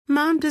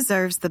Mom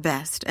deserves the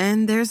best,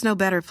 and there's no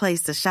better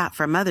place to shop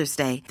for Mother's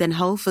Day than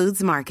Whole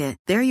Foods Market.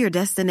 They're your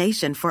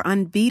destination for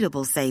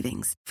unbeatable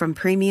savings, from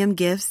premium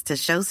gifts to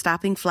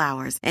show-stopping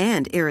flowers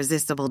and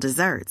irresistible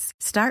desserts.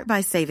 Start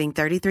by saving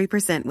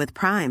 33% with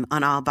Prime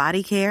on all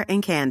body care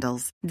and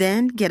candles.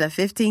 Then get a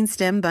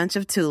 15-stem bunch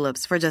of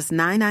tulips for just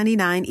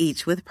 $9.99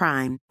 each with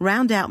Prime.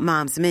 Round out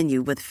Mom's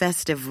menu with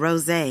festive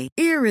rosé,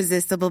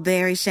 irresistible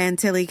berry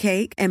chantilly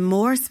cake, and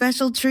more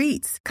special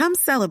treats. Come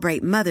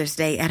celebrate Mother's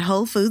Day at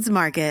Whole Foods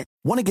Market.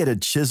 Want to get a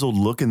chiseled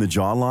look in the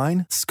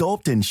jawline?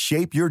 Sculpt and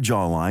shape your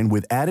jawline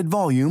with added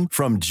volume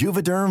from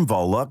Juvederm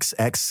Volux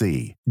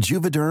XC.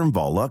 Juvederm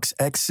Volux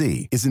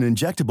XC is an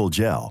injectable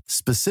gel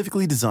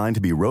specifically designed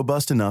to be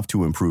robust enough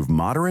to improve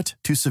moderate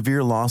to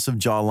severe loss of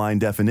jawline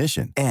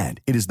definition.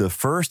 And it is the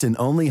first and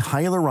only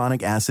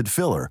hyaluronic acid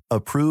filler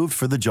approved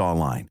for the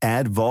jawline.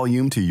 Add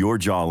volume to your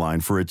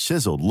jawline for a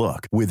chiseled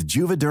look with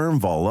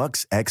Juvederm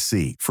Volux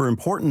XC. For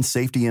important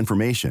safety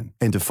information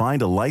and to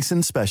find a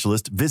licensed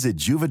specialist, visit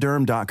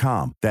Juvederm.com.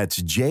 That's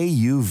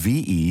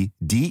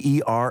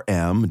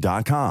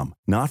JUVEDERM.com.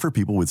 Not for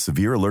people with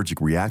severe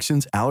allergic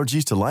reactions,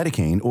 allergies to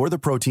lidocaine, or the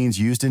proteins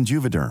used in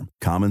Juvederm.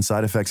 Common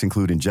side effects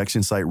include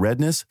injection site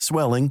redness,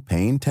 swelling,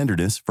 pain,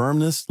 tenderness,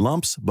 firmness,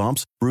 lumps,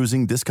 bumps,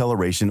 bruising,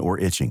 discoloration, or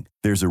itching.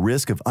 There's a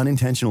risk of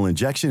unintentional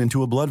injection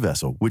into a blood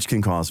vessel, which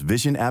can cause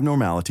vision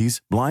abnormalities,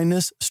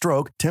 blindness,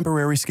 stroke,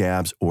 temporary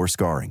scabs, or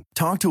scarring.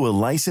 Talk to a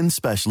licensed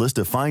specialist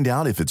to find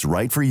out if it's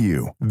right for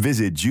you.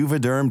 Visit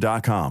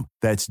Juvederm.com.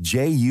 That's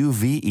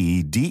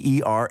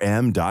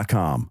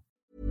JUVEDERM.com.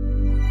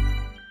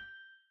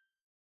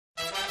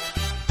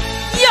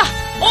 Ja,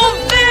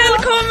 och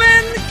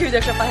välkommen! Gud,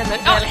 jag klappar händer.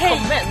 Ja,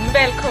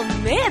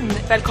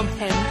 välkommen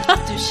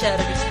du kära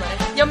lyssnare.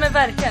 Ja, men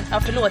verkligen.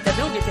 Ja, förlåt, jag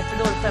drog ett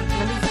jättedåligt skämt,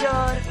 men det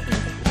gör inte.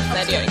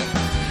 Nej, det gör inget.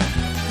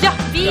 Ja,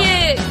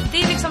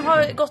 det liksom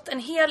har gått en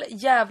hel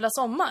jävla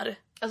sommar.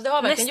 Alltså det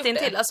har verkligen gjort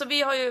det. Alltså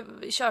vi har ju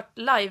kört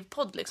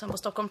livepodd liksom på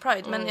Stockholm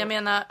Pride, men jag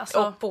menar alltså,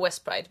 och på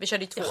West Pride. Vi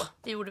körde ju 2. Ja,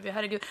 det gjorde vi,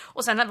 herregud.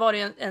 Och sen var det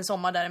ju en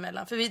sommar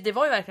däremellan. För det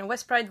var ju verkligen,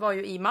 West Pride var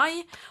ju i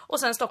maj och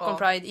sen Stockholm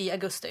Pride i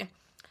augusti.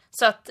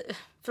 Så att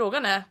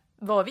frågan är,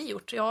 vad har vi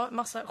gjort? Ja,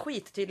 massa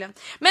skit tydligen.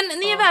 Men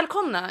ni är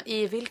välkomna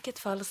i vilket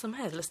fall som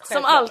helst.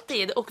 Självklart. Som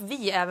alltid. Och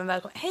vi är även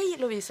välkomna. Hej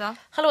Lovisa.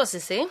 Hallå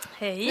Cici.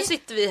 Hej. Nu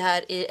sitter vi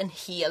här i en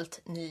helt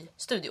ny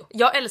studio.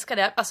 Jag älskar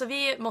det. Alltså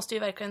vi måste ju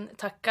verkligen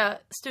tacka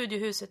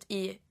Studiohuset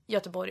i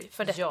Göteborg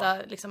för detta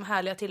liksom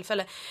härliga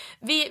tillfälle.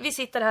 Vi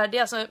sitter här, det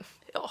är alltså,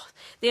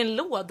 det är en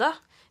låda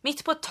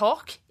mitt på ett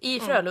tak i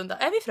Frölunda.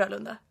 Är vi i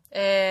Frölunda?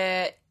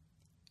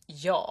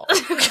 Ja.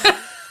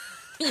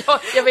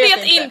 Jag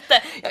vet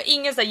inte. Jag har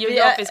ingen sån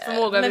geografisk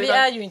förmåga. Men vi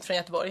är ju inte från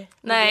Göteborg.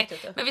 Nej,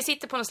 men vi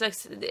sitter på någon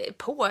slags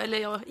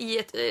i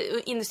ett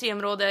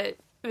industriområde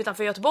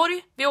utanför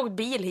Göteborg. Vi åkte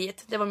bil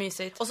hit, det var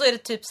mysigt. Och så är det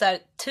typ så här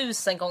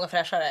 1000 gånger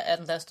fräschare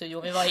än den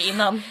studion vi var i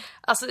innan.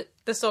 Alltså,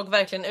 det såg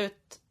verkligen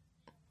ut.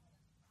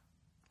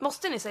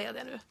 Måste ni säga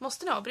det nu?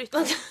 Måste ni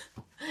avbryta?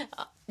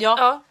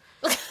 Ja.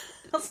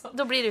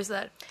 Då blir det ju så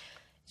där.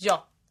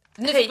 Ja.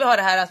 Nu fick vi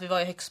höra här att vi var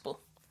i Högsbo.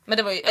 Men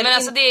det var ju,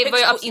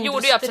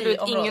 gjorde ju absolut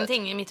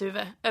ingenting i mitt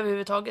huvud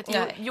överhuvudtaget.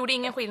 Jag gjorde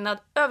ingen skillnad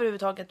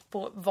överhuvudtaget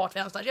på vart vi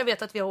är någonstans. Jag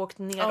vet att vi har åkt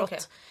neråt. Okay.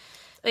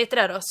 Vad heter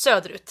det då?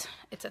 Söderut,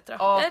 etc.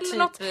 Eller typ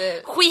något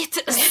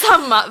skit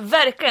samma,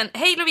 verkligen.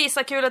 Hej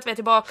Lovisa, kul att vi är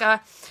tillbaka.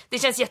 Det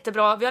känns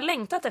jättebra. Vi har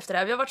längtat efter det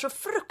här. Vi har varit så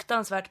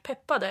fruktansvärt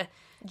peppade.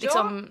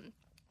 Liksom,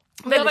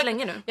 väldigt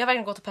länge nu. Jag har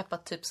verkligen gått och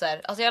peppat typ så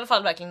här, alltså i alla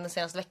fall verkligen den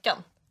senaste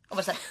veckan. Och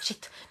var så här,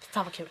 shit,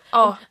 fan vad kul.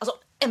 Ja. Alltså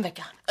en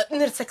vecka.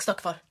 Nu är det 6 dagar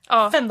kvar.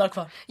 5 dagar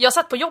kvar. Jag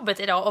satt på jobbet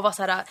idag och var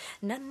så här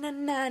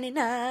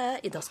na.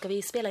 Idag ska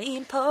vi spela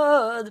in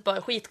podd.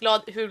 Bara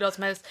skitglad, hur glad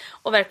som helst.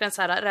 Och verkligen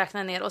så här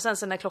räknade ner. Och sen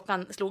så när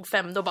klockan slog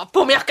 5 då bara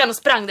på med jackan och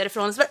sprang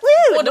därifrån. Och, så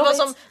och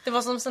det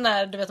var som sån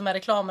där, du vet de här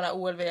reklamerna,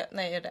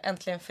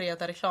 äntligen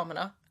fredag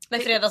reklamerna.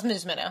 Nej,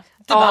 fredagsmys menar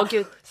jag.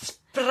 Gud.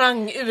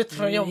 Sprang ut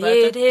från jobbet. Nu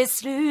är det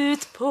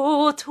slut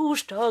på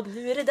torsdag.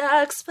 Nu är det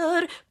dags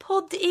för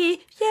podd igen.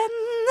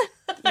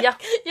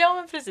 Ja,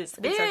 men precis.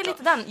 Det är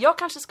lite den. Jag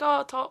kanske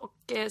ska ta och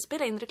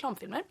spela in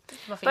reklamfilmer.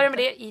 Börja med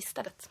det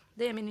istället.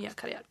 Det är min nya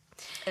karriär.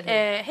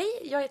 Hej,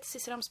 jag heter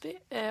Cici Ramsby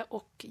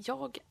och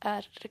jag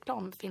är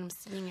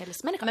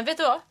reklamfilmsjingelsmänniska. Men vet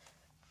du vad?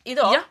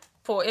 Idag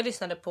jag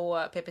lyssnade på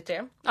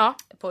PP3. Ja.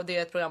 Det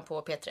är ett program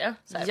på P3.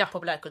 Såhär,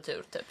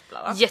 populärkultur typ.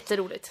 Bla.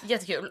 Jätteroligt.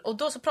 Jättekul. Och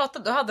då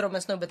då hade de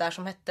en snubbe där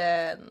som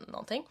hette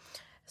någonting.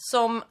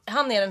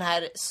 Han är den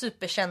här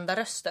superkända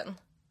rösten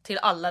till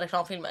alla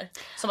reklamfilmer.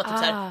 Som att typ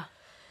såhär,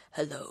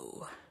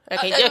 hello. Jag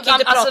kan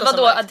inte prata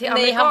vadå, som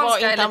nej, han var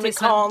inte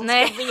amerikansk.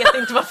 Nej. Jag vet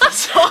inte varför jag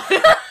sa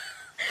det.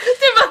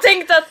 Du bara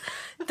tänkte att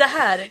det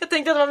här. Jag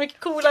tänkte att det var mycket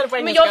coolare på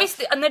engelska. Men jag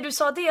visste, när du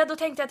sa det, då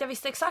tänkte jag att jag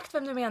visste exakt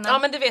vem du menar. Ja,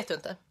 men det vet du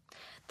inte.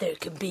 There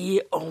can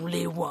be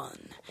only one.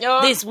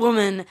 Ja. This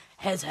woman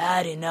has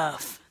had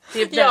enough.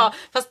 Typ ja,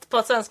 fast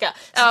på svenska.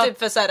 Så typ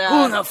för så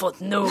här, hon har fått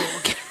nog.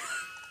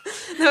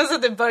 Det var så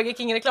typ Burger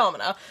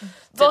King-reklamerna.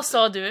 Vad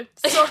sa du?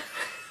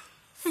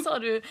 Sa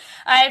du?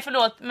 Nej,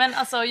 förlåt. Men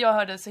alltså, jag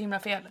hörde så himla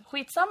fel.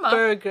 Skitsamma.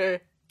 Burger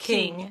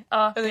King.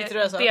 Ja,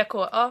 BK.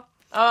 Ja.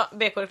 Ja,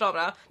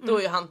 BK-reklamerna. Då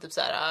är ju han typ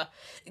såhär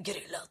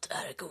grillat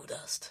är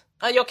godast.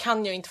 Ja, jag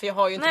kan ju inte för jag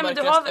har ju inte mörk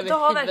röst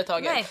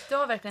överhuvudtaget. Nej, du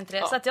har verkligen inte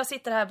det. Så att jag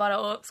sitter här bara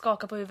och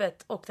skakar på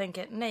huvudet och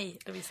tänker nej,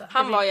 Lovisa.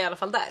 Han var i alla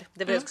fall där,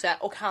 det vill jag säga.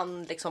 Och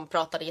han liksom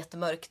pratade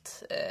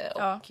jättemörkt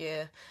och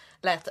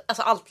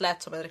allt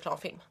lät som en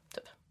reklamfilm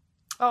typ.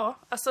 Ja,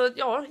 alltså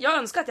jag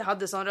önskar att jag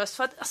hade sån röst.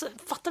 För att, alltså,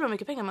 fattar du hur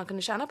mycket pengar man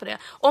kunde tjäna på det?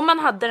 Om man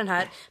hade den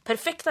här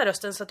perfekta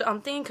rösten så att du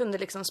antingen kunde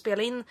liksom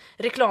spela in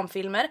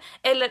reklamfilmer.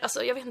 Eller,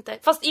 alltså jag vet inte.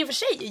 Fast i och för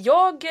sig,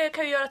 jag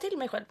kan ju göra till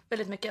mig själv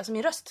väldigt mycket. Alltså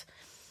min röst.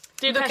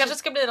 Du kanske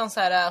ska bli någon så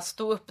här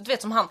stå upp, du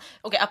vet som han.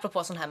 Okej,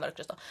 apropå sån här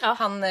mörkröst då. Ja.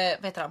 Han,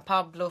 vet han,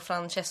 Pablo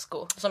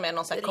Francesco som är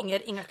någon sån här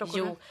ringer inga klockor.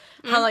 Jo,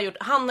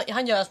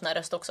 han gör en sån här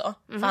röst också.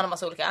 För han har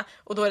massa olika.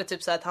 Och då är det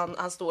typ så att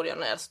han står och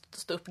gör en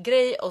stå upp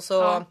grej och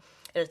så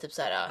är det typ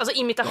så här. Alltså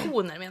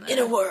imitationer menar du?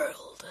 In a world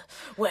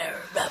where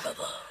blah, blah,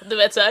 blah. Du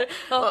vet så här.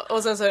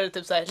 Och sen så är det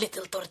typ så här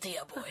Little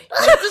Tortilla Boy.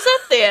 Har du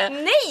sett det?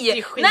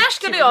 Nej! När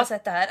skulle jag ha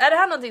sett det här? Är det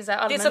här någonting så här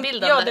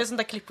allmänbildande? Ja, det är sånt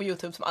där klipp på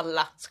YouTube som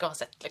alla ska ha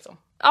sett liksom.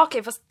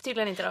 Okej, fast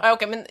tydligen inte då.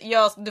 Okej, men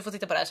du får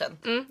titta på det här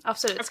sen.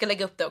 Absolut. Jag ska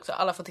lägga upp det också.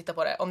 Alla får titta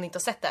på det om ni inte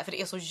har sett det här. För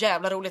det är så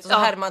jävla roligt. Och så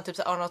här är man typ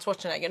så Arnold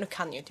Schwarzenegger. Nu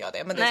kan ju inte jag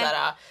det. Men det är så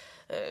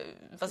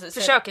här...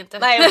 Försök inte.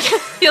 Nej,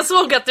 jag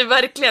såg att du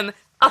verkligen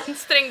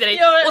ansträngde dig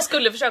och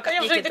skulle försöka.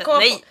 Jag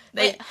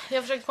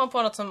försökte komma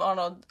på något som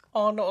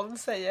Arnold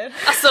säger.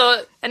 Alltså,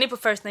 är ni på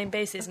first name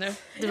basis nu?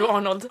 Du och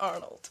Arnold.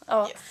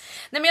 Ja. Yes.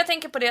 Nej, men jag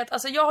tänker på det att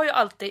alltså, jag har ju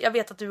alltid, jag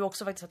vet att du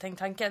också faktiskt har tänkt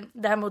tanken,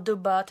 det här med att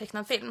dubba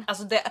tecknad film.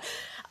 Alltså det,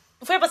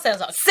 får jag bara säga en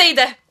sak? Säg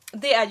det!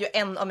 Det är ju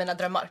en av mina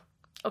drömmar.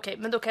 Okej,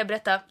 men då kan jag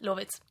berätta,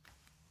 Lovits.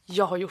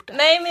 Jag har gjort det.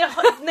 Nej, men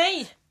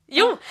nej.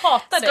 Jo,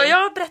 hatar ska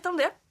jag berätta om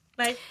det?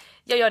 Nej.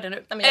 Jag gör det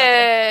nu.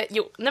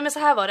 Nej, men så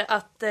här var det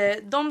att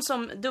de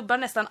som dubbar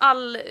nästan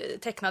all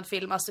tecknad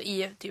film, alltså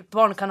i typ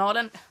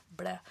Barnkanalen,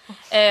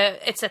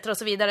 etc. och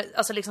så vidare,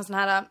 alltså liksom sån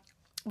här,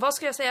 vad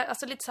ska jag säga,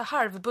 alltså lite så här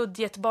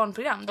halvbudget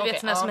barnprogram. Du vet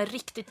såna som är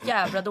riktigt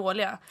jävla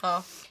dåliga.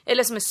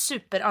 Eller som är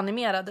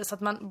superanimerade så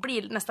att man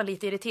blir nästan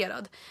lite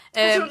irriterad.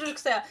 Jag tror du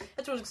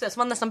skulle säga så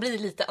man nästan blir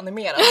lite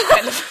animerad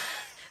själv.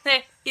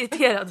 Nej,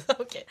 irriterad.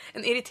 Okay.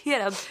 En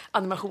irriterad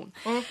animation.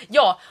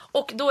 Ja,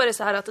 och då är det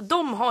så här att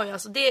de har ju,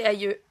 alltså det är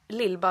ju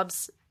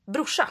Lill-Babs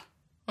brorsa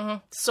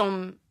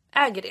som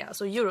äger det,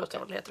 alltså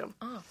Eurotoll heter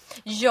de.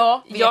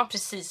 Ja,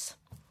 precis.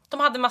 De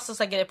hade massa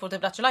så här grejer på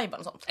typ Lattjo Lajban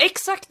och sånt.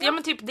 Exakt, ja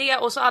men typ det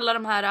och så alla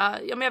de här,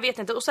 ja men jag vet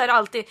inte, och så är det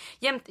alltid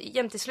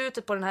jämt i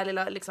slutet på den här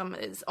lilla liksom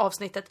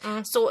avsnittet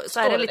så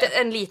är det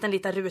en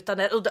liten ruta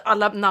där och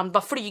alla namn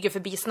bara flyger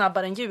förbi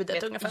snabbare än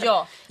ljudet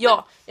ungefär.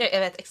 Ja. Jag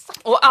vet exakt.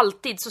 Och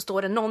alltid så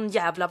står det någon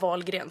jävla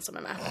Wahlgren som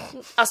är med.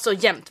 Alltså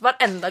jämt,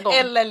 varenda gång.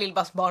 Eller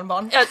Lill-Babs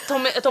barnbarn. Ja,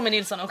 Tommy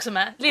Nilsson också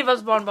med.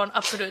 Lill-Babs barnbarn,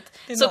 absolut.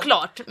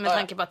 Såklart, med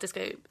tanke på att det ska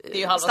ju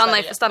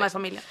stanna i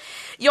familjen.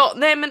 Ja,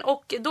 nej men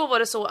och då var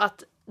det så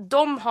att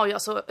de har ju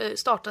alltså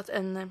startat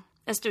en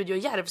studio i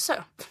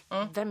Järvsö.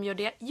 Vem gör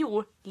det?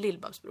 Jo,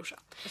 Lill-Babs brorsa.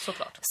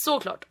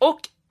 Såklart. Och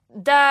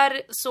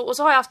där och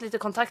så har jag haft lite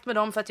kontakt med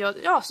dem för att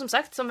jag, som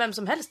sagt, som vem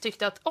som helst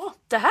tyckte att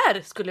det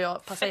här skulle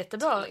jag passa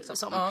jättebra liksom,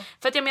 som.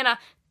 För att jag menar,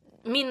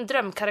 min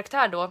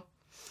drömkaraktär då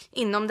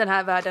inom den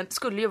här världen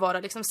skulle ju vara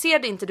liksom, ser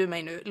det inte du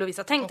mig nu,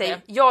 Lovisa? Tänk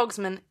dig, jag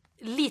som en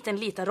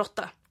liten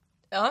råtta.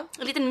 Ja.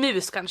 En liten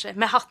mus kanske,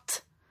 med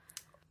hatt.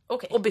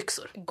 Okay. Och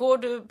byxor. Går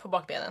du på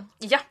bakbenen?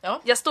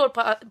 Ja. Jag står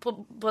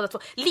på båda två.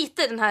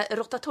 Lite den här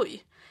Ratatouille.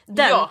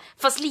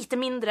 Fast lite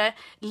mindre,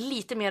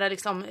 lite mer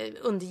liksom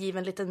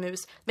undergiven liten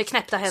mus med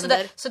knäppta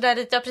händer. Så där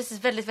är jag precis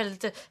väldigt,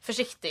 väldigt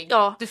försiktig.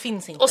 Ja. Du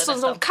finns inte. Och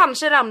som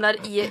kanske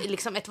ramlar i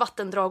liksom ett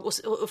vattendrag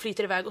och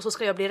flyter iväg och så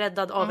ska jag bli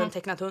räddad av en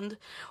tecknad hund.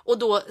 Och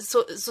då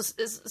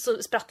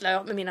så sprattlar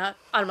jag med mina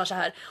armar så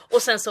här.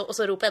 Och sen så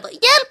ropar jag bara,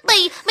 hjälp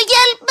mig! Men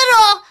hjälp mig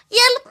då!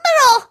 Hjälp mig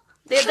då!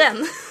 Det är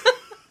den.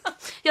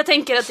 Jag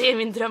tänker att det är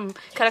min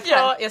drömkaraktär.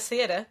 Ja, jag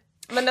ser det.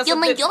 Men alltså,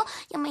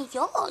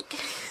 jag.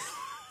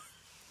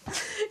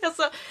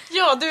 Alltså,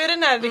 du är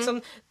den här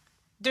liksom,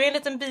 du är en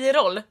liten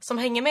biroll som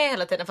hänger med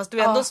hela tiden, fast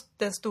du är ändå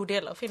en stor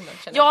del av filmen.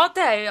 Ja,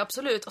 det är jag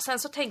absolut. Och sen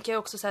så tänker jag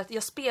också så här att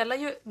jag spelar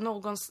ju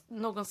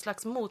någon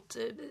slags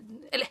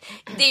eller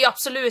det är ju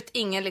absolut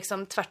ingen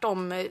liksom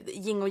tvärtom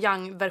yin och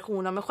yang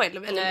version av mig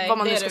själv, eller nej, vad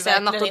man nu ska säga,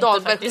 natt och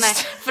dag. Nej,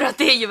 för att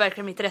det är ju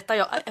verkligen mitt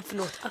rätta.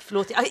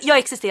 Förlåt. Jag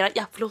existerar.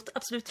 Ja, förlåt,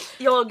 absolut.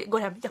 Jag går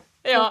hem.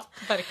 Ja,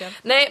 verkligen.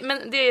 Nej,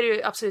 men det är det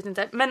ju absolut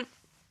inte. Men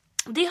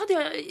det hade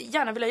jag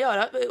gärna velat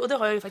göra, och det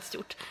har jag ju faktiskt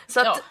gjort. Så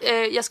att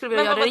jag skulle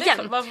vilja göra det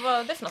igen. Vad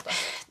var det för något då?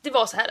 Det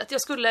var så här att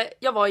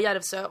jag var i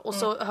Järvsö och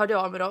så hörde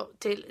jag av mig då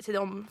till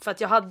dem för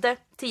att jag hade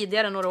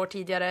några år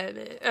tidigare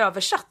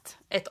översatt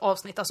ett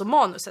avsnitt, alltså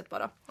manuset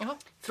bara,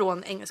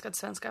 från engelska till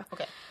svenska.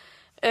 Okay.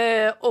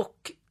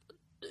 Och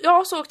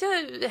så åkte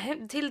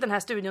jag till den här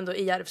studion då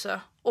i Järvsö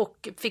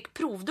och fick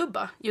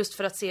provdubba just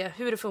för att se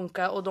hur det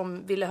funkar, och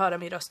de ville höra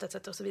min röst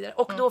etc. och så vidare.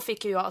 Och då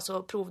fick jag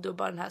alltså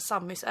provdubba den här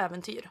Sammys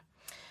äventyr.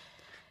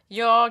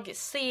 Jag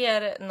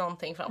ser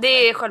någonting framför mig.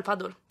 Det är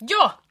sköldpaddor.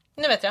 Ja!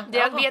 Nu vet jag.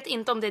 Jag vet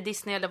inte om det är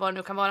Disney eller vad det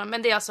nu kan vara.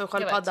 Men det är alltså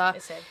sköldpadda.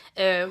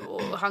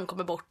 Och han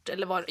kommer bort.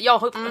 Eller vad. Jag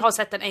har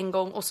sett den en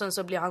gång. Och sen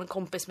så blir han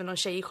kompis med någon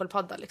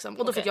tjejsköldpadda. Liksom.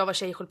 Och då fick jag vara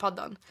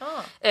tjejsköldpaddan.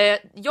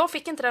 Jag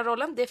fick inte den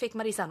rollen. Det fick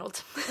Marie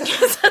Serneholt.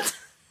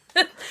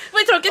 Det var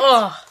ju tråkigt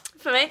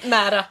för mig.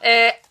 Nära.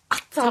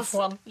 Att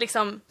han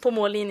liksom på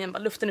mållinjen bara,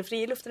 luften är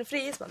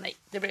fri. Så bara, nej,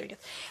 det blev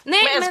inget.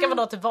 Nej, men ska vi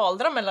då till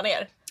valdra mellan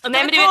er?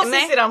 Nej, men ta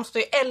Cissi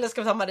Ramsby eller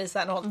ska vi ta Marie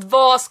Serneholt?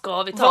 Vad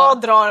ska vi ta?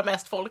 Vad drar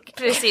mest folk?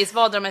 Precis,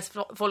 vad drar mest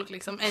folk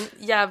liksom? En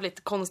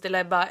jävligt konstig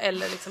läbba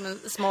eller liksom en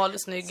smal,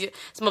 snygg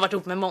som har varit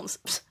ihop med Måns.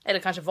 Eller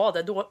kanske var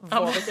det då,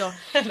 vad vet jag.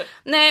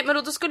 Nej,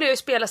 men då skulle jag ju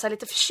spela så här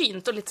lite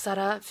försynt och lite så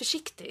här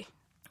försiktig.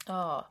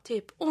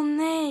 Typ,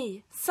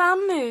 nej,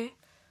 Sammy.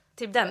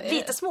 Typ den,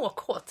 lite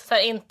småkåt. Så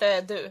här,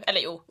 inte du,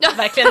 eller jo,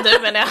 verkligen du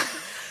menar jag.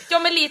 Ja,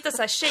 men lite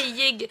så här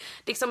tjejig,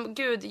 liksom,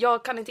 gud,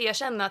 jag kan inte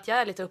erkänna att jag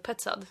är lite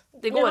upphetsad.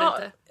 Det går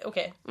inte.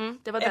 Okej.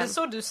 Det var är den. det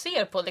så du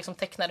ser på liksom,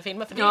 tecknade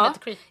filmer? För det är lite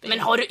creepy. Men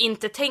har du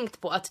inte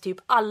tänkt på att typ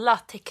alla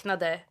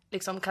tecknade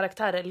liksom,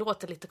 karaktärer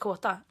låter lite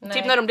kåta? Nej.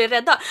 Typ när de blir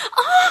rädda.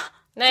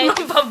 Nej.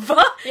 Man bara,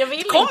 va?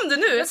 Kom du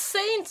nu? Men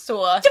säg inte så.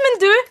 Ja, men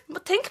du,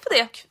 tänk på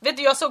det. Vet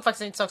du, jag såg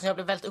faktiskt en sak som jag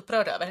blev väldigt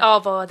upprörd över. Ja,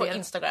 vad var det? På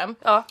Instagram.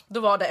 Ja. Då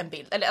var det en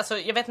bild. Eller alltså,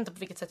 jag vet inte på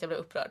vilket sätt jag blev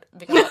upprörd.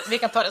 Vi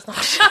kan ta det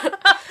snart.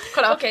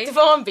 Kolla, okay. Det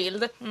var en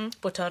bild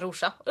på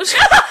Törnrosa. Vad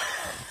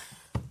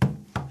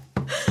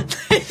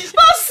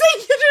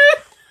säger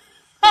du?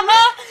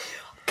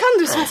 Kan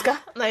du svenska?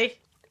 Nej.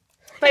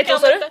 Vad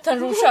heter det?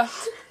 Törnrosa.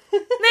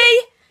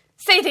 Nej,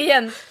 säg det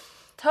igen.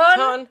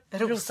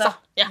 Törnrosa.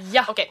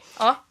 Ja. Okej.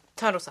 Ja.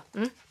 Törnrosa.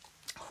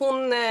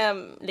 Hon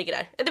ligger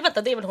där.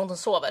 Det är väl hon som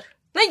sover.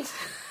 Nej.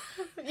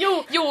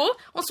 Jo,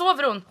 hon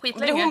sover hon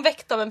skitlänge. Blir hon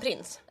väckt av en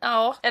prins?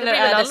 Ja, eller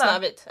är det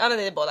Snövit? Ja,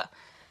 det är båda.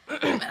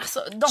 Men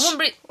alltså,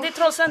 det är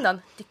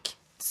Trollsländan. Dick,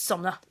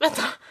 somna.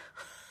 Vänta.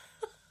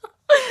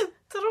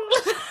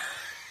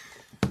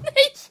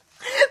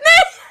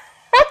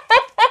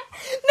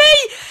 Nej!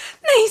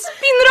 Nej,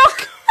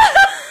 spinnrock!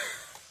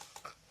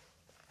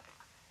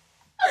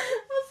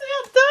 Alltså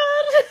jag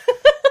dör.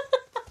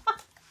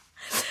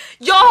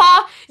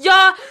 Ja,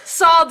 jag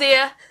sa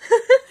det.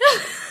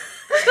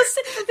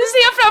 Du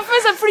ser jag framför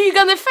mig en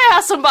flygande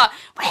fä som bara...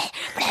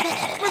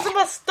 Men så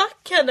bara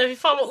stack henne, fy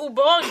fan vad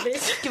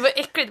obehagligt. Gud vad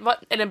äckligt,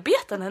 eller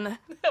bet den henne?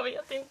 Jag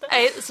vet inte.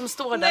 Nej, som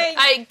står där.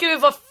 Nej, gud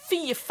vad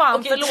fy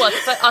fan, förlåt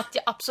för att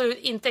jag absolut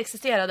inte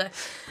existerade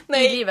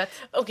i livet.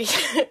 Okej,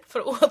 för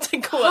att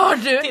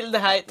återgå till det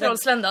här.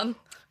 Trollsländan.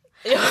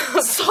 Ja.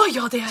 Sa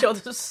jag det? Ja,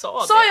 du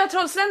sa det. Sa jag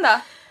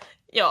Trollslända?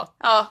 Ja.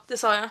 Ja, det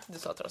sa jag. Du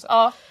sa Trollslända.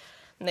 Ja.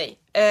 Nej.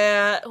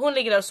 Hon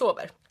ligger där och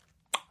sover.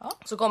 Ja.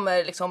 Så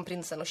kommer liksom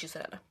prinsen och kysser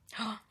henne.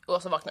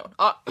 Och så vaknar hon.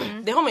 Ja,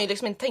 det har man ju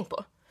liksom inte tänkt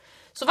på.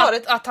 Så var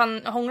det att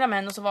han hånglar med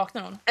henne och så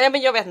vaknar hon.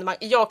 Men jag vet inte,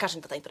 jag kanske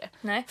inte har tänkt på det.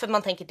 Nej. För att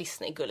man tänker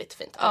Disney, gulligt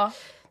fint. Ja.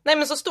 Nej,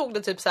 men så stod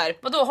det typ så här.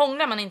 Vadå,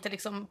 hånglar man inte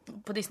liksom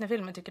på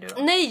Disney-filmer tycker du då?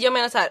 Nej, jag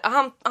menar så här,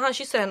 han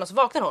kysser henne och så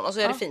vaknar hon och så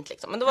är det fint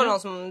liksom. Men det var någon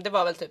som, det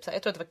var väl typ så här,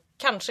 jag tror att det var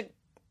kanske,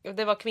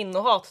 det var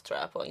kvinnohat tror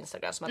jag på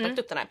Instagram som hade tagit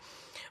upp den här.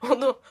 Och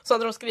då så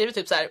hade de skrivit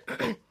typ så här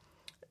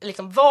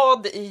liksom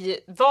vad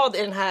i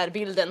den här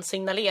bilden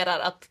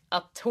signalerar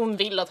att hon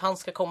vill att han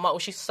ska komma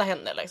och kyssa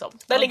henne liksom.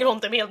 Där ligger hon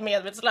typ helt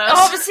medvetslös.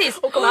 Ja, precis.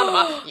 Och kommer han och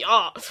bara,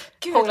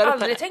 Gud, jag har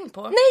aldrig tänkt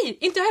på. Nej,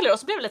 inte jag heller. Och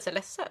så blev jag lite så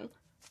ledsen.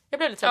 Jag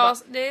blev lite så ja,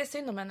 det är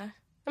synd om henne.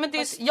 Ja, men det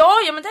är,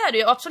 ja, men det är det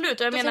ju absolut.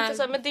 Och jag menar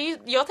så här, men det är,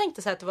 jag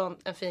tänkte så här att det var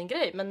en fin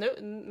grej, men nu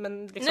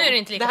liksom, nu är det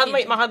inte lika det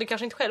hade man hade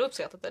kanske inte själv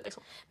uppskattat det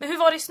liksom. Men hur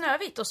var det i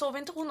Snövit? Och sov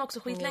inte hon också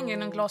skitlänge i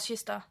någon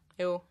glaskista?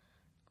 Jo.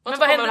 Men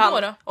vad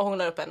hände då? Och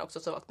hånglar upp henne också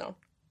så vaknar hon.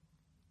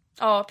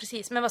 Ja,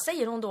 precis. Men vad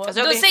säger hon då?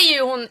 Alltså, då säger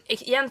ju hon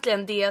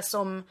egentligen det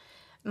som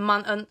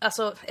man,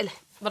 alltså, eller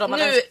vadå, man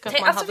nu, önskar att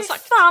man alltså hade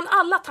sagt. fan,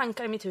 alla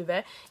tankar i mitt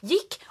huvud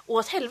gick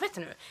åt helvete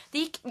nu. Det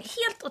gick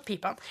helt åt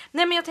pipan.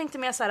 Nej, men jag tänkte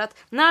mer så här att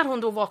när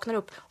hon då vaknar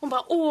upp, hon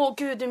bara, åh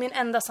gud, du är min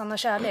enda sanna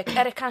kärlek.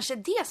 Är det kanske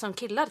det som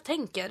killar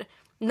tänker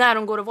när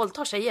de går och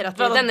våldtar tjejer? Att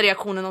det är den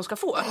reaktionen de ska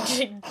få.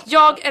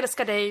 Jag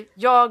älskar dig,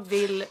 jag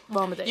vill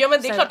vara med dig. Ja,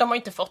 men det är klart, de har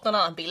inte fått någon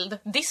annan bild.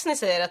 Disney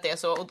säger att det är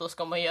så och då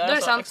ska man göra så. Då är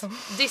det sant.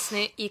 Liksom.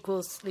 Disney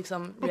equals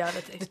liksom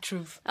reality. The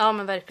truth. Ja,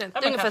 men verkligen.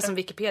 Ja, det är men ungefär kanske. som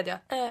Wikipedia.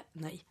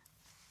 Nej.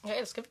 Jag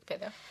älskar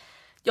Wikipedia.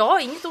 Ja,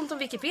 inget ont om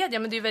Wikipedia,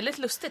 men det är väldigt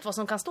lustigt vad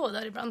som kan stå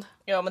där ibland.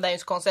 Ja, men det är ju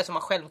så konstigt som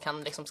man själv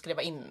kan liksom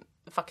skriva in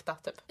fakta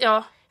typ.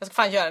 Ja. Jag ska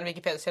fan göra en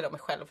Wikipedia-sida om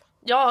mig själv.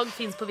 Jag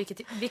finns på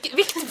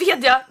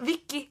Wikipedia,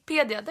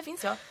 där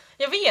finns jag.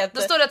 Jag vet.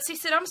 Då står det att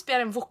Cissi Ramsby är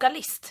en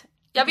vokalist.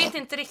 Jag vet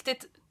inte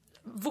riktigt,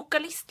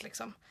 vokalist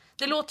liksom.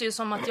 Det låter ju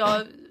som att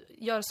jag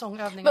gör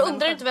sångövningar. Men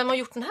undrar inte vem har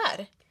gjort den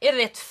här? Är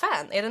det ett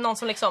fan? Är det någon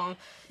som liksom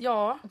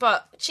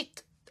bara,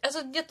 shit,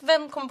 alltså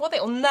vem kommer på det?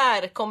 Och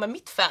när kommer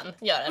mitt fan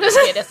göra en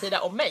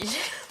Wikipedia-sida om mig?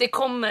 Det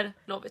kommer,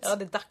 Lovits. Ja,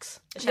 det är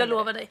dags. Jag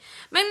lovar dig.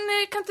 Men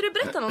kan inte du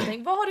berätta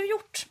någonting? Vad har du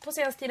gjort på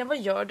senaste tiden? Vad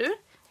gör du?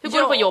 Hur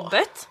går det på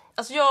jobbet?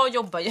 Alltså jag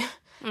jobbar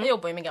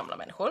ju med gamla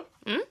människor.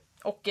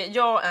 Och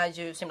jag är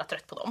ju så himla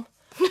trött på dem.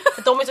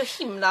 För de är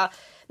så himla...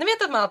 Ni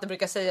vet att man alltid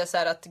brukar säga så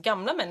här att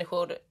gamla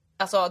människor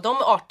alltså de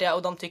är artiga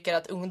och de tycker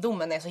att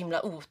ungdomen är så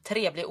himla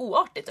otrevlig och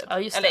oartig typ. Ja,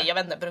 just eller det. jag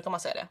vet inte, brukar man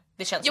säga det?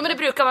 Det känns jo men det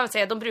brukar man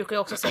säga, de brukar ju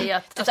också säga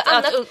att, typ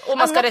att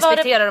man ska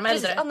respektera de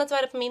äldre. Precis, annat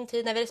var det på min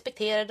tid när vi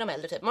respekterade de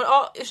äldre typ. Men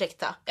ja,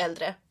 ursäkta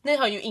äldre. Ni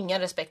har ju ingen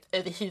respekt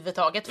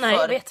överhuvudtaget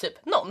för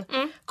typ någon.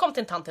 Kom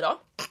till en tant idag.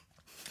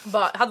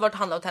 Hade varit och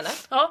handlat åt henne.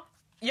 Ja.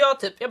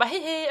 Jag bara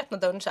hej, öppna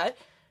dörren så här.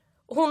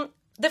 Och hon,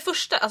 det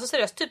första, alltså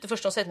seriöst, typ det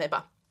första hon säger till mig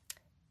bara: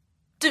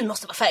 du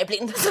måste vara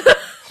färgblind.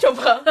 Jag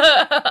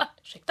bara,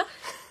 ursäkta?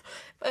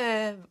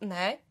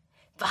 Nej.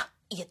 Va?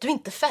 Är du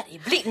inte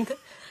färgblind?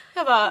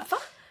 Jag bara, va?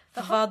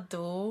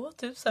 Vadå?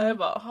 Typ så här, jag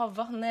bara,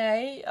 va?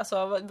 Nej.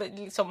 Alltså,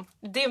 liksom,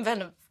 det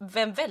är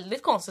en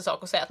väldigt konstig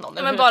sak att säga att någon.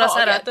 Men bara så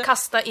här,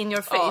 kasta in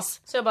your face. Ja.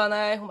 Så jag bara,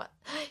 nej. Hon bara,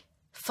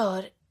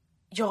 för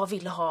jag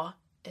ville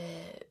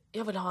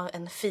ha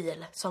en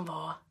fil som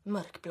var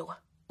mörkblå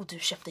och du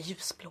köpte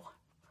ljusblå.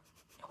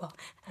 Jag bara,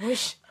 oj.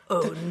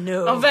 Oh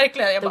no. Ja,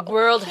 verkligen. Jag The bara,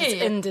 world okay.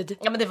 has ended.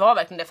 Ja, men det var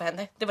verkligen det för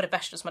henne. Det var det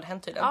värsta som hade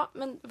hänt tydligen. Ja,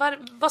 men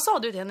vad sa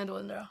du till henne då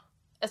undrar jag?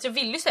 Alltså jag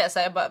vill ju säga så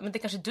här, jag bara, men det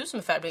är kanske du som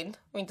är färgblind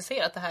och inte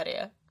ser att det här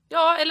är...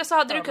 Ja, eller så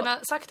hade du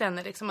kunnat sagt till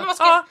henne liksom att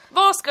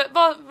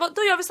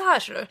då gör vi så här,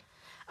 så du.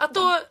 Att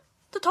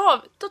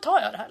då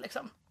tar jag det här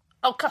liksom.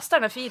 Och kastar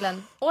den här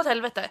filen åt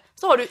helvete.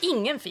 Så har du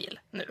ingen fil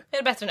nu. Är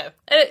det bättre nu?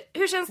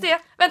 Hur känns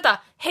det? Vänta,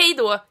 hej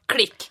då,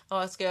 klick.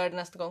 Ja, jag ska göra det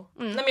nästa gång.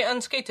 Nej, men jag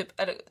önskar ju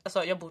typ,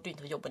 alltså jag borde ju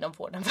inte jobba inom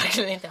vården,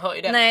 verkligen inte, jag hör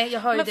ju det. Nej, jag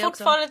hör ju men det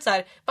fortfarande också. Så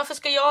här, varför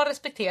ska jag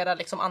respektera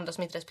liksom andra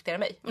som inte respekterar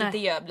mig? Nej. Det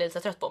jag blir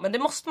lite trött på. Men det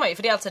måste man ju,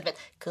 för det är alltså,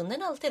 vet,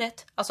 kunden har alltid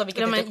rätt. Alltså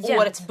vilket är typ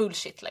jämt. årets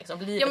bullshit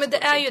liksom. Ja, men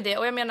det är ju det.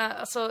 Och jag menar,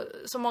 alltså,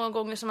 så många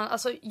gånger som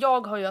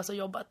jag har ju alltså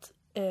jobbat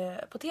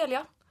på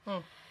Telia.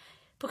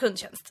 På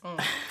kundtjänst.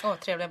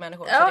 Trevliga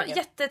människor. Ja,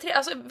 jättetrevligt.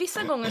 Alltså,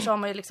 vissa gånger så har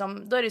man ju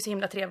liksom, då är det så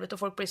himla trevligt och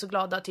folk blir så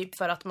glada typ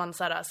för att man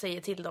så här,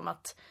 säger till dem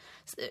att,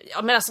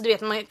 ja men alltså du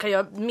vet, man kan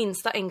göra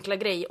minsta enkla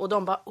grej och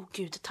de bara, åh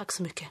gud, tack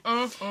så mycket.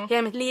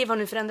 Hela mitt liv har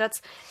nu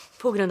förändrats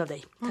på grund av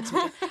dig. Tack så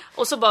mycket.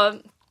 Och så bara,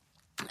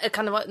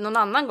 kan det vara någon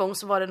annan gång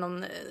så var det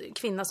någon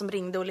kvinna som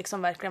ringde och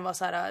liksom verkligen var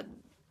så här.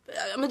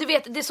 Men du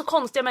vet, det är så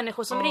konstiga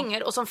människor som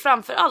ringer och som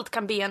framförallt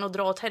kan be en att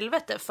dra åt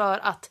helvete för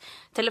att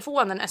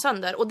telefonen är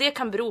sönder. Och det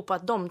kan bero på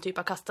att de typ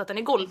har kastat den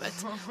i golvet.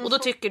 Och då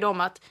tycker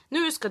de att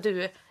nu ska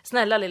du,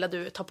 snälla lilla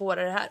du, ta på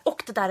dig det här.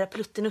 Och det där är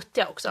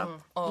pluttenuttiga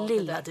också.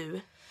 Lilla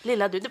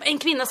du. Det var en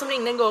kvinna som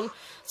ringde en gång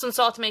som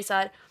sa till mig så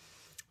här: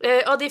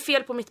 ja, det är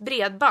fel på mitt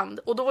bredband.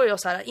 Och då var jag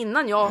så här,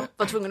 innan jag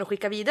var tvungen att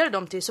skicka vidare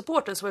dem till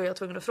supporten så var jag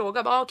tvungen att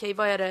fråga, okej,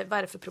 vad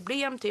är det för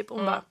problem typ? Och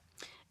hon bara,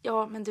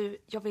 ja, men du,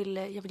 jag vill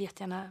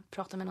jättegärna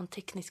prata med någon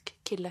teknisk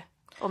kille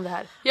om det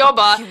här. Jag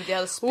bara,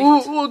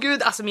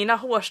 gud, alltså mina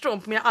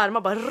hårstrån på mina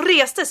armar bara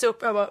reste sig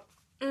upp. Jag bara,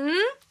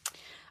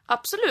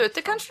 absolut,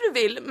 det kanske du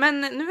vill.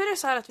 Men nu är det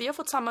så här att vi har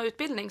fått samma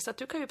utbildning så att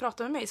du kan ju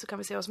prata med mig så kan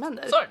vi se vad som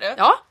händer. Så är det?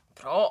 Ja.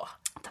 Bra.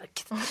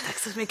 Tack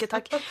så mycket,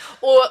 tack.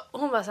 Och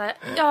hon var så här,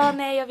 ja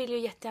nej, jag vill ju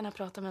jättegärna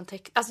prata med en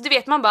alltså du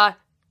vet, man bara,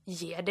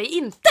 ge dig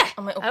inte.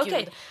 Okej.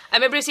 Nej,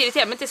 men jag blev så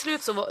irriterad, men till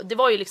slut så det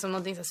var ju liksom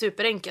någonting så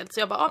superenkelt. Så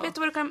jag bara, vet du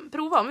vad du kan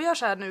prova? Om vi gör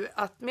så här nu,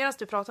 att medan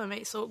du pratar med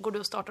mig så går du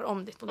och startar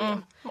om ditt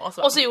program.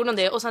 Och så gjorde hon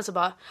det och sen så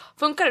bara,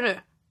 funkar det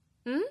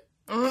nu?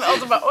 Och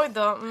så bara, oj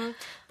då.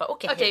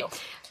 Okej.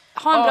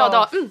 Ha en bra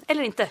dag,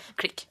 eller inte,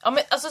 klick. Ja,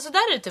 men alltså så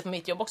där är det typ på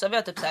mitt jobb också. Vi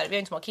har typ så här, vi har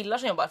inte så många killar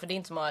som jobbar, för det är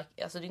inte så många,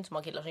 alltså det är inte så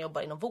många killar som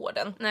jobbar inom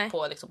vården. Nej.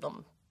 På liksom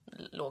de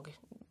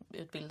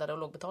lågutbildade och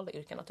lågbetalda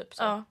yrkena typ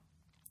så. Ja.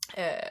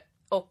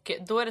 Och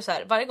då är det så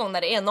här, varje gång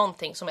när det är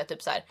någonting som är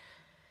typ så här,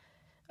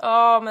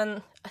 ja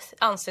men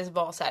anses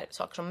vara så här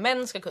saker som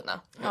män ska kunna.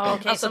 Ja,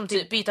 okej, alltså som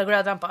typ byta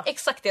glödlampa.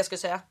 Exakt det jag skulle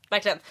säga,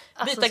 verkligen.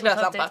 Alltså, byta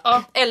glödlampa.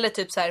 Ja. Eller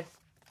typ så här,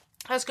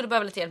 jag skulle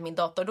behöva lite hjälp med min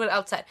dator. Då är det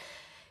allt så här,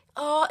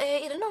 ja,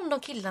 är det någon av de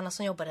killarna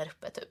som jobbar där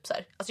uppe typ så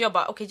här. Alltså jag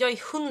bara, okej, jag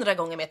är 100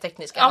 gånger mer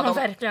teknisk än de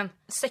verkligen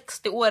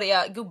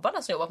 60-åriga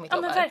gubbarna som jobbar på mitt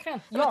jobb. Men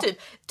verkligen. Ja. Men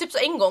typ så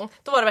en gång,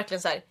 då var det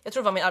verkligen så här, jag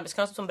tror det var min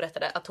arbetskamrat som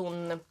berättade att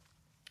hon,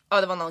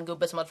 ja, det var någon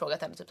gubbe som hade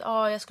frågat henne typ,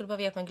 jag skulle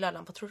behöva hjälp med en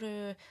glödlampa. Tror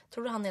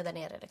du han är där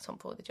nere liksom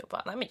på ditt jobb?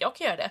 Nej, men jag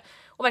kan göra det.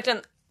 Och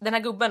verkligen den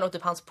här gubben och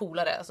typ hans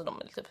polare, alltså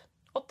de är typ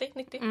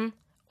 80-90.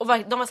 Och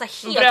de var så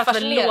här helt bröt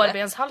fascinerade.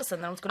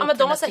 lårbenshalsen när de skulle men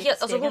de var så här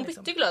helt, alltså hon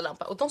liksom. bytte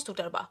glödlampa och de stod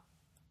där och bara,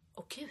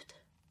 åh gud,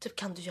 typ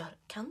kan du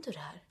det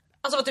här?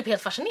 Alltså var typ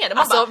helt fascinerad.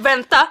 Alltså bara,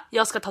 vänta,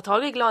 jag ska ta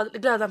tag i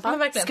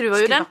glödlampan, skruva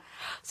ur den,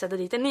 sätta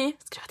dit en ny,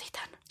 skruva dit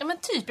den. Ja men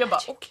typ, jag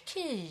bara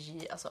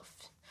okej.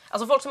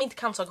 Alltså folk som inte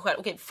kan saker själv,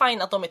 okej,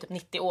 fine att de är typ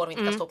 90 år och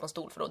inte kan stå på en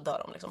stol för då dör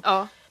de liksom.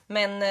 Ja.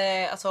 Men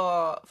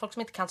alltså folk som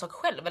inte kan saker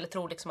själv eller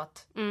tror liksom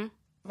att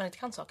man inte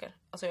kan saker.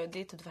 Alltså det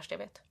är typ det värsta jag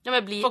vet. Ja, men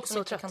jag blir folk som så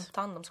inte trött. kan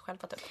ta hand om sig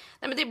själva typ.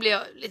 Nej, men det blir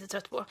jag lite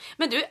trött på.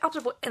 Men du,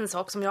 apropå en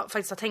sak som jag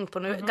faktiskt har tänkt på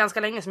nu ganska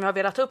länge, som jag har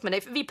velat ta upp med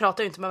dig. För vi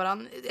pratar ju inte med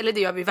varandra, eller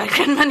det gör vi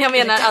verkligen. Men jag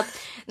menar att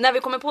när vi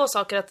kommer på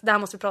saker att det här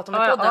måste vi prata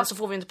om i podden, så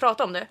får vi inte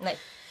prata om det. Nej.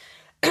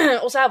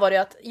 Och så här var det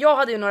att jag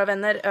hade ju några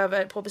vänner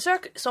över på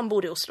besök som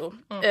bodde i Oslo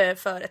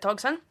för ett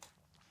tag sedan.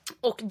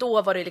 Och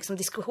då var det liksom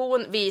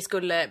diskussion, vi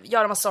skulle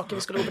göra massa saker,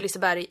 vi skulle gå på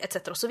Liseberg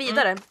etc. och så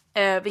vidare.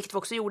 Vilket vi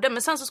också gjorde,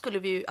 men sen så skulle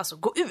vi ju alltså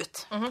gå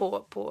ut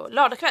på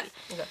lördagkväll.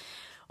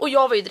 Och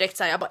jag var ju direkt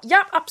såhär, jag bara,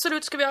 ja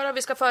absolut ska vi göra,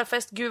 vi ska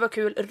förfest, gud vad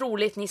kul,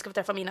 roligt, ni ska få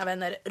träffa mina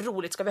vänner,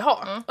 roligt ska vi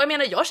ha. Och jag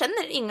menar, jag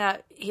känner inga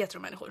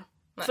heteromänniskor.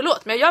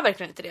 Förlåt, men jag gör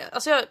verkligen inte det.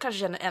 Alltså jag kanske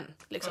känner en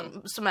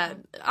liksom, som är,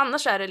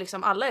 annars är det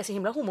liksom, alla är så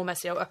himla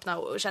homomässiga och öppna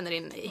och känner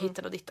in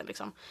hitten och ditten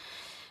liksom.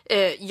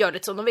 Gör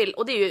det som de vill,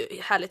 och det är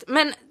ju härligt.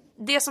 Men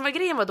det som var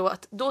grejen var då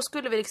att då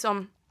skulle vi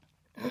liksom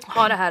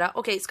ha det här,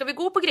 okej, ska vi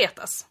gå på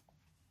Gretas?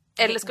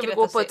 Eller ska vi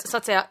gå på ett, så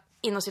att säga,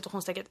 inom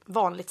situationstecken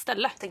vanligt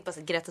ställe? Tänk på att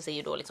Gretas är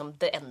ju då liksom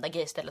det enda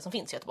gayställe som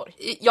finns i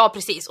Göteborg. Ja,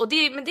 precis. Och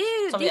det, men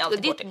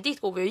det,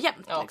 dit går vi ju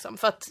jämt liksom,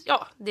 för att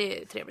ja,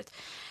 det är trevligt.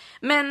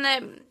 Men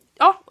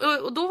ja,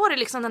 och då var det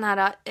liksom den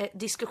här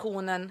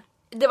diskussionen.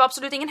 Det var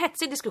absolut ingen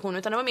hetsig diskussion,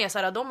 utan det var mer så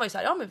här, de var ju så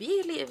här, ja men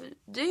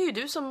det är ju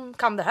du som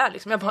kan det här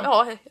liksom. Jag bara,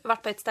 ja, jag har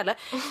varit på ett ställe.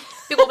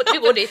 Vi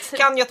går dit.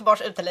 Kan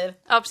Göteborgs uteliv.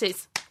 Ja,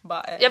 precis.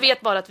 Jag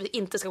vet bara att vi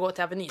inte ska gå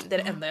till Avenyn. Det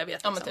är det enda jag vet.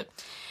 Liksom. Ja, men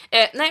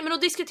typ. Nej, men då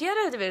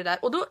diskuterade vi det där.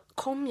 Och då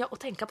kom jag att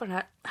tänka på den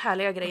här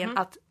härliga grejen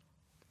att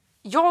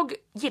jag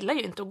gillar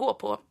ju inte att gå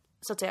på,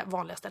 så att säga,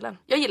 vanliga ställen.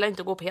 Jag gillar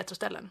inte att gå på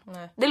heteroställen.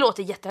 Nej. Det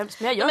låter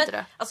jättehemskt, men jag gör inte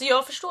det. Alltså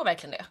jag förstår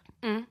verkligen det.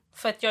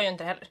 För att jag gör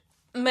inte det heller.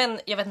 Men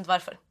jag vet inte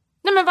varför.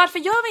 Nej, men varför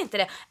gör vi inte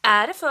det?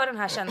 Är det för den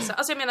här känslan?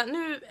 Alltså jag menar,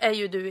 nu är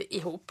ju du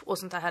ihop och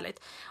sånt här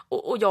härligt.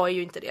 Och jag är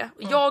ju inte det.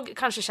 Jag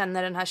kanske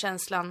känner den här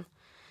känslan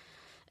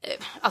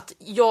att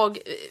jag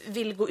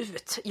vill gå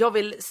ut. Jag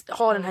vill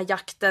ha den här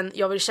jakten.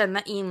 Jag vill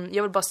känna in.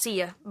 Jag vill bara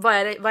se. Vad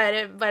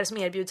är det som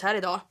erbjuds här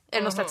idag? Är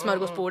det något slags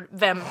smörgåsbord?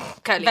 Vem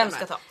kan jag ligga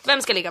med?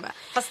 Vem ska ligga med?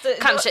 Fast,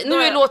 kanske.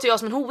 Nu låter jag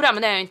som en hora,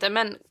 men det är jag inte.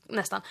 Men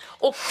nästan.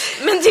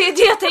 Men det är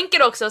det jag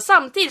tänker också.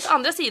 Samtidigt,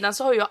 andra sidan,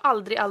 så har jag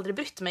aldrig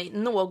brytt mig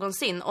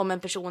någonsin om en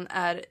person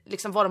är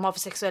liksom vad de har för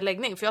sexuell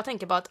läggning. För jag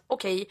tänker bara att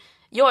okej,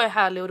 jag är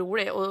härlig och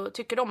rolig. Och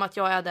tycker de att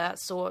jag är det,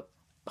 så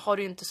har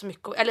du inte så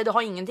mycket, eller det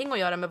har ingenting att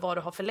göra med vad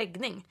du har för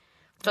läggning.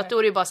 För att då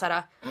är det ju bara så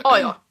här,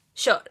 ja,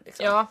 kör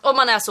liksom. Ja. Om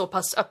man är så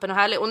pass öppen och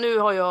härlig. Och nu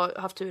har jag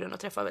haft turen att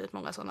träffa väldigt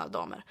många sådana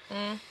damer.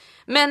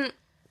 Men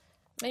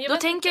då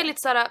tänker jag lite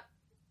så här,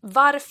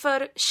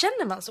 varför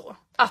känner man så?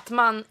 Att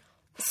man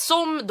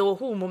som då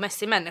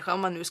homomässig människa, om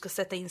man nu ska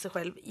sätta in sig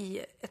själv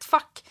i ett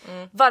fack,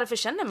 varför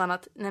känner man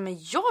att nej, men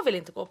jag vill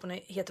inte gå på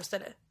något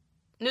heteroställe?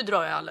 Nu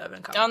drar jag alla över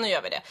en kam. Ja, nu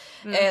gör vi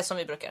det. Som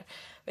vi brukar.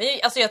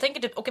 Alltså jag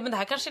tänker typ, okej, men det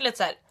här kanske är lite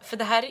så här, för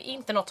det här är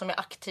inte något som jag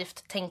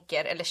aktivt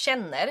tänker eller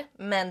känner,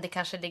 men det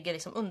kanske ligger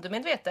liksom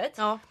undermedvetet.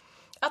 Ja.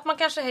 Att man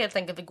kanske helt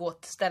enkelt vill gå till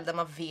ett ställe där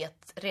man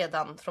vet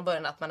redan från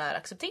början att man är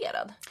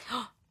accepterad.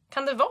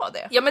 Kan det vara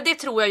det? Ja, men det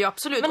tror jag ju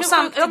absolut. Men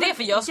hur är det?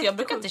 För jag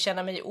brukar inte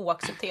känna mig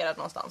oaccepterad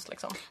någonstans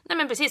liksom. Nej,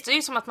 men precis, det är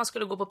ju som att man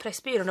skulle gå på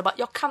Pressbyrån och bara,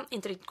 jag kan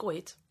inte riktigt gå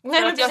hit.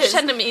 Nej, men jag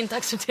känner mig inte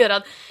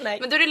accepterad. Nej,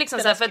 men då är det liksom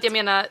så här, för att jag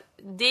menar,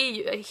 det är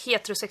ju,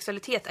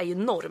 heterosexualitet är ju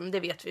norm, det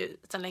vet vi ju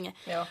sedan länge.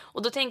 Ja.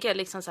 Och då tänker jag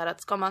liksom så här,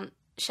 att ska man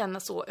känna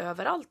så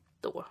överallt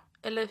då?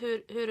 Eller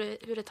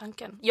hur är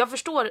tanken? Jag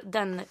förstår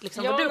den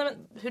liksom,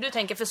 hur du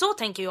tänker, för så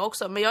tänker jag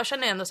också. Men jag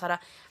känner ändå så här,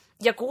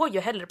 jag går ju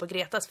hellre på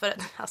Gretas för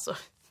alltså,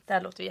 det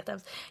här låter ju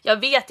jättehemskt. Jag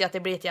vet ju att det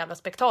blir ett jävla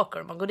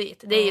spektakel om man går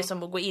dit. Det är ju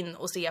som att gå in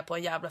och se på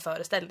en jävla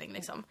föreställning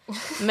liksom.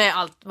 Med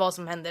allt vad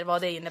som händer,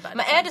 vad det innebär.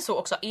 Men är det så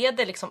också?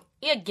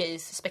 Är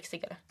gays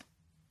spexigare?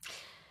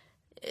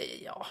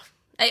 Ja.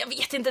 Nej, jag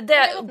vet inte. Det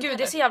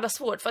är så jävla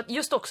svårt. För att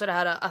just också det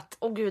här att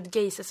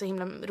gays är så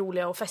himla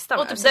roliga att festa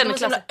med. Och typ de är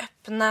så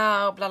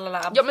öppna och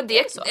blablabla. Ja, men det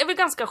är väl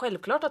ganska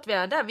självklart att vi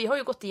är där. Vi har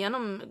ju gått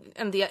igenom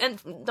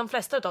de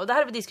flesta utav. Det här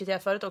har vi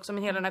diskuterat förut också,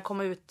 men hela den här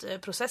komma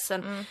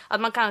ut-processen.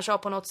 Att man kanske har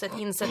på något sätt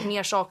insett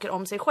mer saker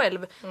om sig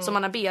själv som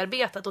man har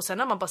bearbetat. Och sen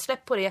har man bara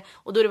släppt på det.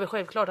 Och då är det väl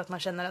självklart att man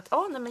känner att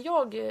nej, men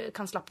jag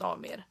kan slappna av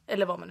mer.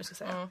 Eller vad man nu ska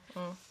säga.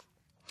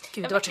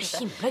 Gud, det var så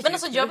himla djupt. Men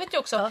alltså jag vet ju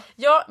också,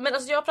 jag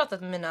har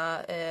pratat med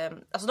mina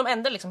alltså de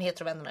enda liksom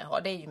heterovännerna jag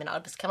har, det är ju mina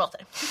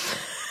arbetskamrater.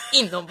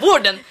 Inom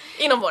vården,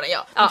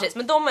 ja. Precis,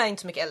 men de är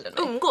inte så mycket äldre än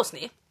mig. Umgås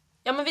ni?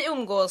 Ja, men vi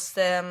umgås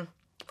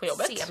på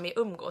jobbet.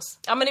 Semi-umgås.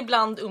 Ja, men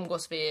ibland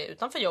umgås vi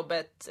utanför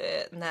jobbet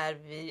när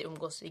vi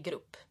umgås i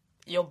grupp.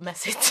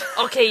 Jobbmässigt.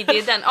 Okej, det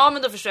är den. Ja,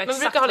 men då förstår jag. Men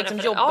vi brukar ha liksom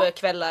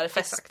jobbkvällar,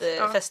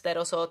 fester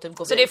och så typ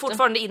går vi så det är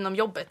fortfarande inom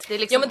jobbet. Det är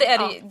liksom, ja,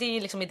 men det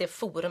är liksom i det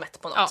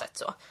forumet på något sätt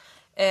så.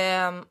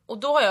 Och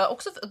då har jag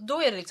också,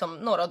 då är det liksom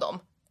några av dem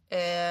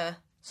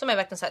som är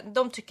verkligen så här,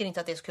 de tycker inte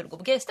att det är så kul att gå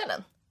på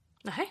gayställen.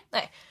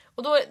 Nej.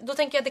 Och då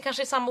tänker jag att det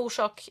kanske är samma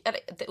orsak, eller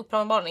det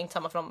uppenbarligen inte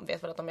samma, för de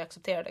vet väl att de är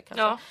accepterade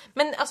kanske. Ja.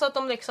 Men alltså att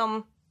de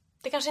liksom,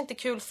 det kanske inte är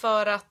kul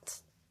för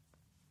att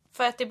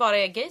det bara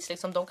är gays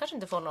liksom, de kanske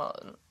inte får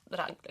någon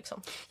ragg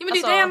liksom. Ja, men det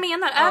är det jag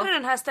menar. Är det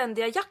den här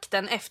ständiga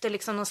jakten efter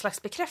liksom någon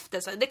slags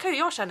bekräftelse? Det kan ju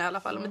jag känna i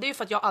alla fall, men det är ju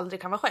för att jag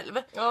aldrig kan vara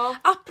själv. Ja.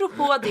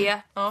 Apropå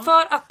det,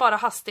 för att bara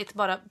hastigt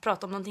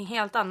prata om någonting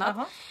helt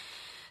annat.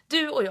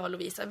 Du och jag,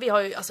 Lovisa,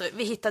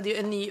 vi hittade ju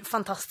en ny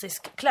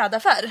fantastisk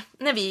klädaffär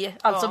när vi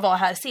var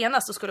här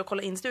senast och skulle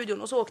kolla in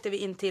studion, och så åkte vi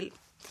in till,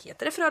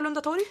 heter det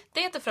Frölunda torg?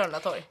 Det heter Frölunda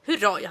torg.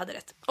 Hurra, jag hade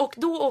rätt. Och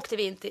då åkte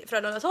vi in till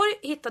Frölunda torg,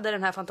 hittade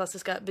den här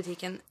fantastiska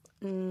butiken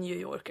New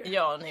Yorker.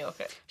 Ja, New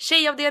Yorker.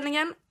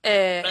 Tjejavdelningen,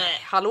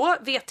 hallå,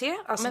 VT.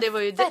 Alltså det var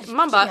ju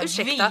man bara,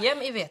 ursäkta.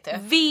 VM i VT.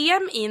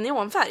 VM i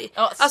neonfärg.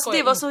 Ja, alltså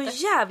det var så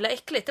jävla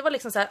äckligt. Det var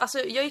liksom så här, alltså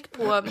jag gick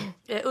på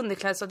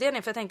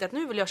underklädesavdelningen för jag tänkte att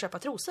nu vill jag köpa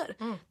trosor.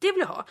 Det vill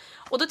jag ha.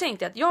 Och då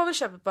tänkte jag att jag vill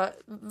köpa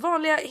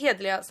vanliga,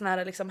 hedliga, såna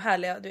här liksom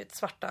härliga, du vet,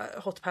 svarta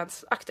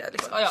hotpants-aktiga.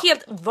 Liksom.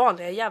 Helt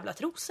vanliga jävla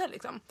trosor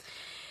liksom.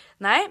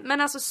 Nej,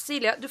 men alltså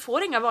Cecilia, du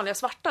får inga vanliga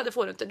svarta, det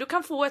får du inte. Du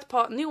kan få ett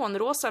par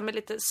neonrosa med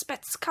lite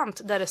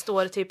spetskant där det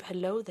står typ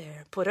hello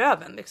there på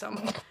röven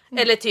liksom.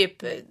 Eller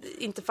typ,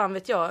 inte fan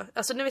vet jag.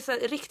 Alltså nu vet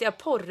jag, riktiga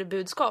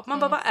porrbudskap. Man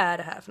bara, vad är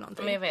det här för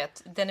någonting? Men jag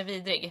vet, den är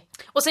vidrig.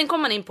 Och sen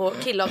kom man in på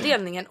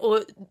killavdelningen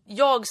och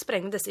jag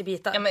sprängdes i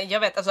bitar. Ja, men jag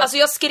vet, alltså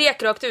jag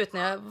skrek rakt ut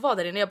när jag var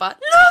där inne. Jag bara,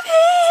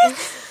 love it!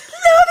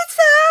 Love it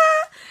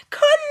sir!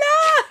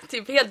 Kolla!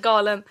 Typ helt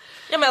galen.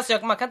 Ja men alltså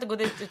man kan inte gå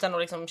dit utan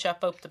att liksom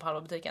köpa upp det på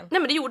halva butiken.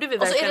 Nej men det gjorde vi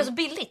verkligen. Och så är det så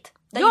billigt.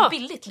 Det är ju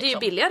billigt liksom. Det är ju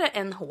billigare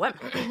än H&M.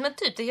 Men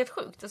typ det är helt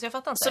sjukt, alltså jag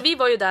fattar inte. Så vi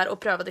var ju där och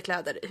prövade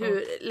kläder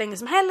hur länge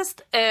som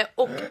helst.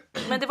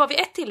 Men det var vid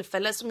ett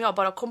tillfälle som jag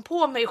bara kom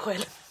på mig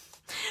själv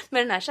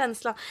med den här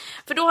känslan.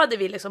 För då hade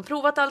vi liksom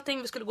provat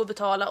allting, vi skulle gå och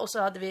betala och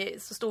så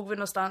stod vi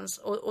någonstans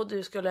och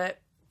du skulle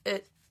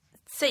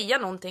säga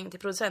någonting till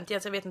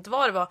producenten, så jag vet inte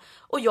vad det var,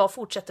 och jag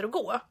fortsätter att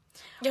gå.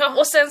 Ja.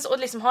 Och sen så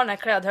liksom har den här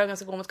klädhögen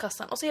som går mot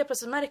kassan och så helt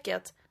plötsligt märker jag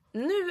att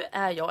nu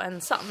är jag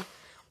ensam.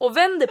 Och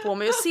vänder på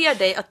mig och ser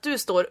dig att du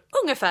står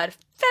ungefär 5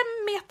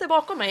 meter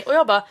bakom mig och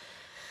jag bara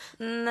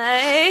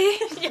nej.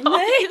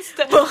 Nej. Just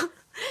det.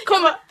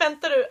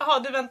 Väntar du? Ja,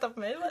 du väntar på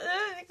mig.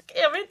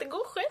 Jag vill inte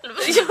gå själv.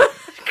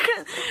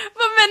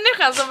 Vad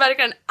människan som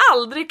verkligen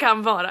aldrig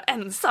kan vara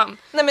ensam.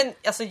 Nej men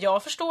alltså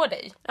jag förstår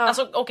dig. Ja.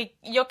 Alltså, och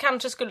jag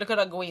kanske skulle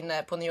kunna gå in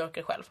på New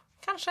Yorker själv.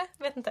 Kanske,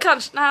 vet inte.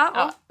 Kanske,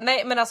 ja.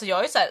 Nej men alltså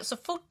jag är så här,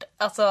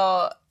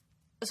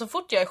 så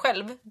fort jag är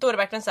själv, då är det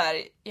verkligen så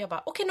här, jag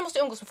bara okej, nu måste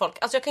jag umgås med folk.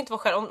 Alltså jag kan inte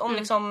vara själv om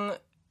liksom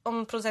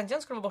om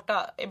producenten skulle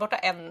vara borta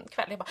en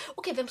kväll. Jag bara,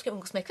 okej, vem ska jag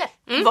umgås med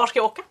ikväll? Var ska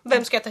jag åka?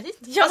 Vem ska jag ta hit?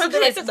 Ja,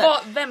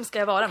 alltså, vem ska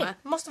jag vara med?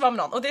 Måste vara med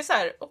någon. Och det är så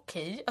här,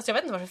 okej. Alltså jag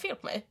vet inte vad det är fel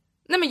på mig.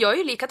 Nej men jag är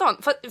ju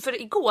likadan.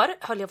 För igår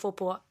höll jag på att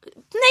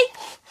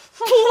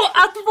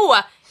få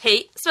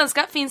hej,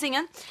 svenska, finns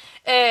ingen.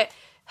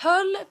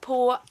 Höll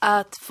på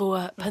att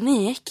få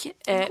panik.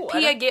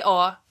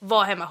 PGA,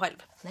 var hemma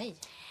själv. Nej.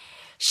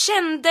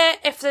 Kände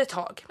efter ett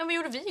tag. Men vad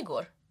gjorde vi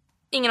igår?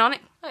 Ingen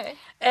aning.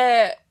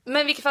 Nej.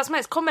 Men vilket fall som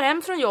helst, kommer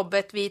hem från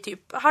jobbet vid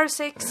typ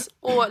 5:30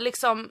 och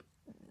liksom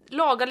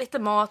lagar lite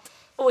mat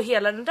och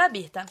hela den där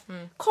biten.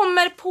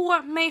 Kommer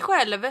på mig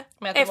själv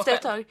efter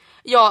ett tag.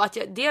 Ja, att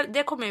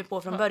det kom jag ju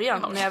på från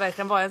början när jag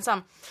verkligen var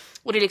ensam.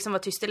 Och det liksom var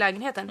tyst i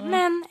lägenheten.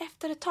 Men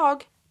efter ett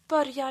tag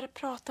börjar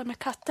prata med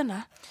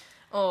katterna.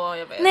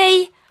 Jag vet.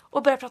 Nej!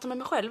 Och börjar prata med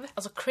mig själv.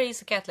 Alltså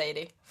crazy cat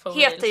lady.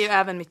 Heter ju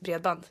även mitt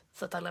bredband.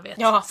 Så att alla vet.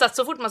 Ja. Så att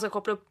så fort man ska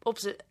koppla upp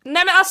sig.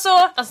 Nej men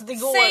alltså det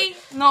går. Säg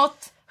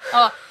något.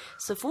 Ja.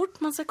 Så fort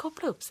man ska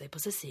koppla upp sig på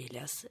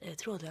Cecilias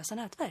trådlösa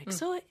nätverk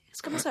så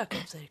ska man söka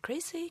upp sig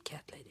Crazy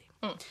Cat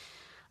Lady.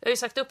 Jag har ju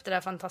sagt upp det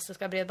där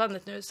fantastiska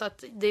bredbandet nu. Så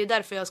att det är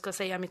därför jag ska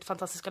säga mitt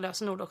fantastiska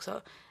lösenord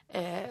också.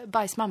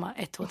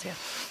 Bajsmamma123.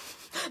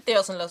 Det är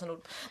jag som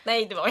lösenord.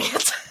 Nej, det var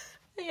inget.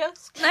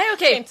 Nej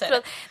okej.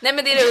 Nej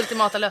men det är det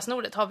ultimata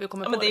lösenordet har vi ju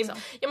kommit på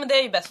liksom. Ja men det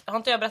är ju bäst. Har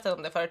inte jag berättat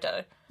om det förut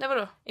eller? Nej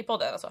vadå? I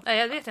podden alltså. Nej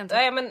jag vet inte.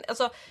 Nej men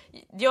alltså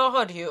jag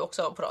hörde ju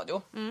också på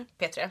radio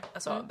P3,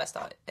 alltså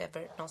bästa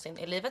ever någonsin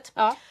i livet.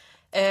 Ja.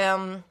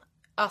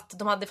 Att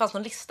det fanns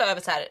någon lista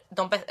över så här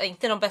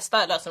inte de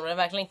bästa lösenorden,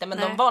 verkligen inte, men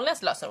de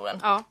vanligaste lösenorden.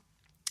 Ja.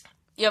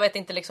 Jag vet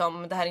inte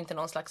liksom, det här är inte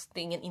någon slags, det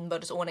är ingen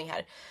inbördesordning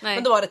här. Nej.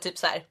 Men då var det typ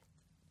så här: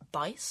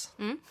 bajs.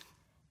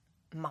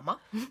 Mamma.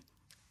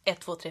 1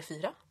 2 3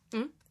 4.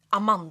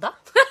 Amanda.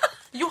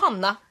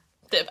 Johanna.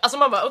 Typ. Alltså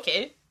man bara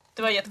okej.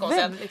 Det var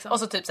jättekonstigt. Liksom? Och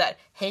så typ så här: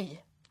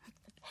 hej.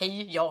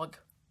 Hej jag.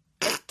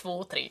 1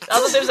 2 3.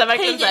 Alltså typ så här,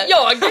 verkligen så här.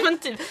 Jag. Men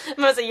typ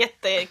men så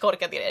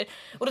jättekorkade grejer.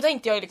 Och då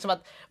tänkte jag ju liksom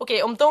att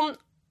okej,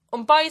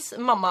 om bajs,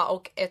 mamma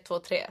och 1 2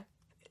 3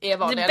 är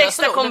vanliga det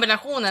bästa lösenord,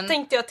 kombinationen.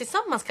 Tänkte jag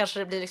tillsammans kanske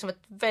det blir liksom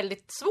ett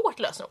väldigt svårt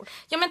lösenord.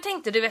 Ja men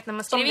tänk dig, du vet när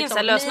man skriver in liksom så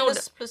här lösenord.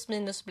 Minus plus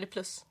minus blir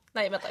plus.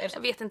 Nej vänta. Jag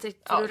vet inte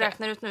hur du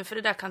räknar ut nu, för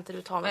det där kan inte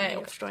du ta med mig.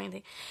 Jag förstår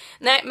ingenting.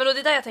 Nej men då det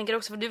är där jag tänker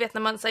också, för du vet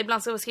när man så här,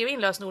 ibland ska skriva in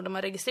lösenord och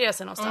man registrerar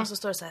sig någonstans så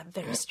står det så här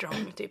very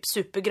strong, typ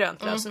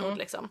supergrönt lösenord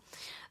liksom.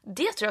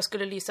 Det tror jag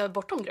skulle lysa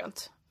bortom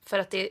grönt. För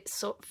att det är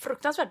så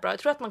fruktansvärt bra. Jag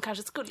tror att man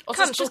kanske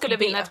skulle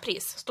vinna ett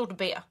pris. Stort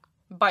B.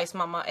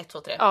 Bajsmamma 1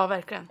 2 3. Ja,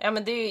 verkligen. Ja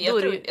men det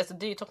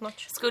är ju top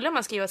notch. Skulle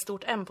man skriva ett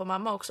stort M på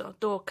mamma också,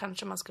 då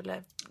kanske man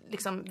skulle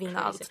liksom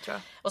vinna allt, tror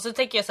jag. Och så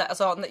tänker jag så här,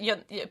 alltså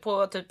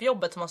på typ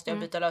jobbet så måste jag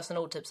byta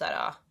lösenord typ så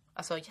här,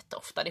 alltså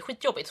jätteofta. Det är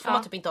skitjobbigt. Så får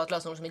man typ inte ha ett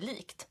lösenord som är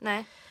likt.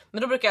 Nej.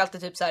 Men då brukar jag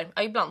alltid typ så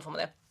här, ibland får man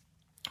det.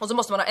 Och så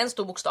måste man ha en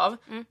stor bokstav,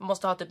 man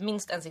måste ha typ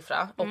minst en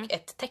siffra och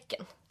ett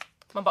tecken.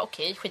 Man bara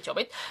okej,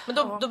 skitjobbigt. Men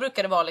då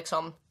brukar det vara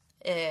liksom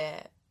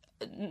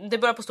det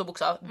börjar på stor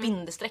bokstav,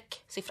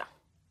 bindestreck, siffra.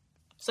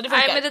 Så det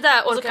funkar. Nej, men det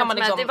där orkar kan man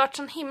liksom... Det har varit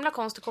sån himla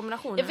konstig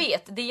kombination. Jag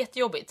vet, det är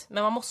jättejobbigt.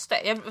 Men man måste.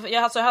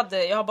 Jag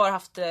har bara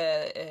haft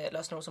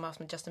lösenord som har haft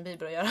med Justin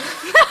Bieber att göra.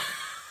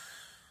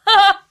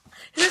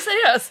 Är du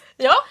seriös?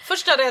 Ja,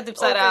 först hade jag typ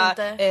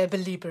såhär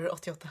Belieber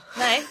 88.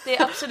 Nej, det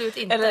är absolut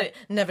inte. Eller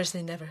Never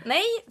say never.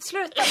 Nej,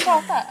 sluta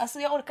prata. Alltså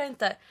jag orkar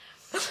inte.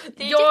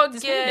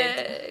 Jag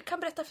kan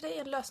berätta för dig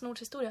en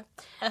lösenordshistoria.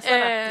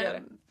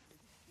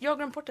 Jag har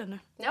glömt bort den nu.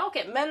 Ja,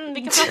 okej, men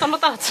vi kan prata om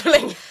något annat så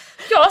länge.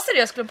 Jag har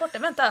seriöst glömt bort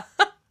den, vänta.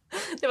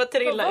 Det var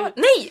trilla ut.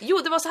 Nej,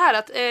 det var så här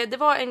att det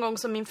var en gång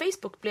som min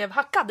Facebook blev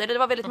hackad. Det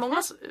var väldigt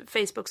många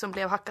Facebook som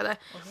blev hackade.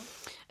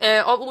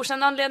 Av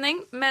okänd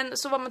anledning. Men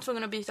så var man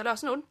tvungen att byta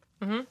lösenord.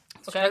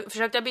 Så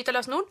försökte jag byta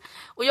lösenord.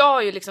 Och jag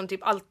har ju liksom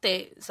typ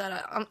alltid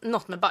såhär,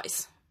 något med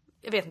bajs.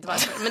 Jag vet inte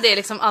varför. Men det är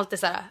liksom alltid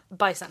såhär,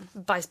 bajsen,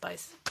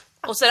 bajs.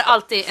 Och så är det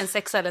alltid en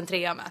 6 eller en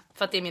 3 med.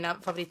 För att det är mina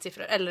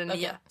favoritsiffror. Eller en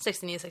 9,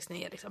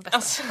 69 liksom, bästa.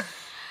 Alltså.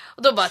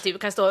 Och då bara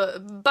typ kan det stå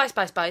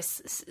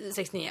bajs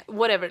 69,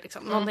 whatever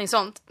liksom, någonting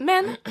sånt.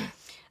 Men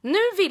nu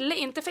ville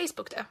inte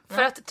Facebook det.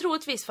 För att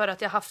troligtvis för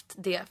att jag haft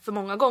det för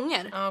många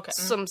gånger.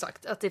 Som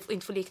sagt, att det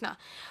inte får likna.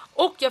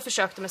 Och jag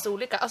försökte med så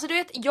olika. Alltså du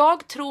vet,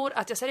 jag tror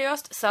att jag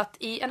seriöst satt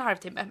i en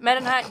halvtimme med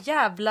den här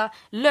jävla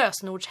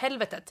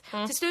lösenordshelvetet.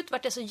 Till slut var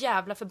jag så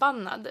jävla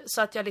förbannad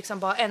så att jag liksom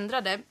bara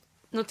ändrade.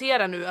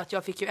 Notera nu att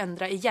jag fick ju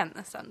ändra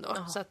igen sen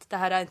då. Så att det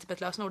här är inte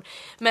ett lösenord.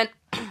 Men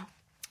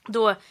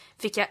då var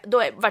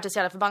jag så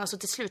jävla förbannad så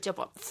till slut jag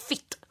bara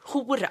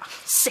hora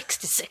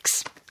 66.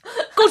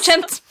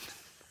 Godkänt!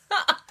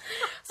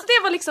 Så det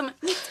var liksom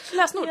mitt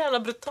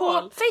lösenord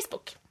på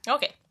Facebook.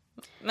 Okej.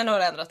 Men nu har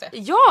du ändrat det?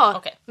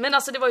 Ja, men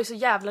alltså det var ju så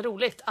jävla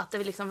roligt att det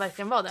liksom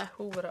verkligen var det.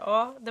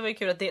 Ja, det var ju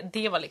kul att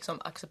det var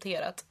liksom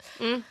accepterat.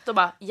 Då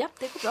bara, ja,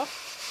 det går bra.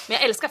 Men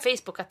jag älskar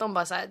Facebook att de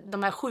bara så här,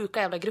 de här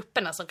sjuka jävla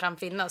grupperna som kan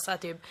finnas så här,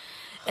 typ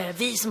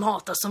vi som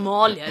hatar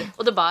somalier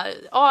och då bara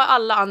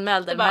alla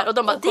anmälde de här och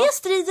de bara det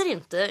strider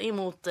inte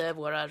emot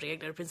våra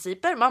regler och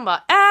principer. Man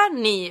bara är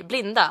ni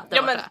blinda?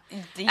 Ja, men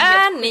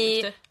är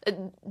ni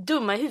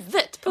dumma i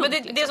huvudet? Men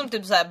det är som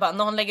typ så här, bara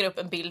någon lägger upp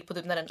en bild på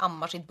typ när den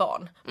ammar sitt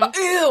barn. Bara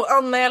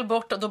anmäl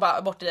bort och då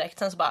bara bort direkt.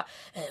 Sen så bara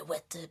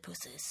wet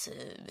pussies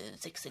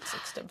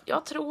 666 typ.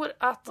 Jag tror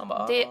att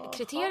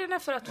kriterierna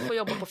för att få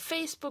jobba på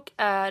Facebook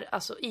är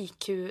alltså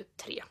IQ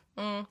 3.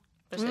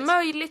 Precis.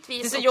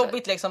 Möjligtvis. Det är så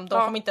jobbigt liksom,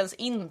 de kommer inte ens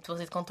in på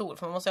sitt kontor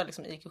för man måste ha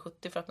liksom IQ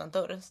 70 för att öppna en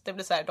dörr. Så det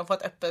blir så här, de får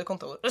ett öppet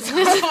kontor. Så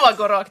man får bara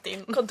gå rakt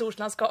in.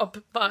 Kontorslandskap.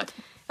 Bara,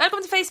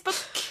 välkommen till Facebook.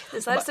 Det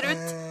är så här det ser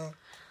ut.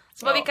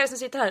 Så bara, vilka är det som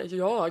sitter här?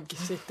 Jag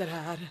sitter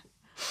här.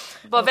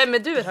 Bara, vem är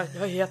du?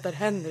 Jag heter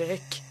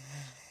Henrik.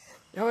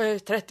 Jag är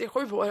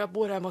 37 år, jag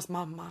bor hemma hos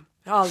mamma.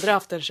 Jag har aldrig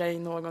haft en tjej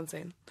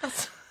någonsin.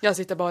 Jag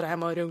sitter bara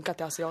hemma och runkar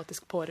till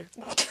asiatisk porr.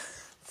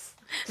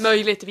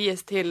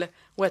 Möjligtvis till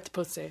Wet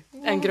Pussy.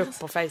 En grupp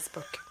på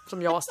Facebook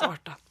som jag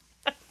startar.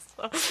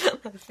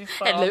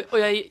 Och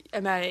jag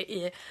är med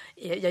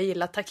jag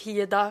gillar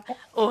Takida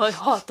och jag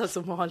hatar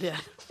somalier.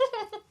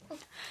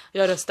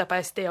 Jag röstar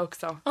på SD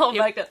också.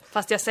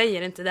 Fast jag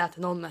säger inte det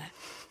till någon.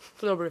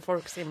 För då blir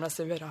folk så himla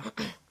sura.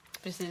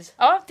 Precis.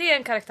 Ja, det är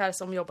en karaktär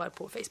som jobbar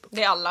på Facebook.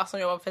 Det är alla som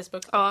jobbar på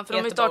Facebook. Ja, för de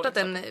har ju startat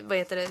en,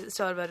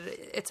 server,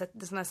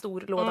 en sån här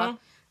stor låda.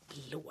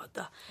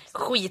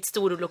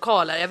 Skitstor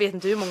lokaler. Jag vet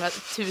inte hur många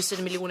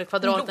 1000 miljoner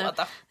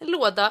kvadratmeter. En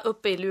låda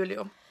uppe i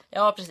Luleå.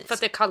 Ja, precis. För att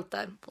det är kallt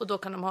där. Och då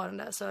kan de ha den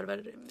där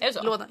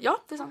serverlådan.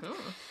 Ja, det är sant.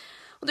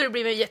 Och då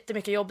blir det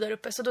jättemycket jobb där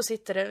uppe. Så då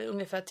sitter det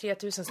ungefär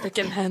 3000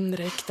 stycken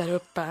Henrik där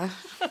uppe.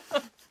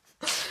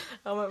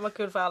 Ja, men vad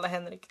kul för alla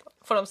Henrik.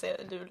 Får de se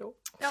Luleå?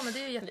 Ja, men det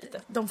är ju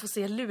lite. De får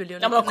se Luleå.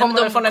 Ja, men de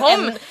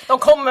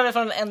kommer väl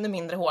från en ännu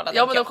mindre håla.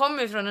 Ja, men de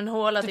kommer från en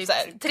håla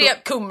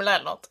typ Kumla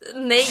eller något.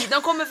 Nej,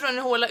 de kommer från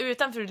en håla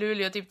utanför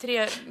Luleå,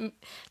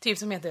 typ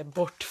som heter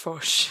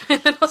Bortfors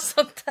eller något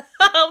sånt där.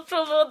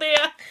 Apropå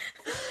det.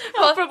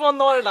 Apropå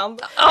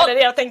Norrland.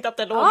 Eller jag tänkte att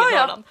det låg i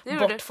Norrland.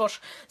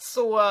 Bortfors.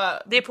 Så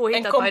det är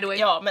påhittat by the way.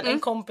 Ja, men en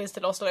kompis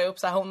till oss då upp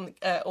så här, hon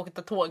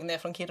åkte tåg ner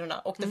från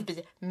Kiruna, åkte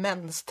förbi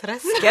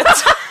Mensträsket.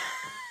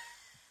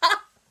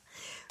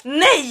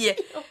 Nej!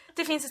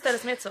 Det finns ett ställe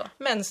som heter så.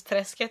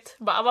 Mensträsket.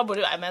 Bara, vad bor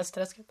du?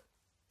 Mensträsket.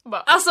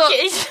 Bara, alltså,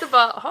 det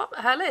bara,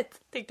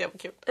 härligt. Tyckte jag var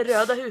kul.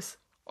 Röda hus.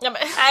 Ja,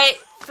 men. Nej,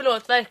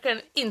 förlåt,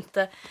 verkligen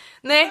inte.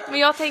 Nej, men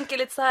jag tänker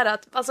lite så här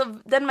att alltså,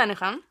 den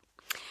människan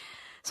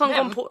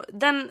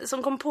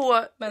som kom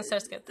på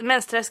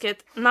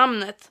Mensträsket,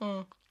 namnet.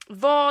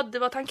 Vad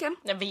var tanken?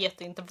 Jag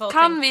vet inte.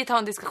 Kan vi ta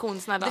en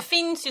diskussion snälla? Det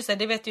finns ju så här,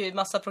 det vet ju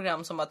massa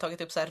program som har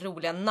tagit upp så här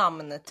roliga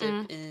namn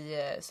typ i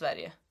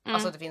Sverige.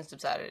 Alltså det finns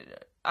typ så här,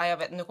 jag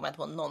vet, nu kommer jag inte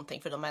på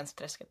någonting för de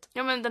Mensträsket.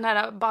 Ja, men den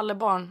här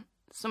Ballebarn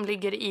som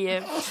ligger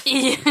i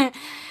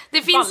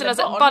det finns en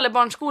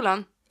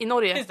Ballebarnskolan i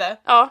Norge. Finns det?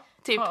 Ja,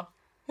 typ.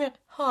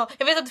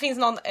 Jag vet att det finns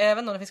någon,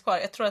 även om det finns kvar.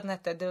 Jag tror att den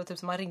hette, det var typ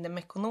som man ringde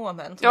med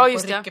ekonomen. Ja,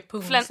 just det.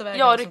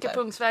 Ryckepungsvägen.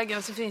 Ryckepungsvägen.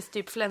 Och så finns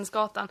typ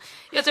Flänsgatan.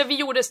 Jag tror att vi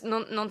gjorde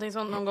någonting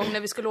sånt någon gång när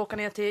vi skulle åka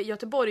ner till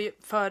Göteborg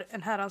för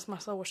en herrans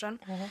massa år sedan.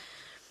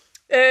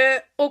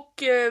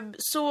 Och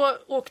så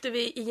åkte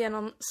vi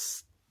igenom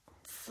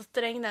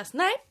Strängnäs.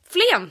 Nej,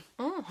 Flen.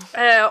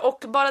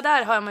 Och bara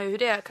där hör man ju hur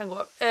det kan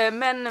gå.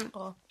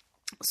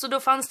 Så då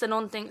fanns det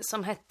någonting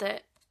som hette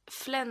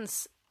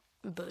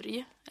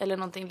Flensburg eller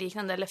någonting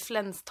liknande, eller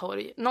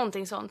Flenstorg,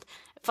 någonting sånt.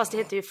 Fast det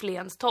heter ju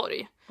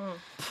Flenstorg.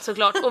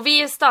 Såklart. Och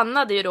vi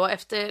stannade ju då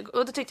efter,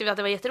 och då tyckte vi att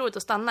det var jätteroligt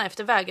att stanna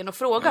efter vägen och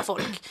fråga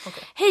folk.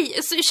 Hej,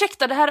 så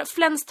ursäkta, det här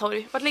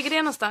Flenstorg, vart ligger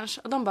det någonstans?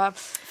 Och de bara,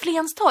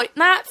 Flenstorg?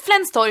 Nej,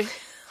 Flenstorg.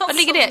 Var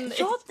ligger det?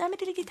 Ja, nej, men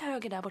det ligger till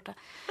höger där borta.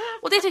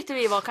 Och det tyckte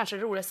vi var kanske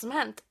det roligaste som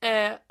hänt.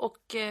 Ja,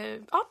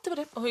 det var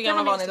det. Och hur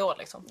gamla var ni då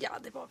liksom? Ja,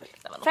 det var väl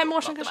 5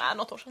 år sedan kanske. Det var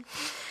något år sedan.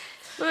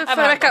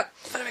 Förra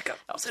veckan.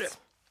 Ja, ser du.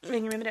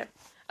 Ringer med det.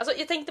 Alltså,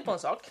 jag tänkte på en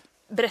sak.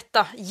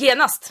 Berätta,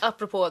 genast.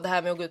 Apropå det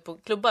här med att gå ut på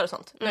klubbar och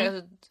sånt.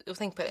 Jag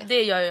tänkte på det.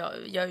 Det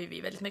gör ju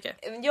vi väldigt mycket.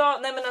 Ja,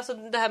 nej men alltså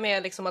det här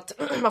med liksom att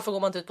man får gå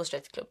man ut på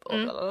straightklubb och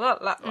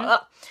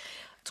blablabla.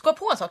 Så kom jag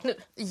på en sak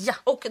nu. Ja.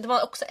 Och det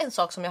var också en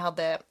sak som jag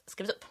hade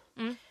skrivit upp.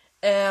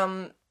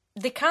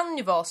 Det kan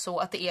ju vara så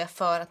att det är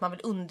för att man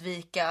vill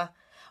undvika...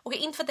 Okej,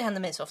 inte för att det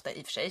händer mig så ofta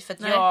i och för sig. För att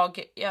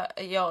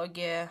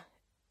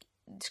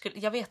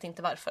jag vet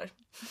inte varför.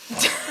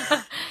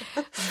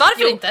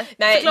 Varför inte?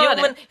 Nej,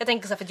 men jag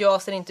tänker så här, för att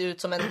jag ser inte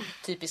ut som en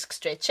typisk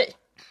straight tjej.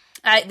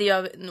 Nej, det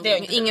gör nog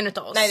ingen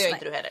utav oss. Nej, det gör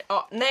inte du heller.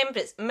 Ja, nej, men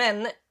precis.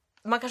 Men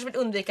man kanske vill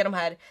undvika de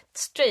här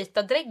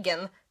straighta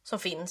dräggen som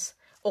finns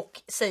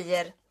och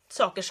säger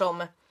saker som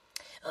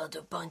du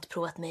har bara inte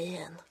provat mig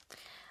än.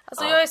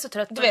 Alltså jag är så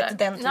trött på du vet,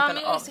 den typen av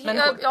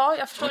människor. Ja,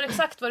 jag förstår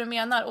exakt vad du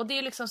menar. Och det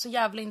är liksom så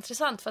jävla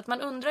intressant. För att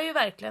man undrar ju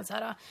verkligen så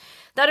här.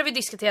 Där har vi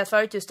diskuterat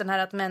förut just den här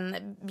att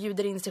män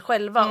bjuder in sig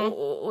själva.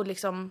 Och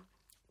liksom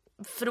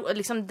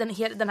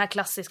den här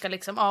klassiska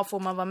liksom, får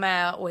man vara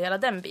med och hela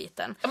den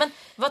biten. Ja, men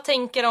vad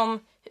tänker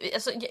de?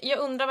 Alltså, jag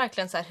undrar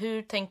verkligen så här,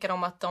 hur tänker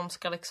de att de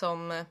ska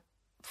liksom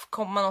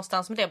komma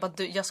någonstans med det?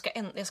 Bara, jag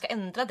ska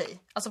ändra dig.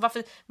 Alltså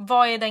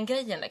vad är den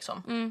grejen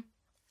liksom?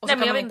 Och så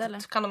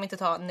kan de inte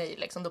ta nej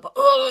liksom. Då bara,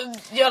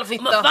 jävla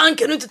fitta. Men fan,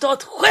 kan du inte ta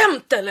ett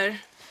skämt eller?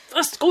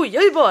 Jag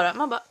skojar ju bara.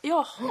 Man bara,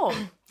 jaha,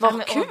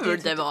 vad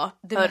kul det var.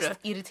 Det mest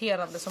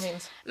irriterande som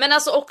finns. Men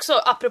alltså också,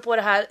 apropå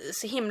det här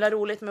så himla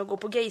roligt med att gå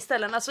på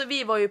gayställen. Alltså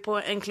vi var ju på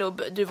en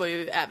klubb, du var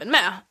ju även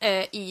med,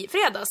 i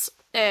fredags.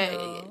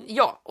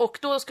 Ja, och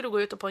då skulle du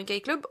gå ut på en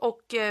gayklubb.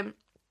 Och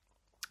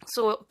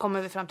så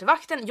kommer vi fram till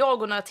vakten.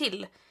 Jag och några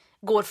till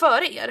går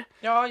före er.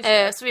 Ja,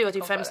 så vi var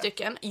typ 5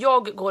 stycken.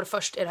 Jag går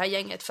först i det här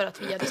gänget för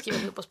att vi hade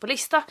skrivit upp oss på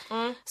lista.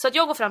 Så att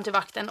jag går fram till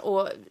vakten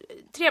och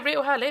trevlig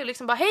och härlig och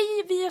liksom bara,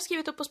 hej, vi har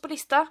skrivit upp oss på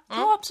lista.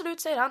 Ja,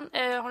 absolut, säger han.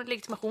 Har ni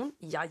legitimation?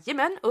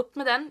 Jajamän, upp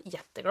med den.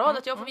 Jätteglad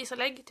att jag får visa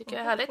lägg, tycker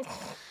jag är härligt.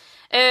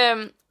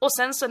 Och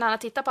sen så när han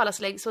tittar på allas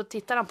lägg så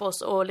tittar han på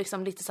oss och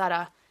liksom lite så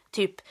här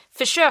typ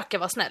försöker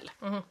vara snäll.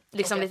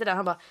 Liksom lite där,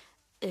 han bara,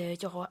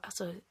 ja,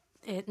 alltså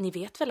ni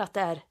vet väl att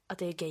det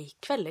är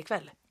gaykväll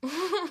ikväll?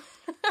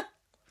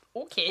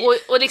 Okay.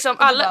 Och liksom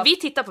alla, vi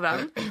tittar på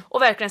varandra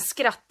och verkligen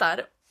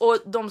skrattar. Och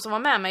de som var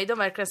med mig, de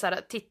verkligen så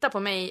här, tittar på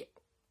mig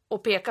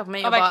och pekar på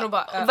mig och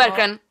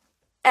verkligen,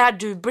 är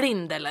du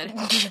blind eller?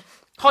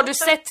 Har du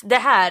sett det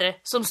här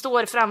som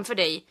står framför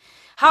dig?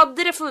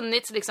 Hade det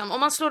funnits liksom, om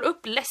man slår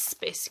upp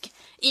lesbisk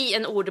i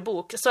en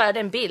ordbok så är det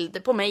en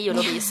bild på mig och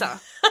Lovisa.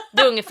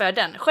 Det är ungefär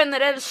den.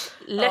 Generellt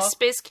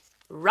lesbisk,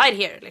 right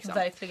here liksom.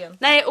 Verkligen.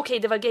 Nej, okej,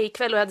 det var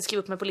gaykväll och jag hade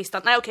skrivit upp mig på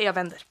listan. Nej, okej, jag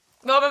vänder.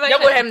 Ja,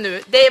 jag går hem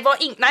nu. Det var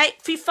nej,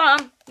 fy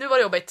fan. Nu var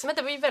det jobbigt. Men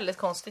det var ju väldigt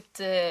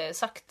konstigt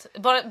sagt.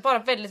 Bara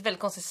väldigt, väldigt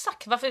konstigt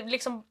sagt. Varför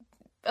liksom...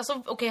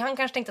 Alltså, okej, han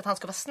kanske tänkte att han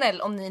skulle vara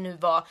snäll om ni nu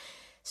var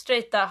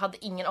straighta,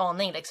 hade ingen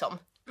aning liksom.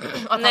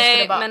 Att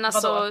nej, men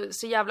alltså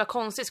så jävla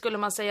konstigt. Skulle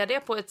man säga det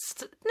på ett...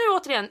 Nu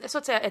återigen, så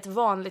att säga ett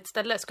vanligt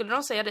ställe. Skulle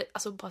de säga det...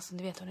 Alltså, bara så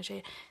ni vet, hörni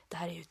tjejer. Det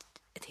här är ju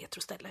ett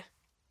heteroställe.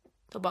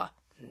 Då bara,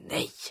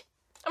 nej.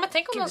 Ja, men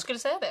tänk om de skulle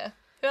säga det.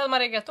 Hur hade man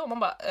reagerat då? Man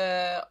bara,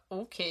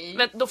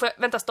 okej.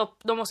 Vänta, stopp.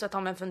 Då måste jag ta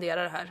mig en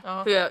funderare här.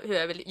 Ja. Hur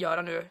jag vill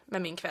göra nu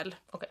med min kväll.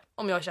 Okay.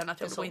 Om jag känner att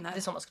jag vill gå in här. Det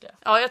är så man skulle göra.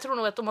 Ja, jag tror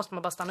nog att då måste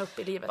man bara stanna upp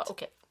i livet.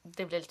 Okej,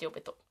 det blir lite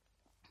jobbigt då.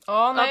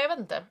 Ja, nej, jag vet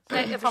inte.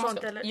 Nej, jag förstår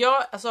inte heller.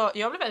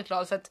 Jag blev väldigt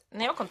glad för att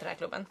när jag kom till den här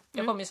klubben,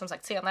 jag kom ju som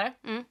sagt senare.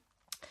 Jag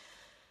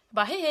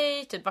bara,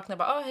 hej, typ vaknade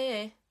bara,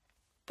 hej.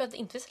 Började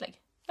inte visa lägg.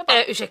 Jag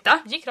bara, ursäkta?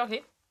 Gick rakt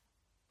in.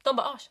 De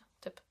bara,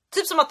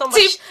 typ som att de bara,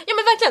 ja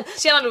men verkligen.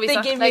 Tjena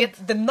Lovisa. Det gave me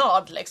the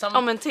nod liksom.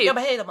 Ja men typ. Jag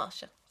bara, hej, de bara,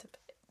 typ.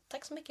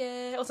 Tack så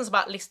mycket. Och sen så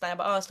bara listan, jag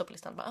bara, jag står på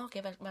listan. Bara,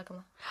 okej,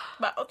 välkomna.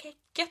 Bara, okej,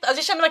 gött. Alltså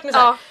jag känner verkligen så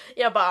här.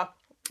 Jag bara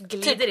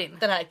glider in.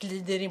 Den här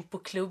glider in på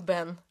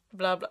klubben.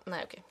 Bla bla.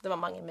 Nej, okej. Det var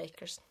Mange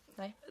Makers.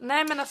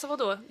 Nej, men alltså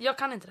vadå? Jag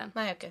kan inte den.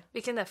 Nej, okej.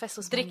 Vilken det är?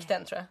 Festus Drick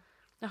den, tror jag.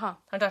 Jaha.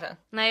 Har du hört den?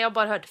 Nej, jag har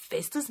bara hört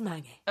Festus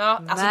Mange.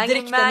 Ja, alltså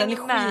drick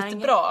den är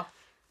skitbra.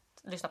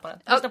 Lyssna på den.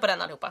 Lyssna på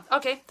den allihopa.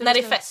 Okej. När det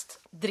är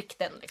fest, drick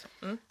den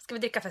liksom. Ska vi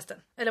dricka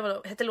festen? Eller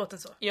vadå? Heter låten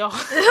så? Ja.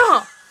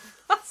 Ja.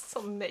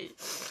 Alltså nej.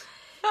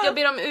 Jag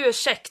ber om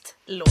ursäkt,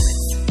 Lovisa.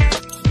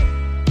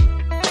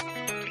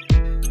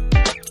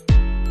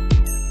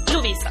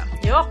 Lovisa.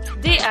 Ja,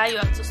 det är ju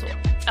alltså så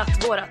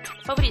att vårat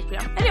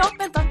favoritprogram, eller ja,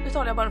 vänta, nu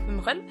talar jag bara för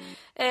mig själv.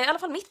 I alla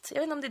fall mitt, jag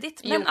vet inte om det är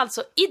ditt. Men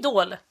alltså,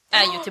 Idol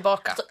är ju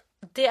tillbaka. Alltså,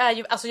 Det är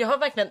ju, alltså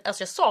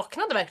jag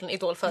saknade verkligen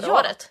Idol förra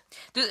året.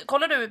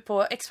 Kollade du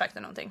på X-Factor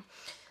någonting?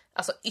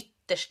 Alltså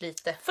ytterst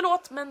lite.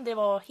 Förlåt, men det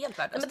var helt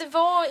värdelöst. Men det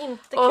var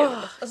inte kul.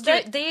 Alltså,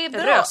 det är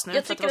bra.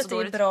 Jag tycker att det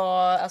är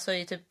bra alltså,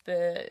 i typ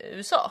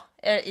USA.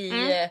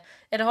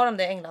 Eller har de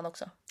det i England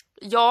också?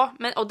 Ja,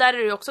 och där är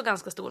det ju också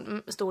ganska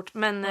stort.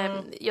 Men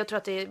jag tror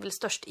att det är väl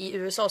störst i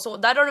USA. Så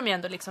där har de ju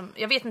ändå liksom...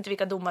 Jag vet inte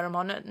vilka domar de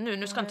har nu.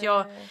 Nu ska inte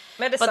jag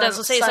vara den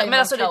som säger så. Men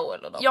alltså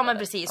ja, men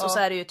precis. Ja. Och så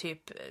är det ju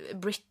typ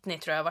Britney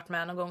tror jag har varit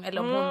med någon gång.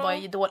 Eller om hon var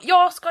i Idol.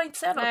 Jag ska inte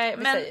säga något.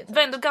 Men det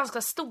var ändå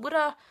ganska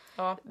stora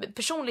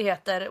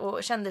personligheter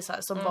och kändisar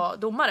som var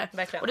domare.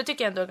 Verkligen. Och det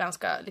tycker jag ändå är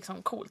ganska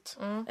liksom, coolt.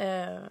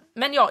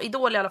 Men ja,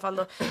 Idol i alla fall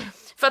då.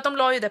 För att de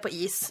la ju det på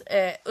is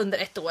under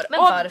 1 år. Men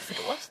varför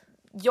då?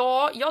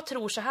 Ja, jag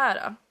tror så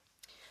här.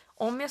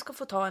 Om jag ska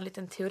få ta en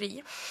liten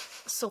teori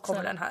så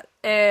kommer den här.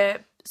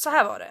 Så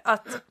här var det.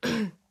 Att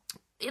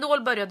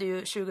Idol började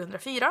ju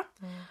 2004.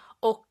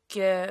 Och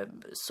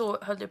så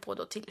höll det på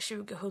då till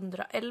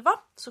 2011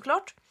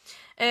 såklart.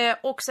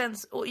 Och sen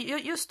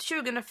just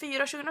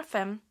 2004,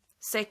 2005,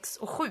 6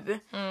 och 7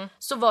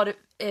 så var det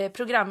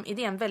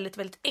programidén väldigt,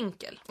 väldigt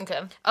enkel.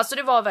 Okay. Alltså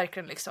det var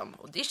verkligen liksom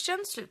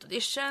audition,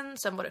 slutaudition,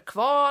 sen var det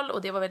kval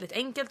och det var väldigt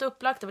enkelt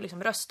upplagt. Det var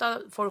liksom rösta,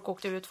 folk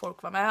åkte ut,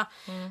 folk var med.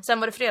 Sen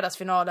var det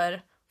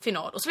fredagsfinaler,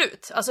 final och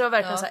slut. Alltså det var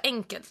verkligen så här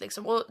enkelt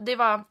liksom. Och det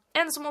var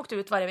en som åkte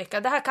ut varje vecka.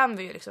 Det här kan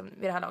vi ju liksom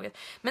vid det här laget.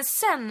 Men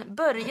sen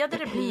började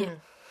det bli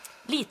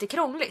lite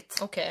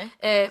krångligt. Okay.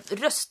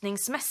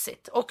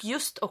 Röstningsmässigt. Och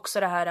just också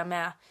det här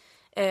med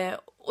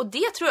och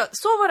det tror jag,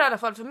 så var det i alla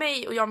fall för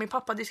mig. Och jag och min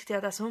pappa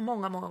diskuterade det så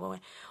många gånger.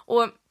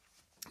 Och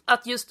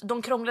att just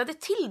de krånglade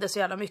till det så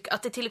jävla mycket.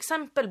 Att det till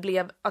exempel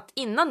blev att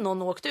innan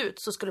någon åkte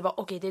ut så skulle det vara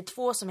okej, det är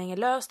 2 som hänger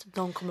löst.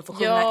 De kommer få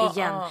sjunga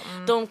igen.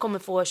 De kommer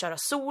få köra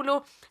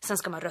solo. Sen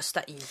ska man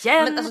rösta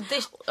igen. Men alltså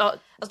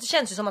det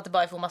känns ju som att det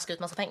bara är för att maska ut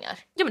massa pengar.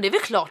 Ja, men det är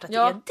väl klart att det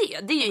är det.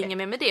 Det är ju inget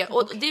mer med det.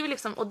 Och det är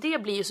liksom, och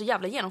det blir ju så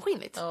jävla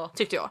genomskinligt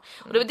tyckte jag.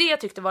 Och det var det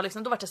jag tyckte var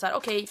liksom, då var det så här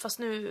okej, fast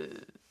nu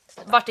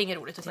vart det inget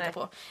roligt att titta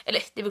på.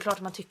 Eller det är väl klart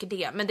att man tycker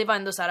det. Men det var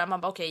ändå så här,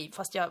 man bara okej,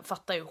 fast jag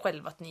fattar ju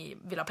själv att ni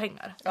vill ha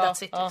pengar.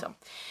 That's it liksom.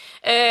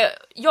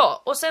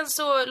 Och sen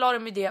så la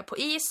de ju det på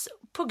is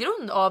på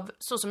grund av,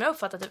 så som jag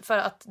uppfattat det, för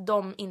att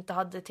de inte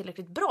hade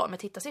tillräckligt bra med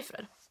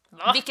tittarsiffror.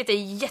 Vilket är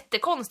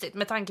jättekonstigt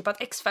med tanke på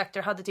att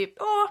X-Factor hade typ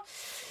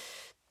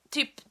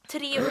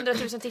 300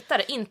 000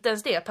 tittare. Inte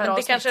ens det per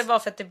avsnitt. Det kanske var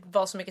för att det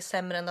var så mycket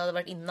sämre än det hade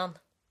varit innan.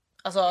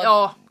 Alltså,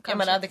 jag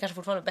menar, det kanske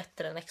fortfarande är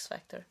bättre än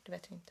X-Factor. Det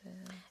vet jag inte.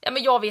 Ja,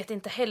 men jag vet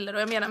inte heller.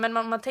 Och jag menar,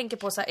 men man tänker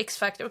på så här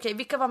X-Factor. Okej,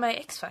 vilka var med i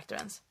X-Factor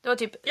ens? Det var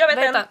typ, jag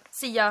vet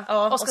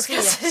Sia,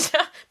 Oscar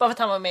Sia. Bara för att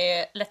han var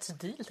med i Let's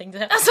Deal, tänkte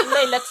jag. Alltså,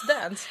 nej, Let's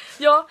Dance.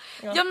 Ja,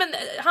 men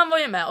han var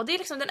ju med. Och det är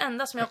liksom den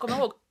enda som jag kommer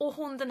ihåg. Och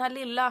hon, den här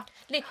lilla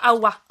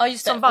Awa. Ja,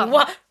 just det. Som vann.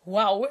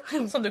 Wow,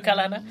 som du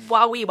kallar henne.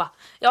 Wowiwa.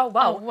 Ja,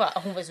 wow.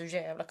 Hon var så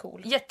jävla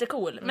cool.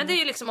 Jättecool. Men det är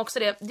ju liksom också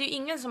det. Det är ju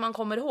ingen som man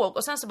kommer ihåg.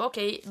 Och sen så bara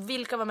okej,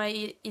 vilka var med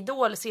i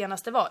Idol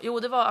senaste var? Jo,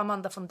 det var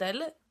Amanda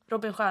Fondell,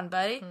 Robin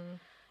Stjernberg.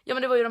 Ja,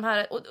 men det var ju de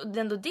här. Och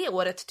ändå det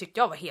året tyckte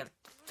jag var helt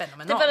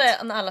fenomenalt. Det var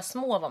det när alla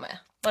små var med.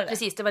 Var det?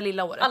 Precis, det var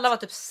lilla året. Alla var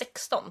typ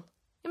 16.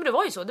 Ja, men det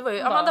var ju så. Det var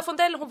ju Amanda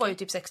Fondell, hon var ju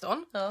typ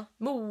 16. Ja.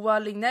 Moa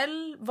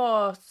Lignell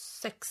var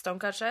 16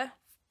 kanske.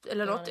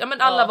 Eller något. Ja,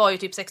 men alla var ju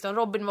typ 16.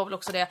 Robin var väl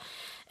också det.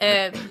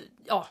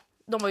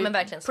 De var ju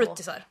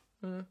prettisar.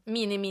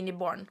 Mini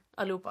barn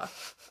allihopa.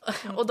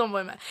 Och de var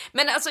ju med.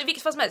 Men alltså i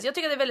vilket fall som helst, jag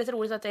tycker att det är väldigt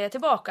roligt att det är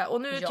tillbaka.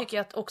 Och nu tycker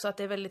jag också att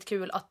det är väldigt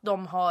kul att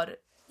de har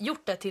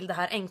gjort det till det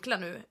här enkla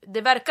nu.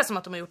 Det verkar som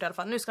att de har gjort det i alla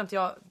fall. Nu ska inte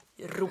jag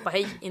ropa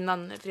hej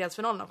innan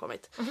fredagsfinalen har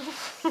kommit.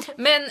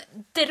 Men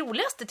det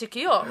roligaste tycker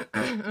jag,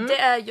 det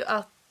är ju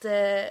att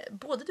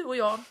både du och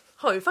jag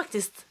har ju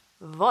faktiskt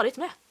varit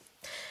med.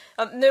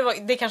 Ja,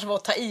 det kanske var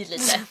att ta i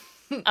lite.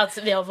 Att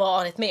vi har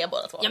varit med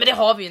båda två. Ja, men det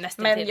har vi ju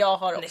nästan. Men jag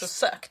har också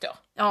sökt,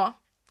 Ja.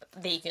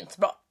 Det gick ju inte så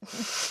bra.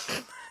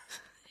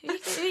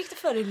 Hur gick det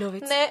för dig,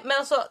 Lovitz? Nej, men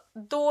alltså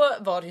då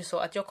var det ju så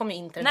att jag kom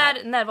in till den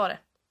här. När var det?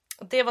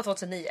 Det var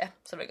 2009,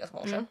 så det var ganska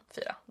många år sedan.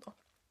 4 då.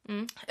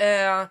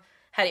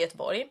 Här i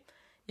Göteborg.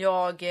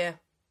 Jag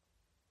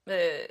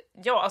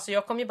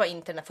kom ju bara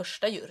in till den här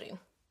första juryn.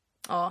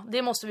 Ja,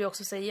 det måste vi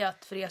också säga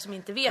att för er som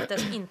inte vet det,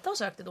 som inte har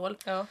sökt Idol.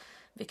 Ja.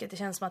 Vilket det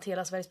känns som att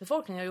hela Sveriges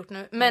befolkning har gjort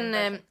nu.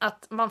 Men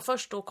att man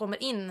först då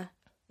kommer in,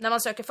 när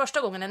man söker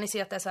första gången, när ni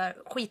ser att det är så här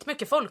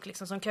skitmycket folk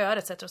liksom, som köar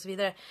etc. och så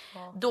vidare.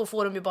 Ja. Då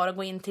får de ju bara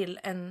gå in till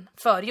en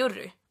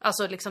förjury.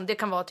 Alltså liksom, det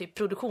kan vara typ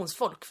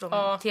produktionsfolk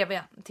från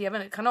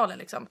tv-kanalen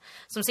liksom.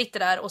 Som sitter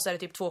där och så är det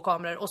typ 2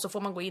 kameror och så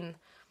får man gå in.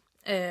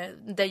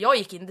 Där jag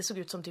gick in, det såg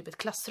ut som typ ett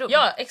klassrum.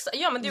 Ja,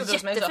 men det gjorde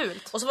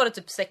jättefult. Och så var det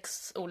typ 6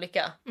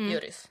 olika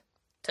jurys.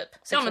 Typ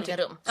 6 olika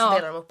rum. Så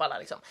delar de upp alla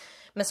liksom.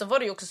 Men så var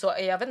det ju också så,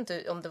 jag vet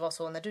inte om det var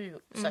så när du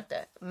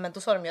sökte, men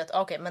då sa de ju att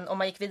okej, men om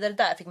man gick vidare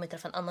där fick man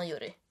träffa en annan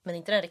jury, men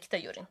inte den riktiga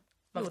juryn.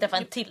 Man fick träffa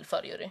en till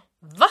förjury.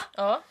 Va?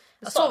 Ja.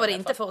 Så var det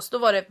inte för oss. Då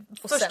var det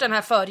först den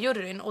här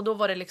förjuryn. Och då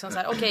var det liksom så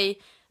här: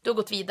 okej, du har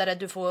gått vidare,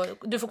 du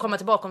får komma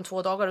tillbaka om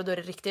 2 dagar och då är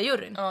det riktiga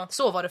juryn.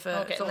 Så var det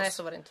för oss. Nej,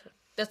 så var det inte.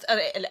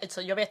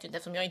 Alltså, jag vet ju inte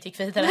eftersom jag inte gick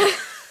vidare.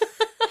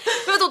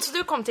 Men då, så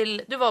du kom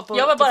till, du var på...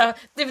 Jag var bara,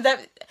 det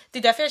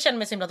är därför jag känner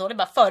mig så himla dålig.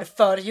 Bara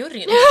för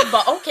juryn.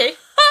 Bara okej.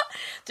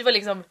 Du var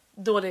liksom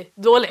dålig.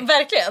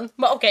 Verkligen.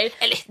 Bara okej.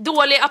 Eller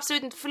dålig,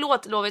 absolut inte,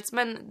 förlåt Lovits.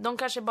 Men de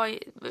kanske bara...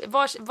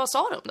 Vad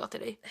sa de då till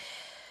dig?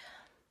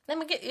 Nej,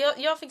 men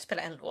jag fick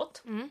spela en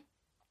låt.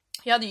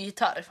 Jag hade ju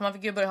gitarr, för man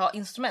fick ju börja ha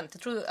instrument.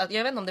 Jag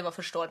vet inte om det var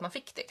första året man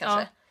fick det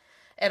kanske.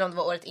 Eller om det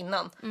var året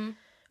innan.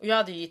 Och jag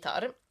hade ju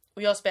gitarr.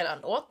 Och jag spelade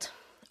en låt.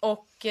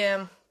 Och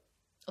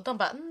de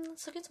bara,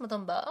 såg ut som att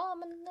de bara,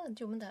 men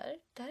det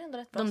här är ändå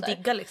rätt bra. De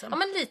diggar liksom. Ja,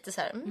 men lite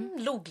så här,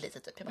 log lite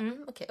typ. Jag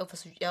bara, okej. Och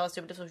jag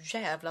blev så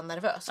jävla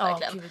nervös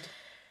verkligen. Gud.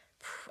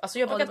 Alltså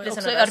jag brukar bli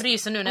så nervös. Jag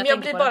ryser nu när jag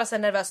blir bara så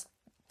nervös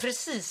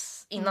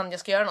precis innan jag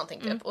ska göra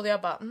någonting typ. Och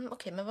jag bara,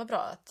 okej, men vad bra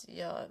att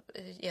jag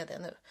är det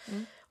nu.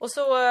 Och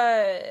så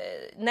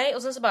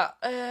och sen så bara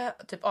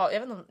typ, jag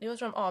vet inte, jag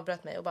tror de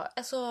avbröt mig och bara,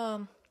 alltså,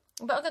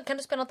 kan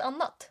du spela något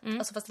annat?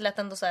 Alltså fast det lät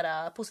ändå så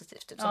här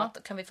positivt typ, som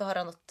att, kan vi få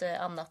höra något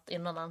annat i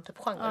någon annan typ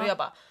genre? Och jag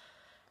bara,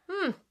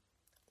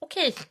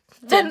 okej.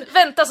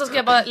 Vänta så ska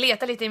jag bara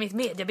leta lite i mitt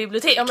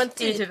mediebibliotek. Ja, men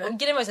och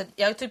grejen var ju så att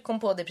jag typ kom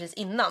på det precis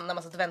innan när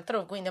man satt och väntade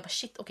och gå in. Jag bara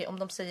shit, okej, om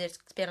de säger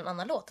spela en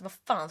annan låt, vad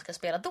fan ska jag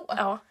spela då?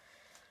 Ja.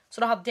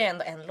 Så då hade jag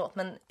ändå en låt,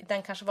 men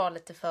den kanske var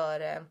lite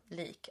för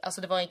lik.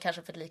 Alltså det var ju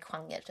kanske för lik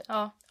genre typ.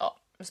 Ja,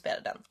 jag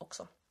spelade den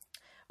också.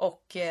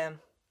 Och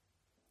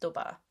då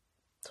bara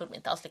tog de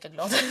inte alls lika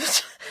glad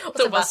ut. Och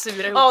då bara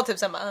sura ihop. Ja, typ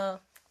så bara,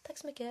 tack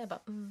så mycket. Jag bara,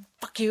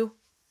 fuck you.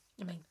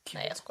 Men gud.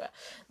 Nej, jag skojar.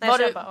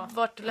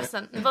 Vart du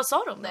ledsen? Vad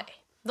sa de? Nej.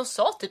 De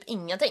sa typ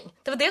ingenting.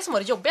 Det var det som var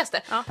det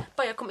jobbigaste.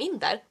 Bara jag kom in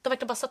där, de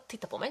verkligen bara satt och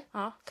tittade på mig.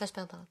 Kan jag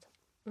spela något annat?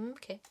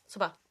 Okej. Så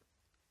bara,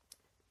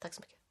 tack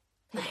så mycket.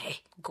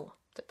 Nej, gå.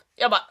 Typ.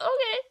 Jag bara,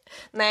 okej.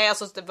 Nej,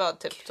 alltså det var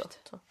typ så.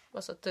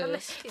 Alltså,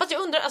 fast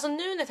jag undrar, alltså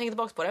nu när jag tänker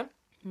tillbaka på det,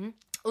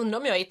 undrar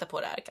om jag hittar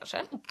på det här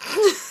kanske.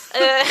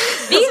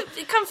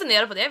 Vi kan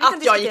fundera på det.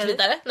 Att jag gick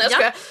vidare. Nej, jag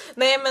skojar.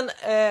 Nej, men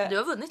du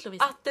har vunnit,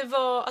 Lovisa.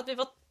 Att vi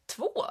var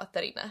 2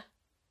 där inne.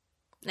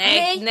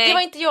 Nej, det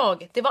var inte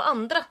jag. Det var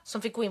andra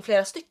som fick gå in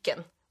flera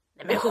stycken.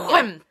 Men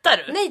skämtar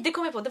du? Nej, det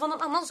kom jag på. Det var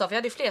någon annan som sa, för jag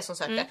hade ju fler som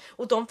sökte.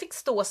 Och de fick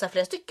stå så här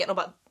flera stycken och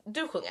bara,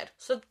 du sjunger.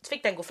 Så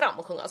fick den gå fram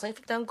och sjunga. Sen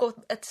fick den gå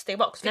ett steg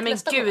bak. Nej men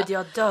gud, sjunga.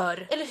 Jag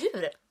dör. Eller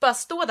hur? Bara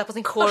stå där på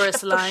sin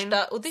chorus line,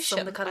 första audition.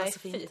 Som det kallas så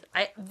fint.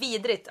 Nej,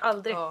 vidrigt,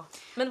 aldrig.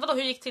 Men vadå,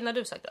 hur gick det till när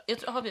du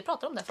sökte? Har vi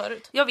pratat om det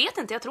förut? Jag vet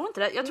inte, jag tror inte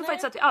det. Jag tror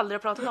faktiskt att vi aldrig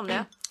har pratat om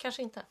det.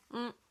 Kanske inte.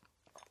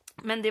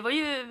 Men det var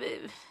ju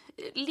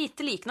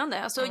lite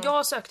liknande. Alltså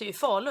jag sökte ju i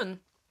Falun.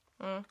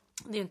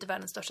 Det är ju inte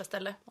världens största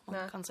ställe, om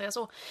man kan säga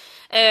så.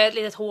 Ett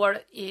litet hål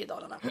i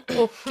Dalarna.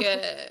 Och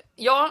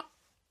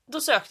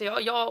då sökte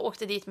jag. Jag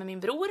åkte dit med min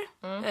bror.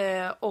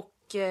 Och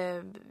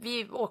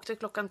vi åkte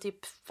klockan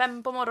typ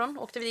 5 på morgonen.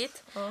 Åkte vi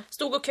dit.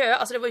 Stod och kö.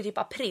 Alltså det var ju typ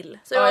april.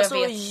 Så det var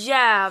så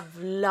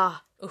jävla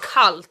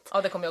kallt.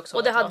 Ja, det kommer jag också.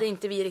 Och det hade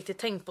inte vi riktigt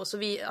tänkt på.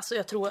 Så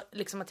jag tror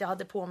liksom att jag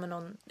hade på mig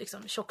någon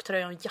liksom,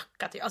 tjocktröja och en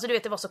jacka. Alltså du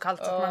vet, det var så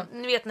kallt. Så att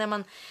ni vet när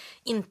man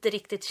inte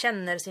riktigt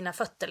känner sina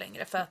fötter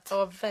längre. För att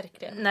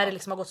verkligen. När det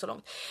liksom har gått så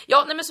långt.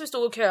 Ja, nej, men så vi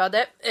stod och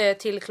köade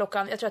till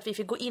klockan. Jag tror att vi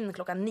fick gå in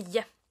klockan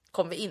 9.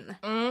 Kom vi in.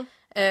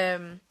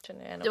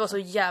 Det var så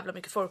jävla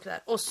mycket folk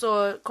där. Och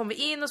så kom vi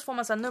in och så får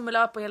man så här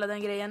nummerlapp och hela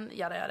den grejen.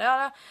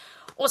 Jada.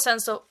 Och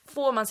sen så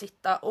får man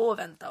sitta och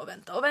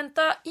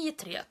vänta i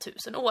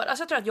 3000 år.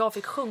 Alltså jag tror att jag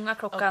fick sjunga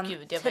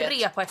klockan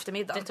 3 på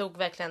eftermiddagen. Det tog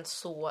verkligen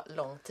så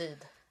lång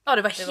tid. Ja,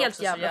 det var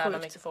helt jävla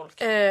sjukt. Mycket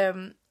folk.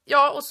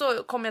 Ja, och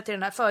så kom jag till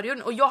den här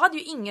förjuryn. Och jag hade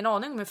ju ingen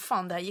aning om hur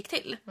fan det här gick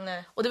till.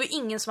 Nej. Och det var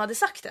ingen som hade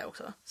sagt det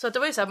också. Så att det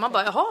var ju så här, man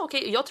bara, jaha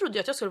okej. Jag trodde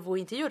att jag skulle få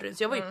in till juryn.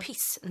 Så jag var ju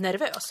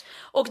pissnervös.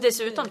 Och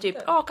dessutom typ,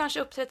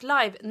 kanske uppträtt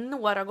live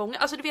några gånger.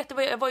 Alltså du vet,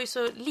 jag var ju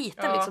så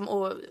liten liksom,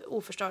 och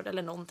oförstörd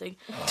eller någonting.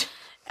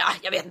 Ja,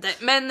 jag vet inte.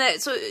 Men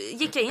så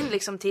gick jag in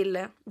liksom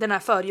till den här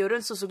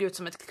förjuryn som såg ut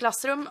som ett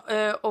klassrum.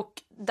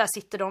 Och där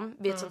sitter de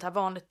vid ett sånt här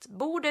vanligt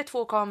bord. Det är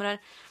 2 kameror.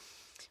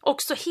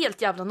 Och så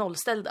helt jävla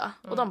nollställda.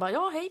 Och de bara,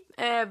 ja hej,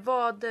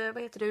 vad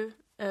heter du?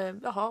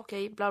 Jaha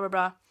okej, bla bla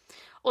bla.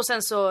 Och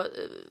sen så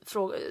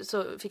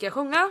fick jag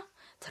sjunga.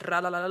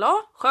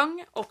 Tralalala,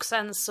 sjöng. Och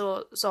sen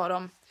så sa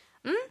de,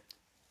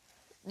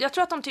 jag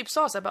tror att de typ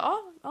sa så här,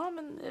 ja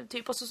men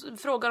typ. Och så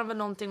frågade de väl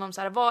någonting om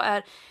så här, vad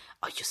är,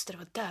 just det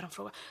var där de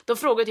frågade. De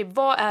frågade typ,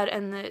 vad är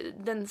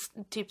den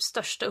typ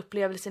största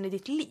upplevelsen i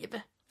ditt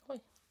liv?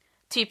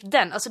 Typ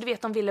den, alltså du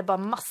vet, de ville bara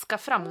maska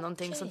fram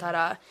någonting sånt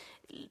här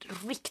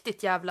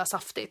riktigt jävla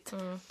saftigt.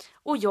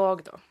 Och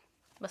jag då?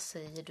 Vad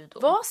säger du då?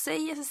 Vad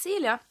säger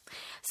Cecilia?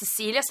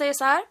 Cecilia säger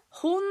så här,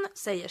 hon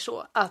säger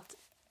så att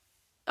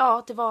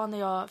det var när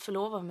jag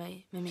förlovade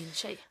mig med min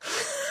tjej.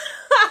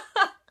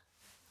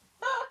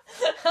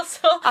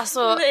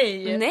 Alltså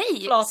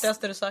nej.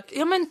 Flatigaste du sagt.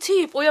 Ja men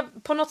typ, och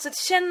jag på något sätt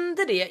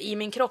kände det i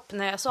min kropp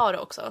när jag sa det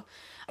också.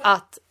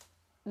 Att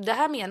det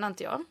här menar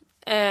inte jag.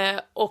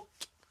 Och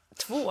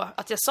 2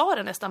 att jag sa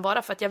det nästan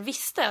bara för att jag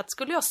visste att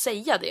skulle jag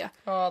säga det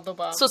då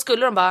bara... så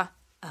skulle de bara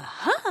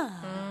aha,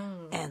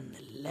 en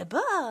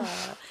lebba.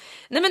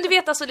 Nej men du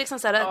vet alltså liksom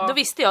så här, då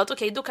visste jag att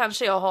okej, då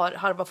kanske jag har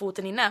halva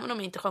foten inne även om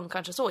jag inte sjöng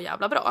kanske så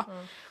jävla bra.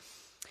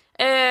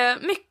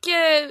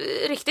 Mycket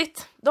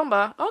riktigt. De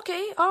bara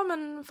okej, ja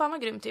men fan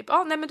vad grymt typ.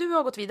 Ja nej men du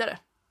har gått vidare.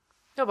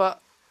 Jag bara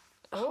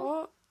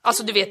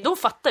alltså du vet, då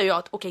fattar jag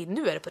att okej,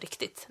 nu är det på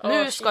riktigt.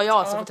 Nu ska jag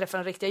alltså få träffa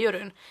den riktiga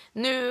juryn.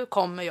 Nu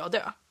kommer jag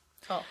dö.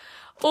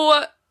 Och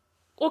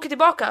åker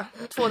tillbaka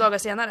 2 dagar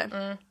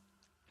senare.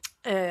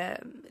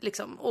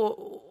 Liksom,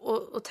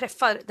 och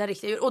träffar den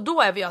riktiga juryn. Och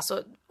då är vi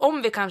alltså,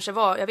 om vi kanske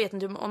var, jag vet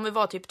inte, om vi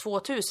var typ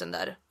 2000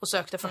 där och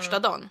sökte första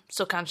dagen,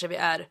 så kanske vi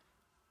är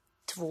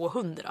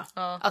 200.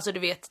 Alltså du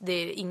vet, det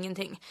är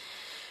ingenting.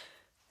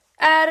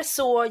 Är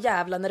så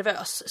jävla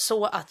nervös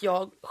så att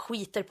jag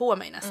skiter på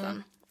mig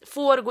nästan.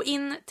 Får gå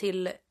in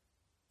till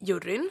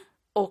juryn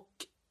och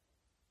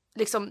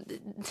liksom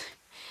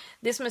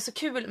det som är så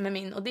kul med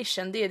min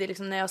audition, det är det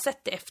liksom när jag har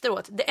sett det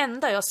efteråt. Det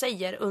enda jag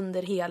säger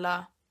under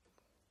hela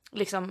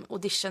liksom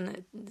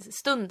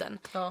auditionstunden,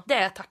 det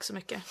är tack så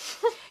mycket.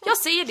 Jag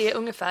säger det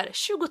ungefär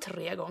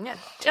 23 gånger.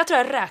 Jag tror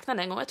jag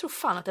räknade en gång. Jag tror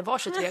fan att det var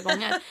 23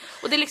 gånger.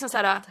 Och det är liksom så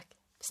här,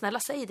 snälla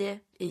säg det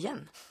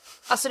igen.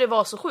 Alltså det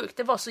var så sjukt.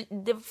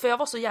 För jag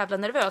var så jävla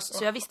nervös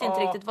så jag visste inte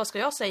riktigt vad ska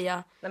jag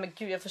säga. Nej men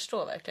gud, jag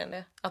förstår verkligen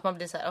det. Att man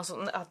blir så här, alltså,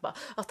 att bara,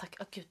 tack,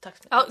 gud tack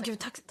så mycket.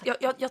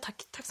 Ja, gud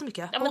tack. Tack så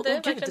mycket.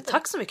 Gud,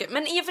 tack så mycket.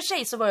 Men i och för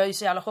sig så var jag ju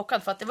så jävla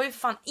chockad för att det var ju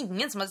fan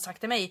ingen som hade sagt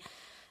till mig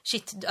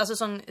shit, alltså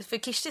för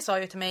Kirsti sa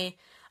ju till mig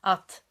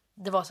att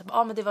det var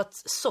så men det var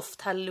ett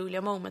soft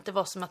hallelujah moment. Det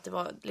var som att det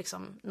var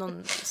liksom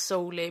någon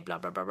soulig bla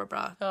bla bla bla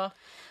bla. Ja.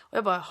 Och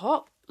jag bara,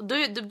 jaha,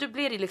 då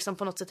blir det liksom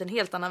på något sätt en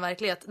helt annan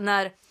verklighet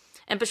när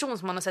en person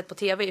som man har sett på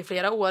tv i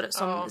flera år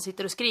som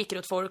sitter och skriker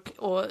åt folk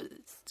och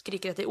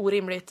skriker att det är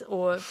orimligt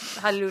och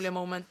hallelujah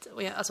moment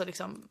och alltså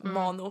liksom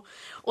mano,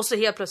 och så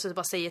helt plötsligt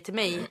bara säger till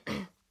mig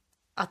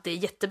att det är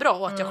jättebra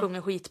och att jag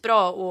sjunger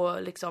skitbra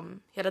och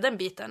liksom hela den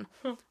biten.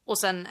 Och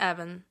sen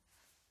även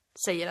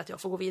säger att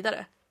jag får gå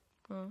vidare.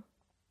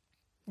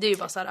 Det är ju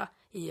bara så här,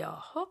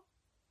 jaha,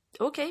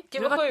 okej.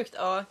 Gud vad sjukt.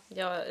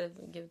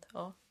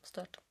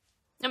 Stört.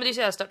 Ja men det är så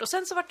jävla stört. Och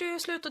sen så var det ju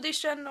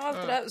slutaudition och allt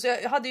det där. Så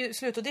jag hade ju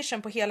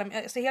slutaudition på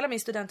hela min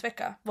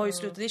studentvecka var ju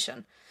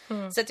slutaudition.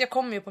 Så att jag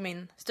kom ju på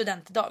min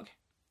studentdag.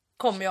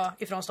 Kom jag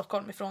ifrån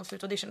Stockholm ifrån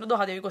slutaudition. Och då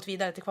hade jag ju gått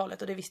vidare till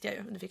kvalet och det visste jag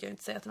ju. Det fick jag ju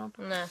inte säga till någon.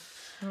 Nej.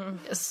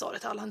 Jag sa det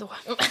till alla ändå.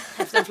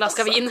 Efter en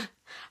flaska vin.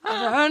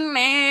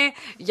 Hörrni,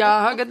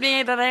 jag har gått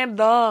vidare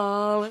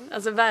idag.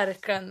 Alltså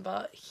verkligen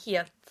bara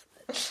helt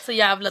så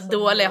jävla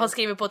dålig. Jag har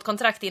skrivit på ett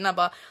kontrakt innan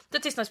bara, du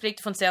är tystnadsplikt,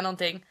 du får inte säga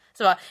någonting.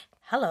 Så bara,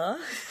 hallå?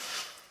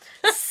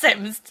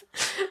 Sämst.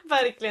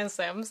 Verkligen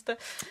sämst.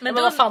 Men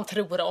vad fan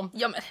tror de?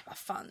 Ja men vad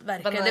fan,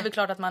 verkligen. Det är väl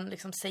klart att man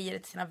liksom säger det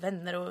till sina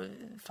vänner och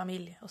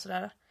familj och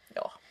sådär.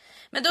 Ja.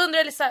 Men då undrar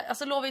jag lite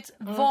alltså Lovit,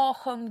 vad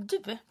sjöng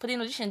du på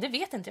din audition? Det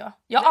vet inte jag.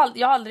 Jag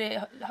har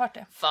aldrig hört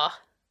det. Va?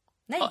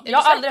 Nej, jag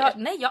har aldrig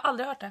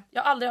hört det.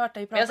 Jag har aldrig hört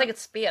det i praten. Jag har säkert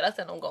spelat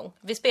det någon gång.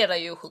 Vi spelar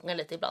ju och sjunger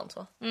lite ibland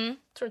så. Tror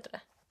du inte det?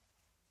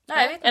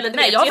 Nej, jag vet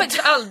inte. Eller, jag har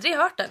faktiskt aldrig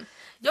hört den.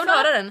 Jag vill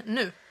höra den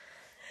nu.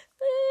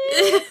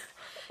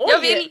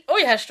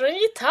 Oj, här står en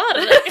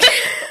gitarr.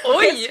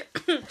 Oj,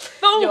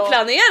 vad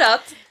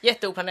oplanerat.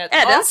 Jätteoplanerat.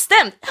 Är den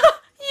stämd?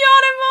 Ja,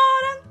 det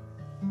var den.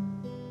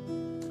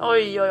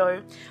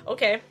 Oj.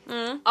 Okej.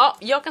 Ja,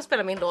 jag kan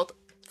spela min låt.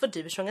 Får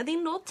du sjunga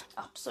din låt?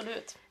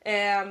 Absolut.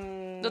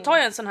 Då tar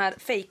jag en sån här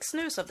fake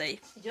snus av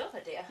dig.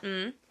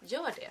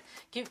 Gör det.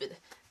 Gud.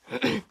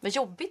 Vad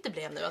jobbigt det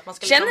blev nu att man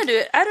ska Känner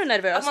du, är du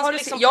nervös?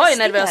 Jag är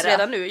nervös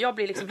redan nu. Jag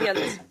blir liksom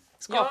helt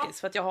skakig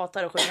för att jag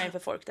hatar att sjunga inför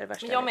folk. Det är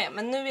värsta. Jag med,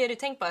 men nu är det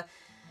tänk på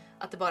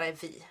att det bara är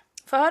vi.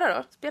 Får jag höra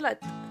då? Spela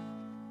ett.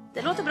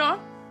 Det låter bra.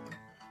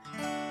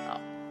 Ja.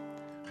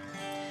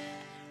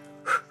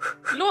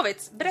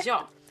 Lovits, berätta.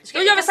 Ja. Då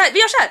gör vi så här. Vi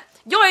gör så här.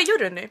 Jag är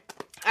juryn nu.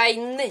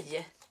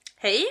 Nej.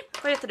 Hej,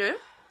 vad heter du?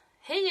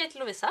 Hej, jag heter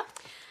Lovisa.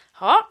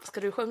 Ja, ska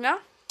du sjunga?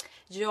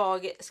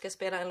 Jag ska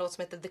spela en låt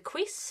som heter The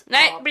Quiz.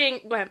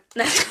 Nej, gå hem.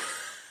 Nej.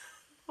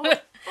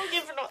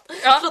 Okej, förlåt.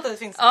 Ja. Förlåt att det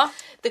finns. Ja.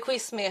 The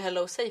Quiz med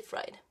Hello Safe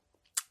Ride.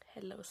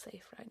 Hello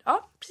Safe Ride.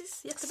 Ja,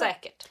 precis. Jättebra.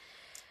 Säkert.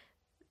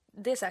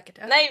 Det är säkert,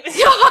 ja. Nej,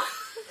 ja!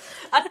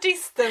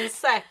 Artisten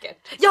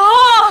säkert. Ja!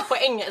 På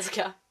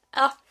engelska.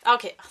 Ja.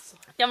 Okej, alltså.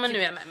 Ja, men nu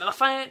är jag med. Men vad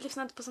fan, jag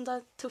lyssnar inte på sånt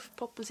där tuff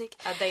popmusik.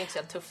 Ja, det är inte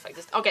så tuff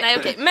faktiskt. Okay. Nej,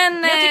 okej.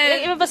 Men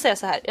jag vill bara säga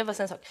så här. Jag vill bara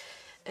säga en sak.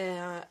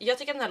 Jag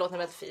tycker att den här låten är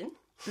väldigt fin.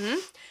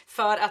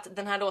 För att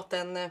den här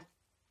låten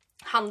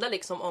handlar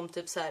liksom om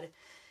typ så här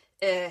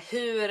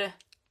hur,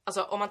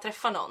 alltså om man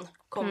träffar någon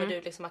kommer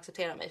du liksom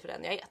acceptera mig för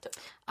den jag är typ.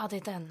 Ja, det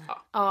är den.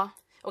 Ja.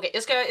 Okej,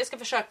 jag ska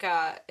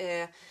försöka.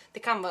 Det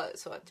kan vara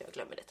så att jag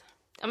glömmer lite.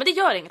 Ja, men det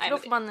gör inget. Då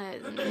får man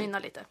nynna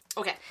lite.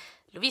 Okej.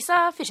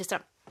 Lovisa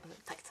Fischerström.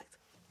 Tack.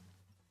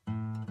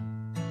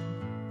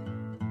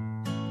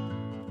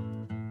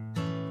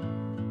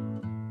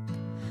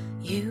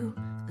 You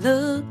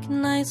look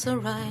nice,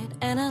 alright,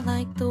 and I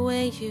like the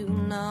way you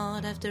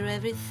nod after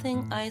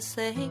everything I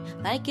say,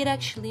 like it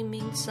actually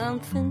means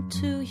something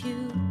to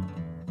you.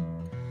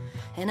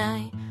 And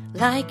I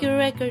like your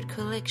record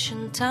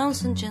collection,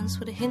 Townsend Gents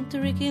with a hint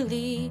of Ricky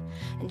Lee.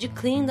 And you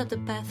cleaned up the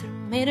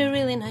bathroom, made a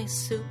really nice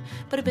soup,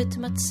 but a bit too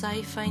much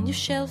sci-fi in your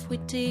shelf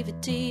with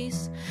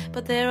DVDs.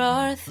 But there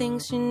are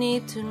things you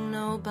need to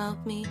know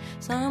about me.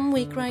 So I'm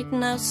weak right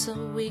now, so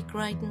weak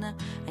right now.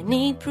 I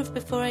need proof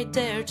before I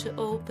dare to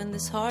open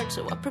this heart,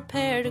 so I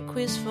prepared a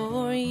quiz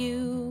for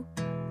you.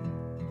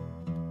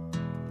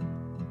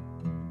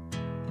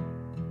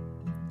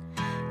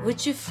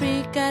 Would you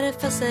freak out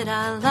if I said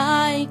I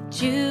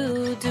liked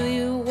you? Do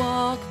you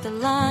walk the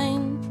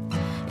line?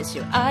 Is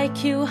your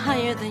IQ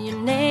higher than your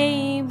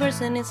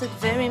neighbors? And is it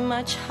very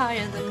much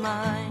higher than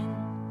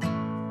mine?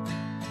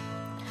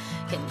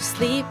 Can you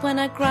sleep when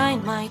I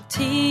grind my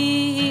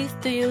teeth?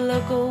 Do you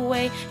look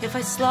away if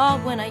I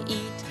slog when I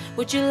eat?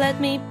 Would you let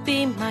me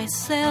be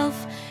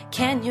myself?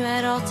 Can you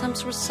at all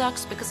times wear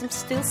socks? Because I'm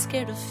still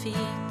scared of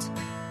feet.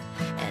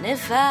 And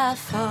if I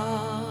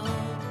fall,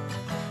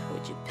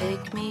 would you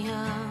pick me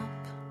up?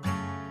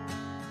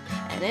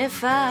 And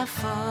if I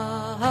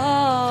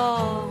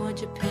fall, would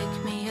you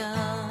pick me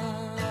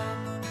up?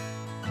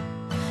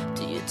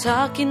 Do you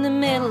talk in the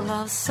middle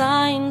of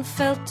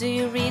Seinfeld? Do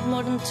you read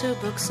more than 2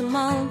 books a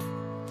month?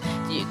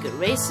 Do you get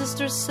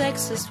racist or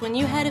sexist when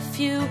you had a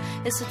few?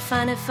 Is it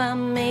fine if I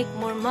make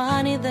more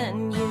money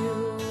than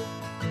you?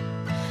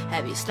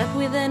 Have you slept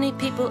with any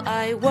people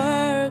I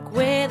work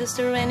with? Is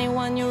there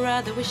anyone you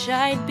rather wish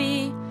I'd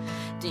be?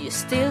 Do you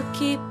still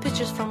keep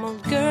pictures from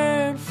old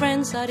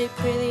girlfriends? Are they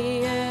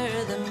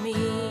prettier than me?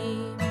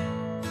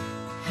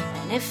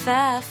 And if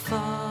I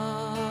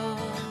fall,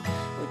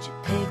 would you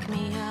pick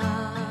me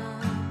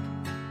up?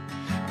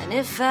 And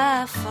if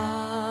I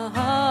fall,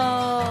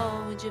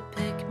 would you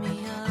pick me up?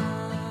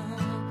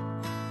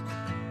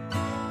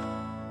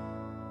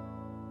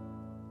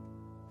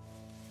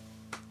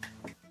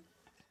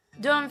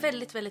 Du har en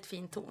väldigt, väldigt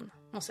fin ton,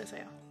 måste jag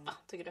säga. Ja,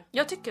 tycker du?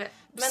 Jag tycker det.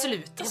 Men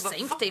sluta,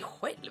 sänk dig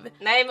själv.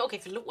 Nej, men okej,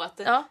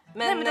 förlåt. Ja,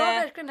 men du har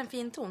verkligen en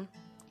fin ton.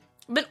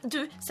 Men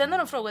du, sen när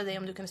de frågade dig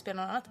om du kunde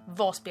spela något annat,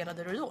 vad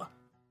spelade du då?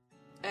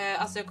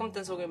 Alltså jag kommer inte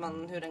ens ihåg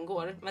hur den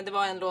går. Men det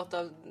var en låt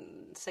av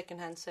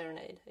Second Hand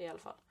Serenade i alla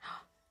fall.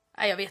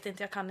 Nej, jag vet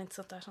inte, jag kan inte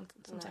sånt där som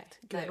sagt.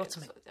 Nej,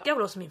 Jag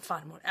låter som min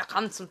farmor. Jag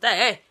kan sånt där.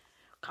 Jag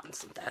kan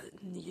sånt där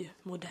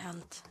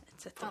modernt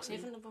etc.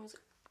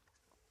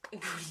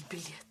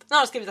 Guldbiljett. Nu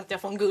har jag skrivit att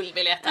jag får en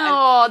guldbiljett här.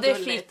 Ja, det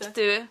fick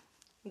du.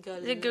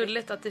 Gulligt. Det är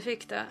gulligt att du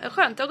fick det.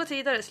 Skönt, jag har gått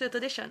vidare.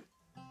 Slutaudition.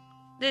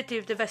 Det är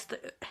typ det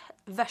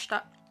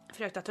värsta. Jag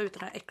försökte ta ut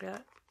den här äckliga.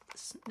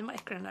 Det var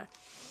äcklig den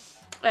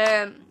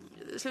där.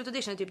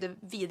 Slutaudition är typ det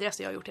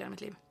vidrigaste jag har gjort i hela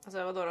mitt liv.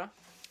 Alltså vadå då?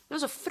 Det var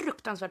så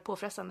fruktansvärt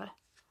påfrestande. Okay.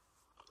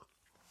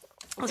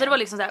 Och så det var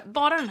liksom så här,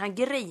 bara den här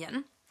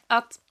grejen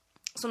att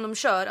som de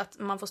kör, att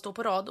man får stå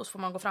på rad och så får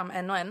man gå fram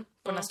en och en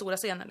på den här stora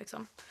scenen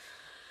liksom.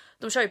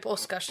 De kör ju på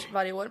Oscars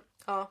varje år.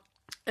 Ja.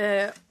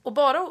 Och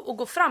bara att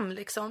gå fram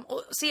liksom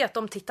och se att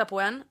de tittar på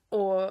en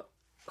och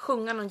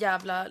sjunga någon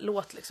jävla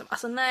låt liksom.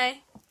 Alltså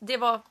nej, det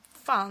var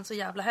fan så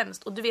jävla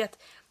hemskt. Och du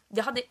vet,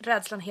 jag hade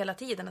rädslan hela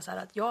tiden så här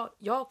att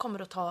jag kommer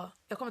att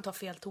ta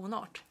fel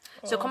tonart.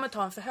 Så jag kommer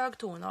ta en för hög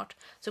tonart,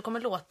 så det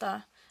kommer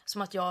låta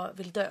som att jag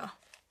vill dö.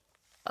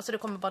 Alltså det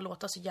kommer bara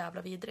låta så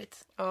jävla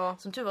vidrigt.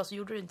 Som tur var så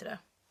gjorde du inte det.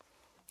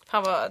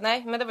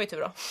 Nej, men det var ju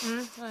tur då.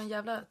 Det var en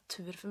jävla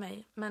tur för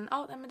mig. Men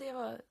ja, men det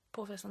var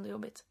påfrestande och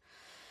jobbigt.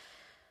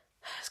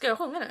 Ska jag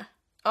sjunga nu?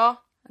 Ja.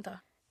 Vänta.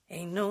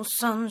 Ain't no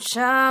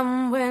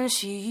sunshine when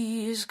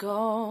she's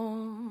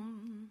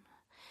gone.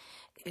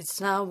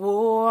 It's not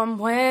warm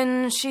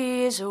when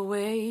she's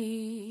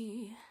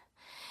away.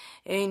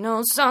 Ain't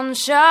no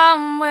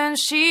sunshine when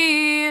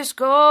she's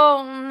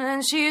gone.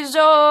 And she's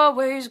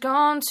always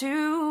gone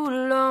too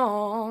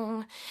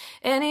long.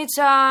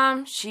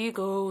 Anytime she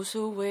goes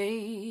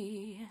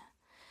away,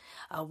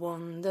 I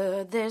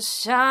wonder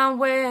this time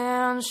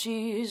when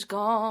she's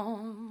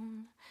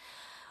gone.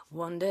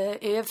 Wonder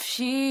if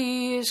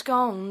she's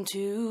going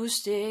to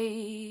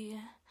stay.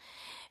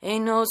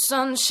 Ain't no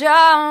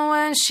sunshine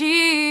when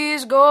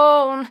she's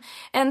gone.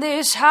 And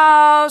this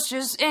house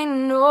just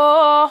ain't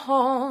no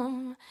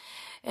home.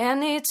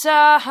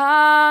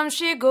 Anytime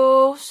she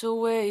goes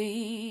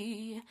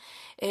away.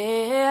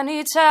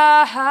 Anytime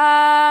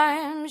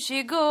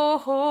she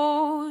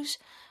goes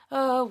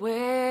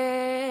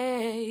away.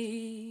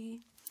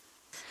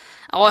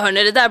 Ja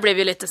hörni, det där blev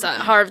ju lite så här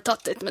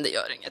halvtattigt, men det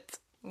gör inget.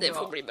 Det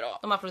får bli bra.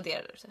 De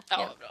applåderar sig.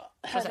 Ja, bra.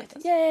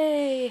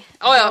 Yay!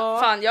 Ja,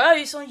 fan, jag är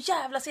ju sån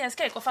jävla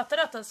scenskräck och fattar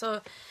att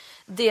alltså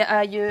det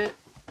är ju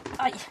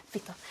aj,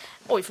 fitta.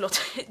 Oj,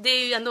 förlåt. Det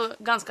är ju ändå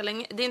ganska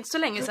länge, det är inte så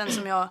länge sedan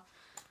som jag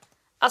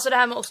alltså det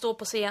här med att stå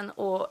på scen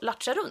och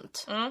latcha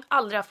runt.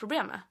 Aldrig haft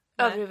problem med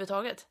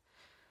överhuvudtaget.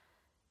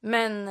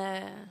 Men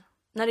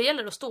när det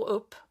gäller att stå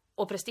upp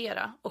och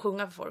prestera och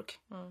sjunga för folk.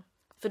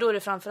 För då är det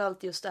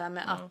framförallt just det här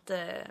med att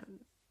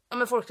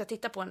men folk ska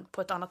titta på en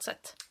på ett annat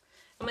sätt.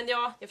 Men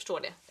ja, jag förstår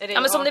det.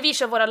 Ja, men som när vi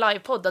kör våra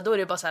livepoddar, då är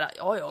det bara så här,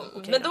 ja,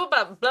 okej. Men då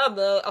bara bla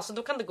bla, alltså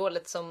då kan det gå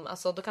lite som,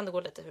 alltså då kan det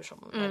gå lite hur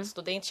som helst.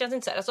 Och det känns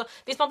inte så här, alltså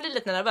visst man blir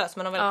lite nervös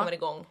men de väl kommer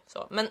igång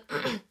så. Men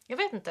jag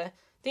vet inte.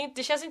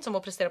 Det känns inte som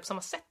att prestera på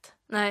samma sätt.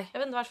 Nej. Jag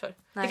vet inte varför.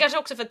 Nej. Det kanske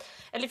också för att,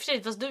 eller i och för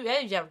sig, fast du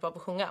är ju jävligt bra på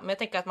att sjunga. Men jag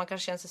tänker att man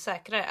kanske känner sig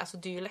säkrare. Alltså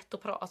det är ju lätt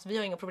att prata. Alltså vi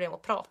har inga problem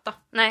att prata.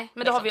 Nej,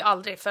 men det har vi ju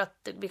aldrig. För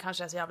att vi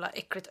kanske är så jävla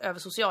äckligt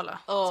översociala.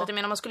 Så att jag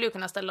menar, man skulle ju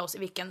kunna ställa oss i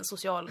vilken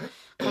social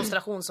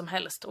konstellation som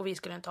helst. Och vi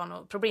skulle inte ha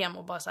något problem.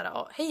 Och bara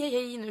såhär,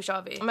 hej, nu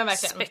kör vi. Men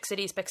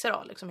verkligen.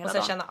 Spexera liksom hela och sen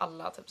dagen. känna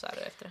alla typ så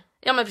här efter det.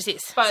 Ja men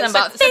precis. Sen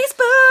bara,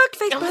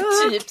 Facebook! Ja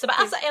men typ. Så bara,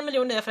 alltså 1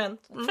 miljon nya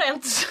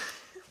friends.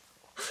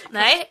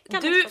 Nej,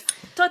 du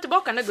tar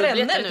tillbaka den där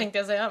Fränner tänkte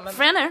jag säga. Men...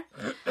 Fränner?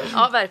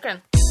 Ja,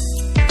 verkligen.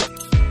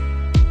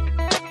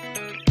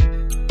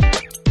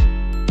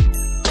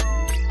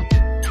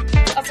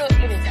 Alltså,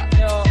 Lovisa.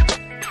 Ja.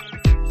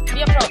 Vi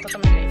har pratat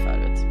om en grej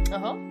förut.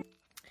 Jaha.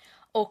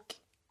 Och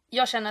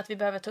jag känner att vi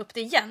behöver ta upp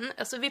det igen.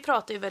 Alltså, vi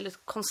pratar ju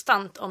väldigt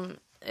konstant om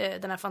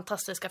den här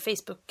fantastiska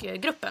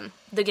Facebook-gruppen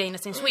The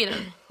Gayness in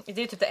Sweden. Det är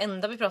ju typ det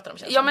enda vi pratar om.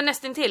 Ja, men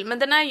nästan till. Men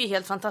den är ju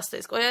helt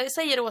fantastisk. Och jag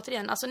säger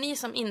återigen, alltså ni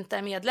som inte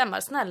är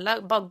medlemmar,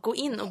 snälla, bara gå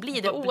in och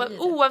bli det.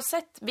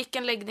 Oavsett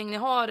vilken läggning ni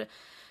har,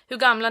 hur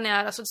gamla ni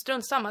är, alltså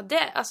strunt samma.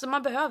 Alltså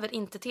man behöver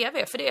inte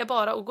tv, för det är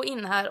bara att gå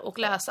in här och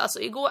läsa. Alltså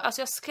igår,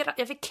 alltså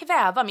jag fick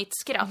kväva mitt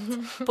skratt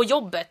på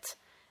jobbet.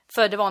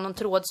 För det var någon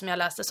tråd som jag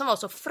läste som var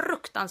så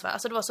fruktansvärd.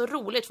 Alltså det var så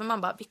roligt, för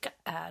man bara, vilka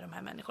är de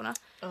här människorna?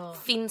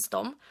 Finns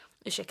de?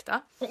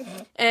 Ursäkta.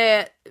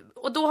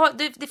 Och då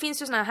det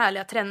finns ju såna här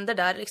härliga trender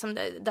där, liksom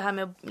det här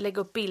med att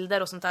lägga upp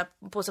bilder och sånt där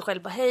på sig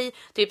själv. Bara, hej,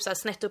 typ så här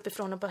snett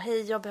uppifrån och bara,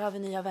 hej, jag behöver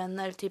nya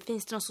vänner. Typ,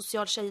 finns det någon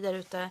social tjej där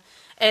ute?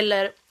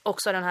 Eller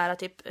också den här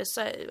typ,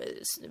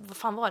 vad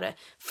fan var det?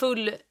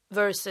 Full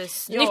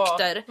versus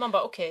nykter. Man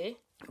bara, okej.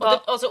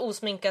 Och så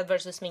osminkad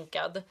versus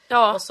sminkad.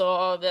 Ja. Och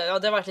så, det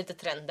har varit lite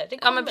trender.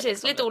 Ja men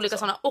precis, lite olika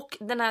sådana. Och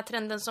den här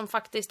trenden som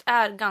faktiskt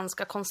är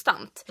ganska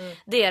konstant.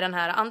 Det är den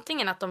här,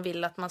 antingen att de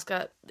vill att man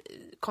ska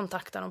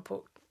kontakta dem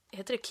på,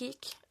 heter det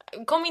kik?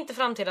 Kom inte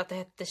fram till att det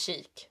hette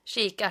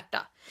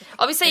Kikärta.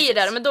 Ja, vi säger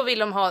det, men då vill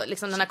de ha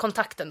liksom den här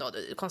kontakten då,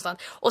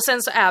 konstant. Och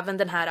sen så även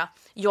den här,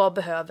 jag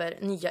behöver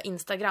nya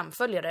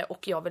Instagram-följare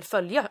och jag vill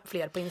följa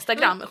fler på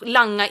Instagram.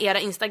 Langa era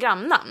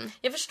Instagram-namn.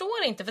 Jag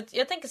förstår inte, för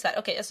jag tänker så här,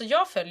 okej, alltså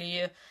jag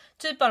följer ju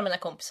typ bara mina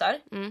kompisar.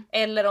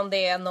 Eller om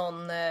det är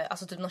någon,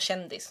 alltså typ någon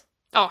kändis.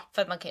 Ja.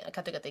 För att man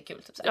kan tycka att det är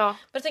kul. Typ så här. Ja. Men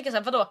jag tänker så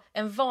här, vadå?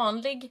 En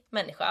vanlig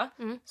människa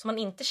som man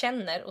inte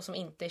känner och som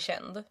inte är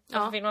känd.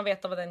 Varför vill man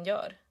veta vad den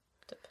gör?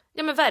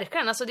 Ja men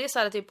verkligen, alltså det är så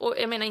här typ, och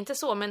jag menar inte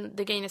så, men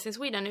The Gayness in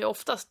Sweden är ju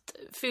oftast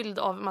fylld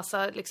av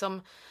massa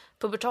liksom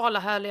pubertala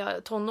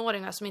härliga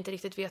tonåringar som inte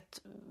riktigt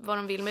vet vad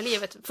de vill med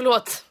livet.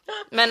 Förlåt.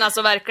 Men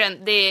alltså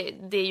verkligen,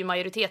 det är ju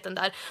majoriteten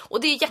där.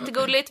 Och det är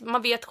jättegulligt,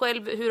 man vet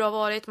själv hur det har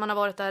varit, man har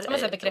varit där. Som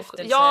en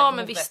bekräftelse. Ja,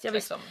 men visst,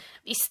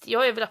 visst,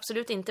 jag är väl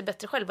absolut inte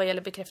bättre själv vad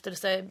gäller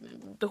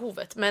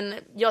bekräftelsebehovet. Men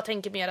jag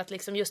tänker mer att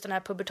liksom just den här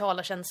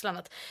pubertala känslan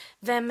att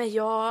vem är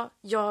jag?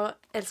 Jag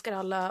älskar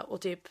alla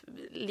och typ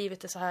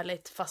livet är så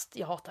härligt fast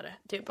jag hatar det.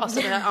 Typ.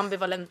 Alltså det här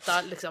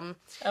ambivalenta liksom,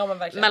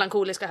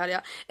 melankoliska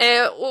härliga.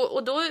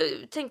 Och då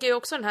tänker jag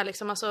också den här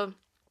liksom, alltså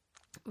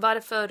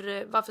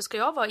varför ska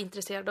jag vara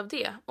intresserad av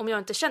det om jag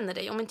inte känner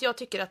dig? Om inte jag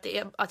tycker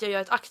att jag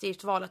gör ett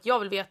aktivt val, att jag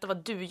vill veta vad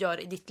du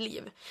gör i ditt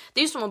liv. Det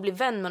är ju som att bli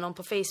vän med någon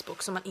på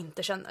Facebook som man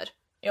inte känner.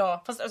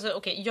 Ja, fast alltså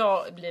okej,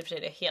 jag blir för sig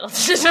det hela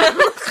tiden.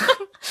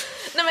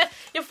 Nej men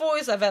jag får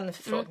ju så här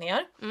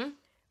vänförfrågningar.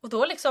 Och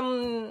då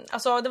liksom,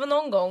 alltså det var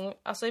någon gång,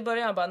 alltså i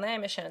början jag bara, nej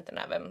men jag känner inte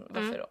den här vem,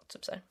 varför då?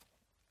 Typ så här.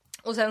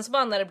 Och sen så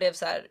bara när det blev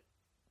så här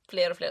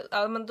fler och fler,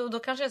 ja men då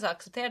kanske jag så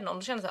accepterade någon.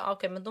 Då kände jag så här,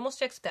 okej, men då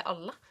måste jag acceptera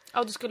alla.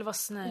 Ja, du skulle vara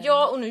snäll.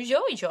 Ja, och nu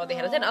gör jag det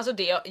hela tiden. Alltså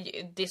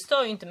det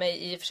stör ju inte mig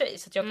i och för sig,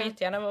 så att jag kan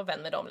jättegärna vara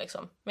vän med dem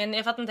liksom. Men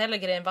jag fattar inte heller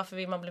grejen, varför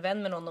vill man bli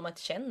vän med någon om man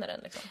inte känner den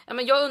liksom? Ja,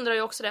 men jag undrar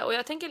ju också det, och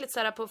jag tänker lite så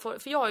här på,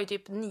 för jag har ju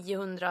typ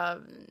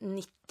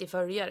 990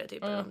 följare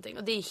typ eller någonting,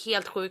 och det är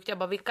helt sjukt. Jag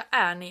bara, vilka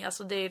är ni?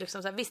 Alltså det är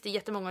liksom så här, visst det är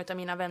jättemånga av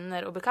mina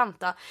vänner och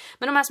bekanta,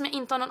 men de här som jag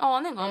inte har någon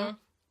aning om.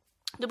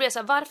 Då blir jag så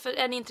här, varför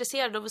är ni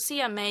intresserade av att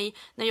se mig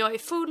när jag är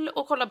full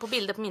och kollar på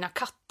bilder på mina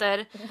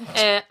katter?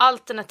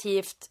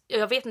 Alternativt,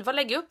 jag vet inte, vad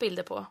lägger jag upp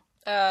bilder på?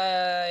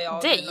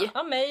 Dig?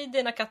 Ja, mig,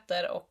 dina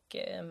katter och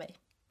mig.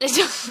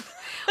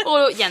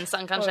 Och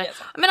Jensan kanske.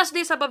 Men alltså det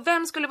är så här, bara,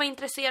 vem skulle vara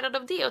intresserad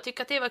av det och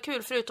tycka att det var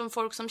kul, förutom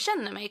folk som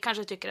känner mig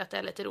kanske tycker att det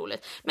är lite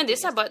roligt. Men det är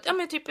så här, bara, ja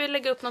men typ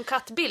lägga upp någon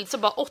kattbild så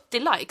bara 80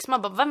 likes.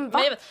 Man bara, vem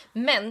va?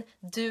 Men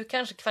du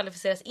kanske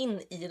kvalificeras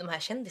in i de här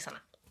kändisarna.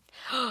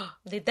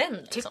 Det är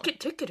den liksom.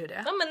 Tycker du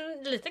det? Ja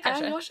men lite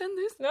kanske. Är jag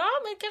kändis? Ja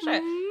men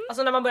kanske.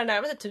 Alltså när man börjar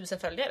närma sig 1000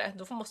 följare,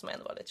 då måste man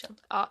ändå vara lite känd.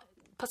 Ja,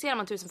 passerar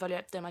man 1000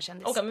 följare, då är man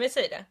kändis. Okej, men vi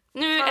säger det.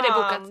 Nu är det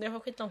bokat. Jag har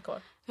skitlångt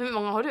kvar. Hur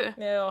många har du?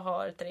 Jag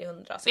har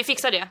 300. Vi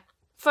fixar det.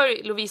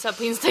 Följ Lovisa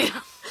på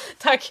Instagram.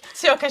 Tack,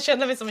 så jag kan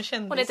känna mig som en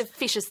kändis. Hon heter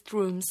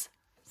Fischerstrooms.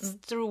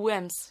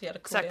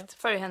 Exakt,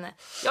 följ henne.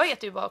 Jag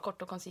heter ju bara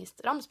kort och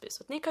koncist Ramsby,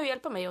 så att ni kan ju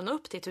hjälpa mig att nå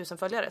upp till 1000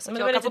 följare så att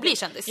jag kan få bli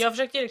kändis. Jag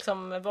försökte ju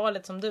liksom vara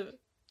lite som du.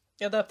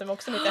 Jag döpte mig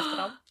också mitt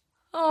efternamn.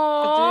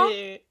 Åh. För du är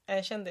ju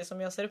en kändis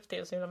som jag ser upp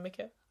till så himla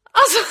mycket.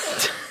 Alltså...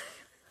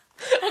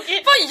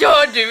 Okay. Vad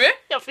gör du?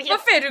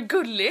 Varför är du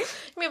gullig?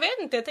 Men jag vet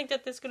inte, jag tänkte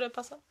att det skulle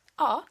passa.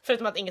 Ja.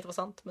 Förutom att inget var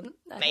sant. Men...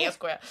 Nej, jag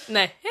skojar.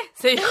 Nej,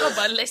 säger jag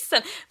bara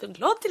ledsen. Du är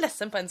glad till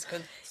ledsen på en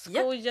sekund.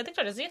 Skoja, det är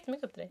klart jag ser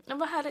jättemycket upp till dig. Ja,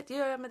 vad härligt, det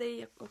gör jag med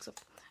dig också.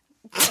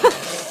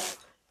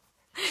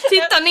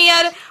 Titta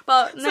ner.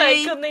 Bara,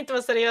 nej. Så jag kunde inte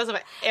vara seriös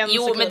med en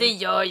sekund. Men det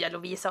gör jag,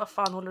 Lovisa. Vad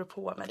fan håller du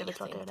på med? Det är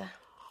klart det är det.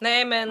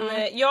 Nej,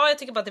 men jag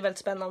tycker bara att det är väldigt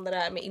spännande det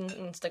här med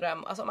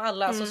Instagram. Alltså med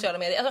alla sociala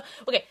medier. Alltså,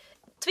 okej,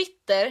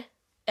 Twitter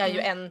är ju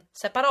en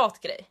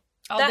separat grej.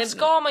 Ja, där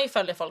ska man ju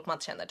följa folk man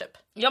inte känner typ.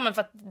 Ja, men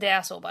för att det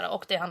är så bara.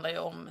 Och det handlar ju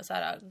om så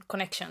här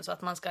connection, så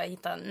att man ska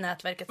hitta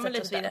nätverket och så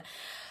vidare.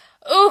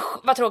 Usch,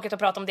 vad tråkigt att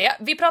prata om det.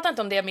 Vi pratar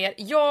inte om det mer.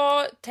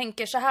 Jag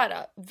tänker så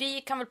här.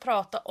 Vi kan väl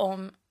prata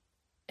om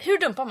hur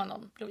dumpar man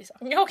någon, Lovisa?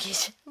 Ja, okej.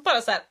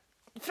 Bara så här.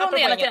 Från det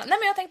ena till det. Nej,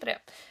 men jag tänkte på det.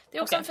 Det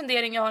är också en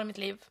fundering jag har i mitt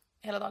liv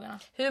hela dagarna.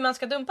 Hur man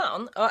ska dumpa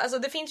någon? Ja, alltså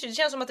det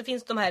känns som att det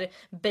finns de här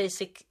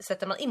basic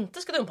sätten man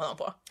inte ska dumpa någon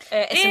på.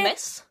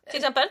 SMS till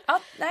exempel.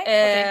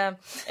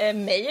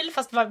 Mail,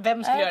 fast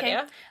vem skulle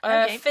göra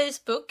det?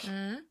 Facebook.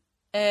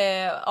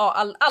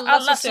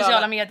 Alla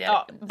sociala medier.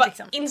 Ja,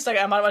 liksom.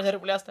 Instagram har varit det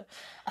roligaste.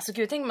 Alltså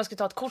gud, tänk om man skulle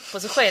ta ett kort på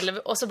sig själv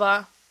och så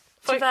bara...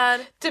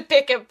 Tyvärr. Typ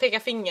peka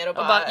finger och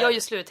bara... jag gör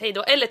slut, hej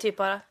då. Eller typ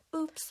bara...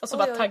 Oops, och så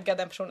bara tagga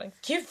den personen.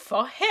 Gud,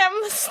 vad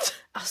hemskt!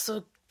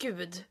 Alltså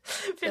gud.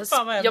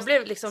 Jag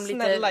blev liksom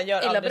lite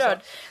illa berörd.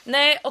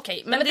 Nej,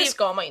 okej. Men det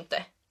ska man ju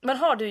inte. Men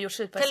har du gjort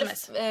slut på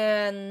sms?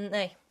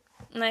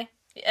 Nej.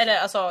 Eller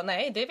alltså,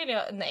 nej, det vill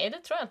jag... Nej, det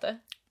tror jag inte.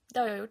 Det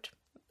har jag gjort.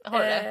 Har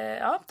du det?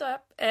 Ja, det har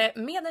jag.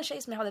 Med en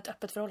tjej som jag hade ett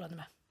öppet förhållande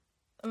med.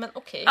 Men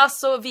okej.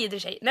 Alltså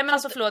vidrig tjej. Nej men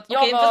alltså förlåt.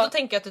 Okej, då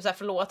tänker jag att du säger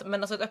förlåt.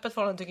 Men alltså ett öppet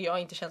förhållande tycker jag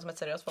inte känns som ett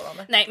seriöst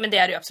förhållande. Nej, men det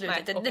är det ju absolut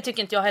inte. Det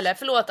tycker inte jag heller.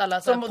 Förlåt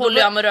alla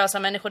polyamorösa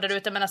människor där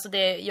ute. Men alltså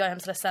jag är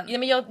hemskt ledsen. Ja,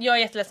 men jag är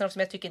jätteledsen också,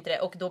 men jag tycker inte det.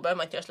 Och då behöver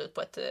man inte göra slut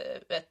på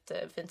ett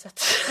fint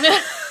sätt.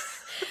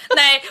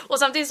 Nej, och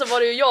samtidigt så var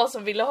det ju jag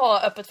som ville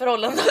ha öppet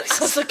förhållande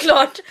också,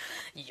 såklart.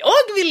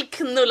 Jag vill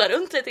knulla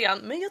runt lite grann,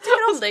 men jag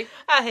tycker om dig.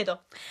 Hej då.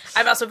 Nej,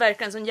 men alltså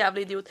verkligen en sån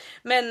jävla idiot.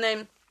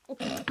 Men...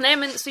 Nej,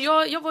 men så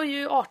jag var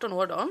ju 18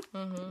 år då.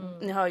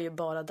 Ni hör ju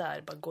bara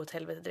där, bara gå till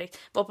helvete direkt.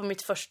 Var på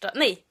mitt första,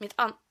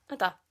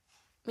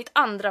 mitt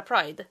andra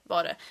Pride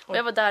var det. Och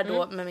jag var där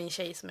då med min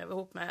tjej som jag var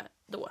ihop med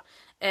då.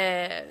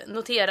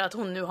 Notera att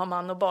hon nu har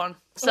man och barn.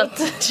 Så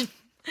att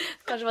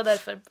kanske var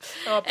därför.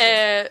 Ja,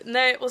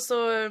 nej, och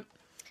så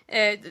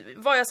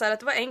var jag så här att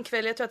det var en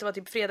kväll, jag tror att det var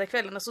typ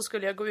fredagskvällen, och så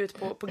skulle jag gå ut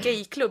på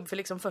gayklubb för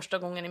liksom första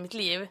gången i mitt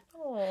liv.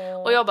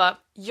 Och jag bara,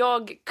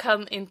 jag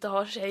kan inte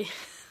ha tjej.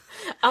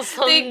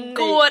 Alltså, det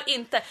går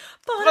inte.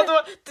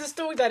 Vadå? Du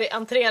stod där i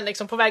entrén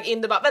liksom på väg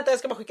in. Du bara, vänta jag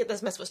ska bara skicka ett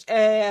sms först.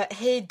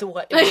 Hej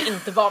då, jag vill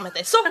inte vara med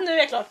dig. Så, nu är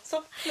jag klar.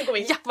 Så, nu går vi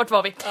in. Ja, vart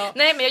var vi? Ja.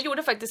 Nej, men jag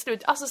gjorde faktiskt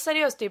slut. Alltså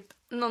seriöst typ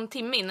någon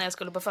timme innan jag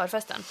skulle på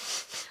förfesten.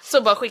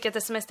 Så bara skicka ett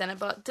sms till henne.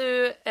 Bara,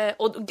 du,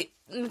 och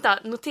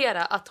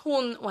notera att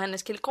hon och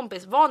hennes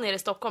killkompis var nere i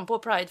Stockholm på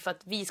Pride för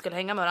att vi skulle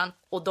hänga med varandra.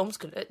 Och de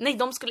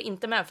skulle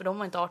inte med för de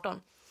var inte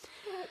 18.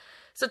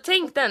 Så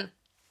tänk den.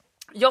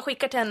 Jag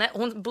skickar till henne,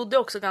 hon bodde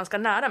också ganska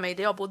nära mig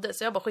där jag bodde,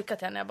 så jag bara skickade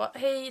till henne, jag bara,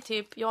 hej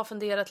typ, jag har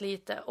funderat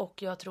lite och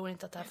jag tror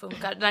inte att det här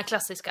funkar. Den här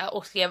klassiska,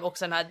 och skrev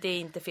också den här, det är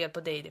inte fel på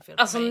dig, det är fel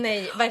på mig.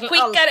 Nej, verkligen.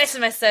 Skickar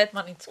smset,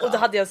 och då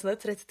hade jag en sån här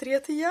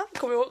 3310,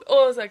 kommer jag ihåg,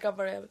 och så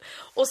kappade jag.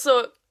 Och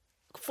så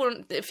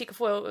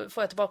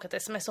får jag tillbaka ett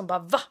sms som bara,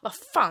 vad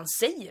fan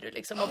säger du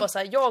liksom? Och bara så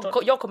här,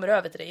 jag kommer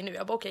över till dig nu.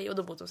 Jag bara okej, och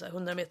då bodde hon så här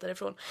 100 meter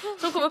ifrån.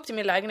 Så hon kom upp till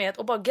min lägenhet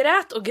och bara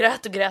grät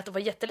och var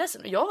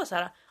jätteledsen. Och jag var så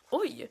här,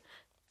 oj,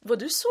 var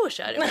du så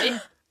kär i mig?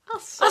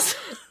 Alltså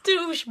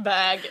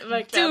douchebag,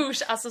 verkligen.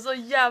 Douche, alltså så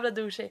jävla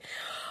douchey.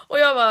 Och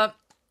jag var...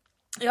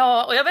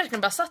 Ja, och jag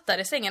verkligen bara satt där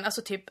i sängen,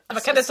 alltså typ...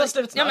 Alltså, kan det ta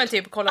slut snart? Ja, men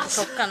typ kolla på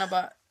klockan och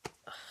bara...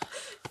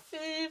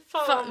 Fy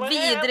fan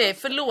vidrig,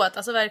 förlåt,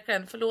 alltså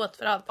verkligen, förlåt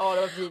för allt. Ja,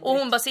 det var vidrigt. Och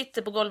hon bara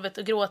sitter på golvet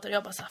och gråter och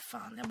jag bara så här,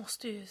 fan, jag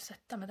måste ju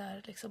sätta mig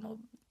där liksom och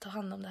ta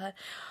hand om det här.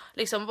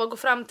 Liksom, bara gå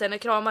fram till henne,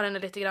 kramar henne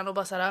lite grann och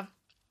bara så här,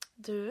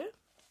 du,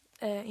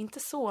 inte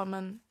så,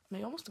 men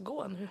jag måste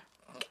gå nu.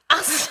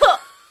 Alltså,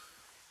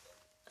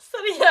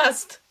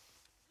 seriöst.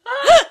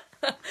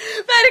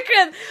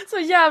 Verkligen, så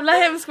jävla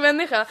hemsk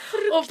människa.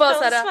 Och bara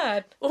så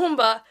här, och hon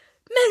bara,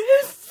 men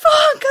hur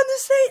fan kan du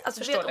säga?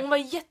 Alltså hon var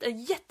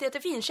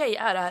jättefin tjej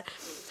är det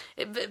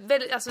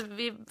här. Alltså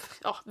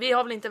vi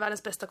har väl inte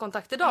världens bästa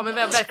kontakt idag, men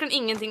vi har verkligen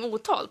ingenting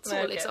otalt så.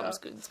 Nej, liksom.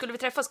 Skulle vi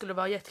träffas skulle det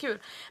vara jättekul.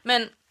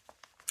 Men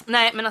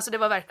nej, men alltså det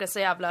var verkligen så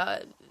jävla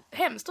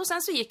hemskt. Och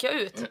sen så gick jag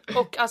ut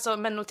och alltså,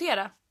 men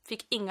notera,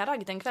 fick inga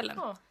ragg den kvällen.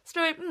 Så det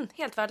var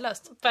helt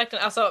värdelöst.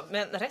 Verkligen, alltså,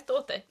 men rätt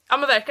åt dig. Ja,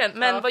 men verkligen.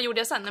 Men vad gjorde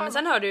jag sen? Nej, men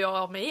sen hörde jag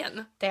av mig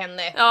igen.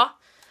 Ja.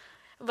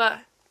 Jag bara,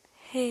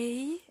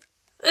 hej.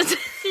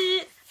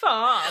 Fy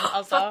fan.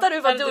 Alltså, fattar du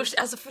vad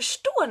douche... Alltså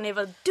förstår ni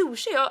vad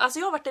douche jag... Alltså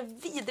jag har varit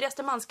det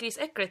vidrigaste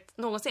mansgrisäckligt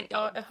någonsin.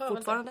 Ja, jag hör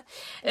fortfarande.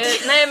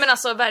 Nej, men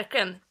alltså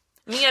verkligen.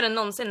 Mer än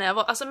någonsin när jag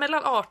var... Alltså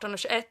mellan 18 och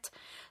 21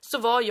 så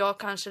var jag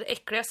kanske det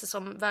äckligaste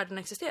som världen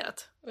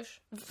existerat.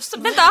 Så,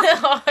 vänta!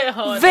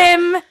 Ja,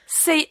 Vem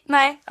säger...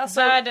 Nej, alltså...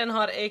 Världen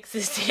har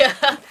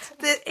existerat.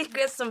 Det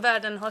äckligaste som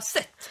världen har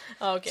sett.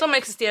 Okay. Som har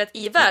existerat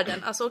i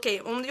världen. Alltså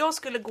okej, om jag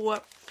skulle gå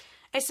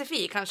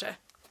SFI kanske.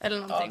 Eller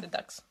någonting. Ja, det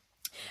är dags.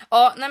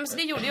 Ja, nej, men så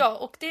det gjorde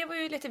jag. Och det var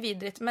ju lite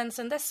vidrigt. Men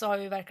sen dess så har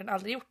jag ju verkligen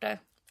aldrig gjort det.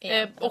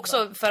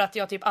 Också för att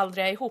jag typ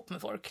aldrig är ihop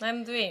med folk. Nej,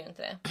 men du är ju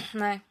inte det.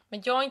 Nej.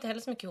 Men jag är inte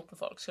heller så mycket ihop med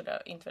folk, skulle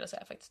jag inte vilja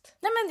säga faktiskt.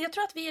 Nej, men jag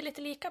tror att vi är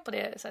lite lika på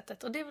det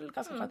sättet. Och det är väl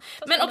ganska skönt.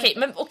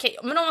 Men okej,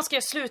 men om man ska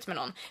göra slut med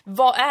någon,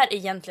 vad är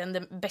egentligen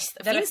det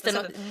bästa? Finns det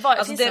något?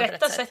 Alltså det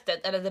rätta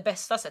sättet, eller det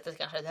bästa sättet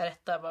kanske, det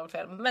rätta var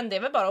fel. Men det är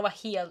väl bara att vara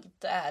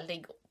helt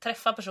ärlig.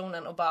 Träffa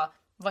personen och bara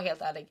vara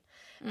helt ärlig.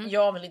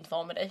 Jag vill inte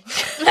vara med dig.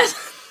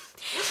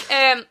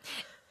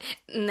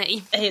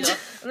 Nej.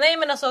 Nej,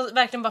 men alltså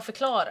verkligen bara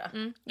förklara.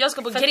 Jag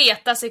ska på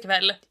Gretas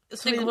ikväll.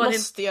 Så vi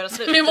måste göra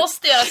slut. Vi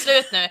måste göra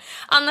slut nu.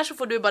 Annars så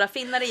får du bara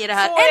finna dig i det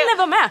här. Eller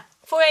vara med.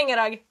 Får jag ingen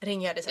ragg,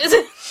 ringer jag dig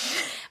sen.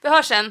 Vi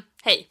hörs sen.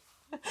 Hej.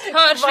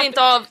 Hörs vi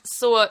inte av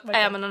så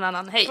är jag med någon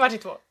annan. Hej.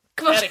 1:45.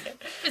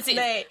 Precis.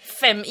 Nej.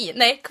 5 i.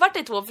 Nej,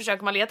 1:45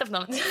 försöker man leta efter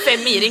någon. 5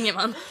 i ringer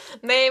man.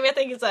 Nej, men jag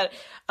tänker så här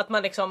att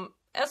man liksom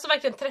alltså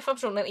verkligen träffar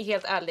personen, är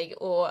helt ärlig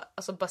och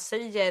alltså bara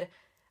säger.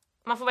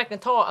 Man får verkligen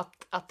ta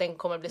att den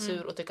kommer bli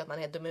sur och tycka att man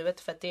är helt dum i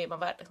huvudet, för att det är man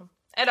värd liksom.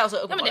 Eller alltså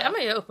ja, men det är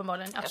man ju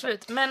uppenbarligen,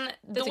 absolut. Men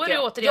då är det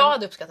jag. återigen... Jag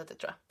hade uppskattat det,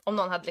 tror jag. Om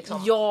någon hade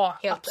liksom... Ja,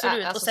 helt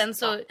absolut. alltså, och sen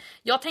så...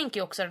 Jag tänker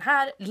ju också den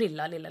här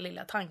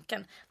lilla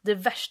tanken. Det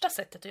värsta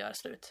sättet att göra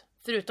slut.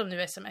 Förutom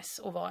nu sms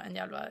och vara en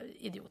jävla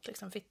idiot,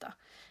 liksom fitta.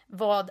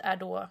 Vad är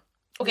då...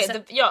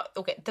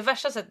 Det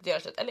värsta sättet att göra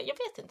slut. Eller jag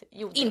vet inte.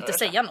 Jo, inte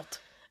säga något.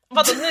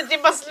 Vadå, det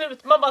är bara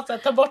slut. Man bara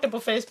tar bort det på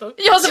Facebook.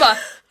 Ja, så bara...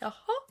 Jaha.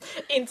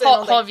 Inte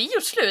har vi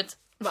gjort slut?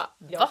 Va?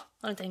 Har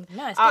du inte tänkt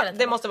med i spelet?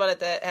 Det måste vara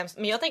lite hemskt.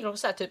 Men jag tänker också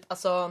så här, typ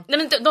alltså...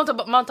 Nej,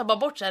 men man tar bara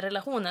bort så här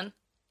relationen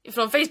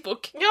från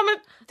Facebook. Ja, men...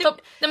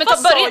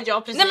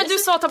 Nej, men du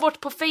sa ta bort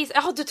på Facebook.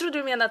 Jaha, du trodde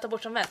du menade ta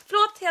bort som vän.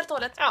 Förlåt, helt och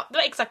hållet. Ja, det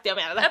var exakt det jag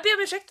menade. Jag ber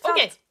om ursäkt.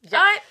 Okej.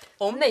 Ja.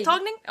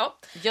 Omtagning. Ja.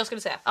 Jag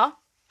skulle säga. Ja.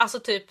 Alltså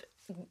typ...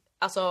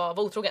 Alltså, var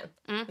otrogen.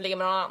 Ligga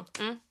med någon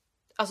annan.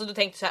 Alltså, du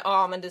tänkte så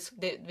här, men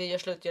vi gör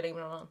slut, jag ligger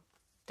med någon annan.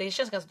 Det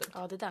känns ganska dumt.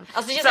 Ja, det är den.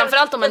 Alltså,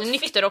 framförallt om man är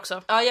nykter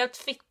också. Ja, jävligt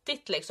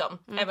fittigt liksom.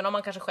 Även om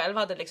man kanske själv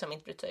hade liksom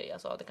inte brytt sig.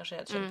 Alltså, det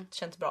kanske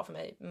känns bra för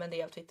mig. Men det är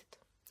jävligt fittigt.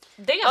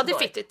 Det är det är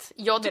fittigt.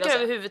 Jag tycker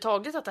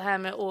överhuvudtaget att det här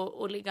med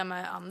att ligga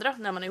med andra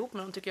när man är ihop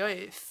med någon tycker jag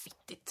är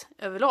fittigt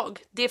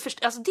överlag. Det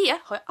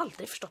har jag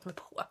aldrig förstått mig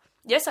på.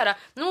 Jag är såhär,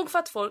 nog för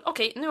att folk...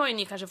 Okej, nu har ju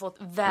ni kanske fått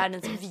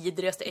världens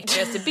vidrigaste,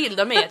 äckligaste bild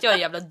av mig. Att jag är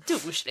en jävla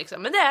douche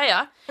liksom. Men det är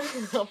jag.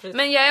 Ja,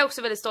 men jag är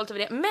också väldigt stolt över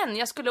det. Men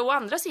jag skulle å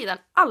andra sidan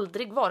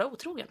aldrig vara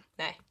otrogen.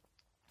 Nej.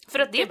 För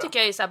att det tycker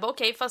jag är såhär,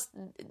 okej, fast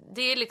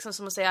det är liksom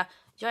som att säga,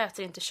 jag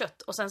äter inte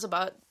kött. Och sen så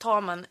bara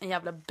tar man en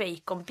jävla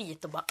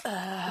baconbit och bara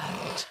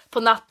på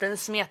natten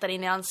smetar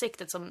in i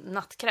ansiktet som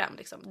nattkräm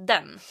liksom.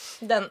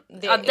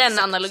 Den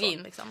analogin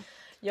så. Liksom.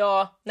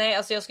 Ja, nej,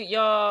 alltså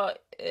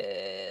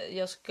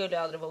jag skulle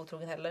aldrig vara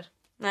otrogen heller.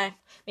 Nej.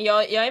 Men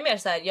jag är mer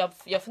så här,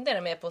 jag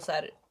funderar mer på så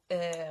här,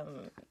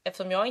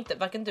 eftersom jag inte,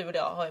 varken du eller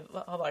jag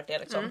har varit det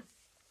liksom.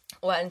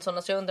 Och är inte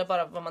sådana, så jag undrar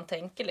bara vad man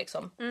tänker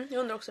liksom. Jag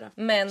undrar också det.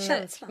 Men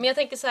jag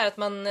tänker så här att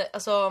man,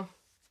 alltså...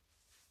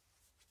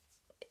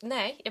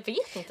 Nej, jag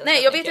vet inte.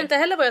 Nej, jag vet inte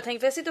heller vad jag tänker.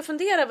 För jag sitter och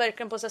funderar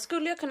verkligen på så här,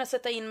 skulle jag kunna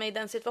sätta in mig i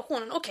den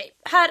situationen? Okej,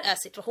 här är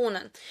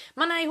situationen.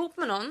 Man är ihop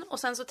med någon och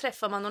sen så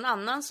träffar man någon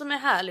annan som är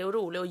härlig och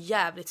rolig och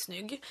jävligt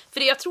snygg. För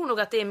jag tror nog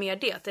att det är mer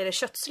det är det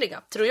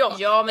köttsliga, tror jag.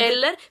 Ja, men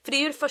eller, för det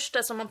är ju det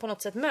första som man på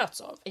något sätt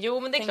möts av. Jo,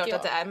 men det är klart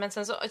att det är. Men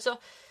sen så...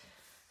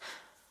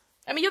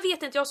 Ja, men jag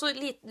vet inte, jag har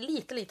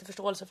så lite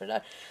förståelse för det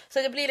där. Så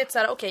jag blir lite så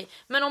här, okej,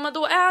 men om man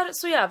då är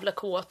så jävla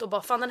kåt och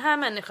bara, fan, den här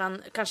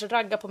människan kanske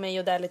raggar på mig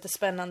och det är lite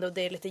spännande och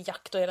det är lite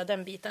jakt och hela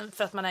den biten,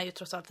 för att man är ju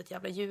trots allt ett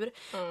jävla djur.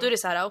 Då är det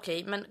så här,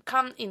 okej, men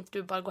kan inte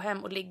du bara gå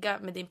hem och ligga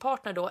med din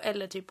partner då,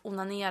 eller typ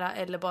onanera,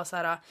 eller bara så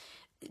här,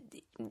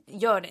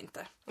 gör det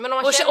inte. Men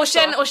om man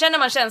känner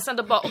man känslan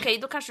då bara, okej,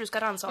 då kanske du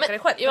ska rannsaka dig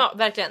själv. Ja,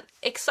 verkligen,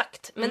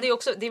 exakt. Men det är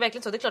också, det är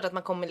verkligen så, det är klart att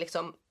man kommer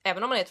liksom,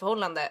 även om man är i ett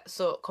förhållande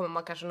så kommer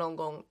man kanske någon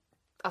gång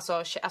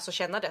Alltså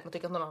känna det, att man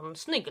tycker att någon är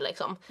snygg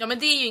liksom. Ja, men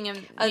det är ju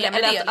ingen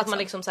eller att man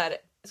liksom så här,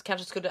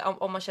 kanske skulle,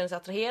 om man känner sig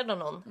attraherad av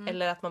någon,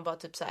 eller att man bara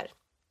typ så här,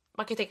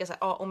 man kan ju tänka så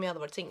här, om jag hade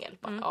varit singel,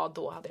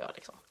 då hade jag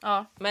liksom.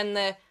 Ja.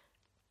 Men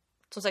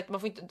som sagt, man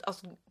får inte,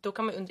 alltså, då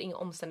kan man under ingen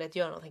omständighet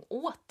göra någonting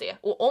åt det.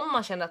 Och om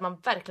man känner att man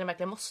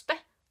verkligen måste,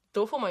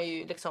 då får man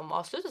ju liksom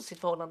avsluta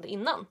sitt förhållande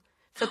innan.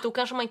 För att då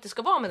kanske man inte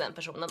ska vara med den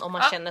personen om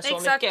man känner så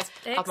mycket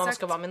att man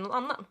ska vara med någon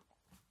annan.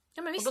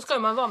 Ja, men visst. Och då ska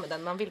man vara med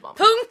den man vill vara med.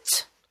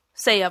 Punkt!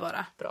 Säger jag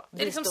bara. Bra.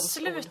 Det är liksom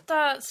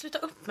sluta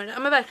upp med det. Ja,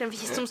 men verkligen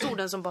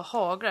visdomsorden som bara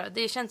hagrar.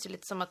 Det känns ju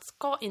lite som att,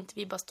 ska inte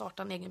vi bara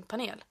starta en egen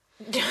panel?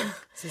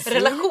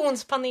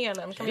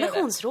 Relationspanelen.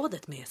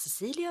 Relationsrådet med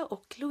Cecilia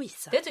och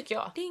Louisa. Det tycker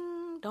jag.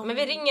 Ding dong. Men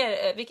vi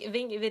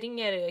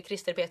ringer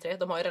Christer P3.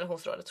 De har ju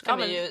relationsrådet. Så kan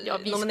vi ju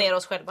nominera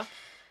oss själva.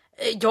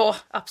 Ja,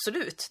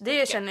 absolut.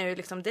 Det känner jag ju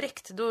liksom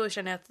direkt. Då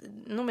känner jag att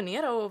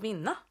nominera och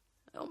vinna.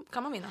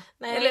 Kan man vinna?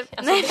 Nej. Eller,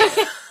 alltså, nej.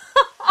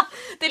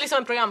 Det är liksom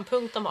en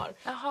programpunkt de har.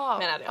 Jaha,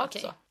 menar jag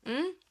okej.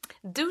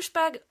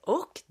 Douchebag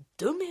och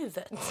dum i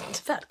huvudet.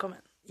 Välkommen.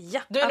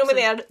 Ja, du är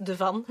nominerad, du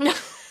vann. Det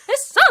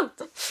är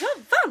sant! Jag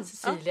vann!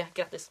 Cecilia,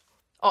 grattis.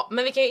 Ja,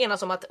 men vi kan ju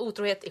enas om att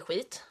otrohet är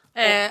skit.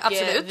 Och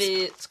absolut.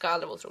 Vi ska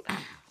aldrig vara otrogna.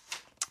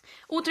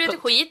 Otrohet är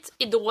skit.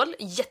 Idol,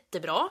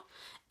 jättebra.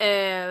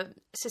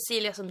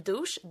 Cecilia som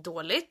douche,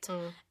 dåligt.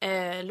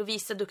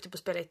 Lovisa duktig på att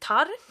spela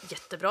gitarr,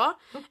 jättebra.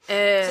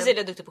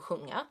 Cecilia är duktig på att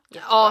sjunga.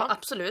 Ja,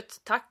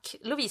 absolut. Tack.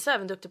 Lovisa är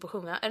även duktig på att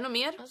sjunga. Är det något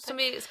mer som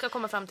vi ska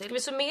komma fram till? Ska vi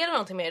summera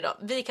någonting mer idag?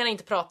 Vi kan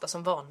inte prata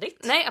som vanligt.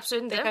 Nej,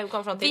 absolut inte. Det kan vi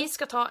komma fram till. Vi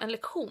ska ta en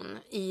lektion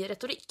i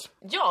retorik.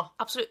 Ja,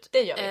 absolut.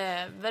 Det gör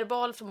vi.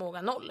 Verbal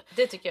förmåga 0.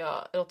 Det tycker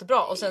jag låter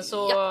bra. Och sen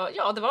så,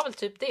 ja det var väl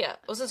typ det.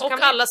 Och sen så och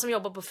kan alla som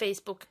jobbar på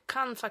Facebook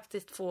kan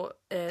faktiskt få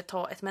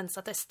ta ett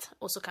mensatest.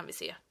 Och så kan vi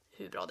se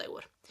hur bra det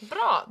går.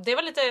 Bra, det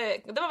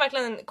var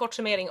verkligen en kort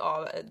summering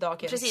av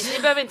dagens. Precis, ni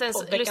behöver inte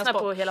ens lyssna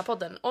på hela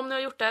podden. Om ni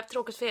har gjort det,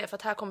 tråkigt för er, för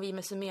att här kommer vi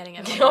med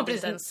summeringen. Ja,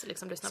 precis. Ens,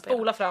 liksom, lyssna på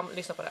spola fram,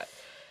 lyssna på det här.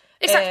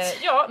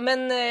 Exakt. Ja,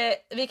 men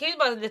vi kan ju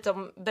bara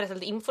berätta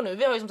lite info nu.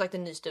 Vi har ju som sagt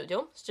en ny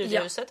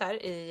studiohuset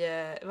här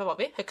i, vad var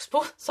vi?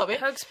 Högsbo, sa vi?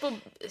 Högsbo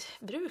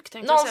bruk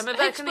tänkte jag säga. Men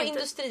Högsbo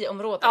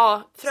industriområde.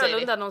 Ja,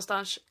 Frölunda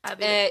någonstans är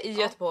vi. I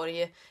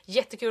Göteborg.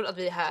 Jättekul att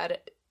vi är här.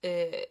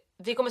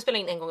 Vi kommer spela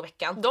in en gång i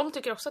veckan. De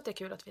tycker också att det är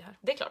kul att vi är här.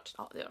 Det är klart.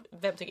 Ja, det gör de.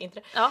 Vem tycker inte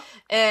det? Ja.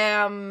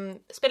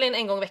 Spela in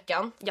en gång i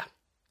veckan. Ja.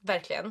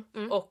 Verkligen.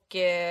 Och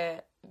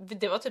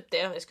det var typ det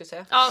jag skulle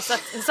säga. Ja,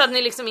 så att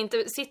ni liksom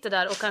inte sitter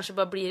där och kanske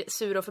bara blir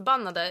sura och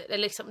förbannade. Eller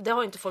liksom, det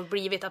har ju inte folk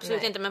blivit,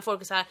 absolut inte. Men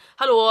folk är så här: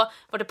 hallå,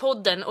 var är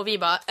podden? Och vi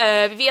bara,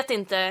 vi vet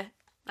inte.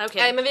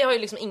 Okay. Nej, men vi har ju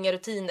liksom inga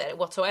rutiner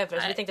whatsoever.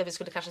 Så vi tänkte att vi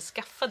skulle kanske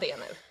skaffa det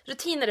nu.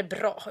 Rutiner är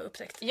bra, har jag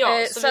upptäckt.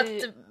 Ja, så att,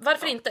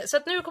 varför inte? Så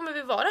att nu kommer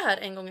vi vara här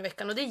en gång i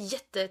veckan. Och det är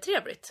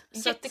jättetrevligt.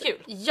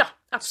 Jättekul. Så att, ja,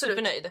 absolut.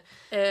 Supernöjd.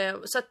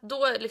 Så att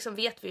då liksom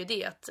vet vi ju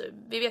det. Att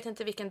vi vet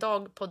inte vilken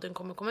dag podden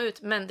kommer komma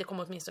ut. Men det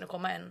kommer åtminstone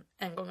komma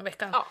en gång i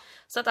veckan. Ja.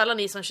 Så att alla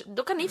ni som...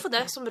 Då kan ni få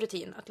det som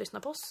rutin. Att lyssna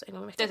på oss en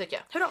gång i veckan. Det tycker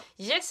jag. Hurra.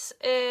 Yes.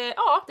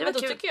 Ja, det men då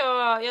kul. tycker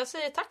jag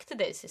säger tack till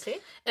dig, Cici.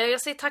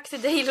 Jag säger tack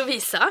till dig,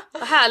 Lovisa.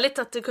 Vad härligt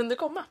att du kunde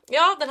komma.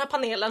 Ja, den här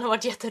panelen har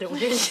varit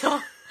jätterolig.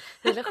 Ja.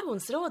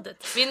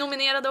 Relationsrådet. Vi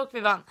nominerade och vi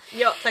vann.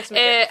 Ja, tack så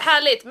mycket.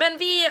 Härligt. Men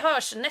vi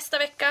hörs nästa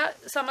vecka.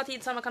 Samma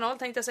tid, samma kanal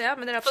tänkte jag säga.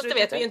 Men det är absolut det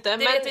vet vi ju inte.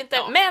 Det vet vi inte.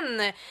 Ja.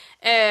 Men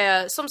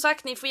som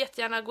sagt, ni får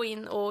jättegärna gå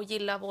in och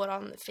gilla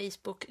våran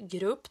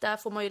Facebookgrupp. Där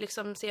får man ju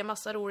liksom se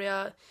massa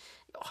roliga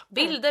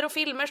bilder och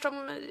filmer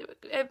som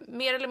är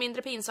mer eller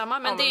mindre pinsamma.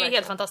 Men det är ju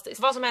helt fantastiskt.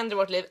 Vad som händer i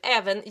vårt liv.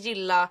 Även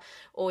gilla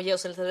och ge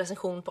oss en liten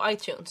recension på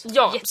iTunes.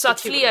 Ja, jättekul. Så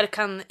att fler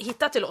kan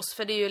hitta till oss.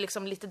 För det är ju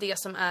liksom lite det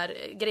som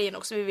är grejen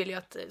också. Vi vill ju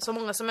att så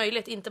många som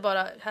möjligt, inte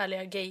bara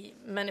härliga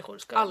gay-människor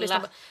ska lyssna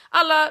på.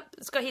 Alla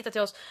ska hitta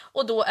till oss.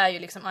 Och då är ju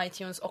liksom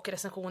iTunes och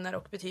recensioner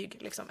och betyg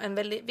liksom en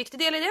väldigt viktig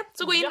del i det.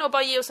 Så gå in och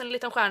bara ge oss en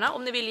liten stjärna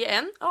om ni vill ge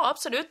en. Ja,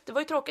 absolut. Det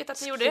var ju tråkigt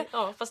att ni gjorde det.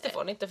 Ja, fast det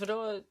får ni inte, för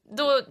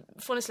då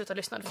får ni sluta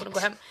lyssna. Då får ni gå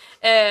hem.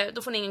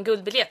 Då får ni ingen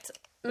guldbiljett.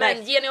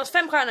 Men ger ni oss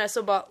 5 stjärnor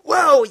så bara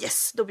wow,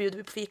 yes, då bjuder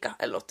vi på fika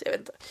eller något, jag vet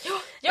inte.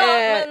 Ja,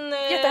 men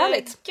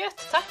jättehärligt.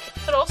 Gött, tack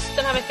för oss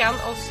den här veckan.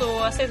 Och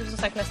så ses vi som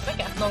sagt nästa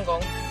vecka någon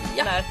gång.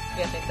 Ja. När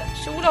vet vi inte.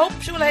 Tjola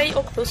hopp, tjola hej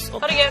och puss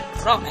och ha det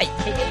gött. Bra, hej.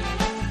 Hej, hej.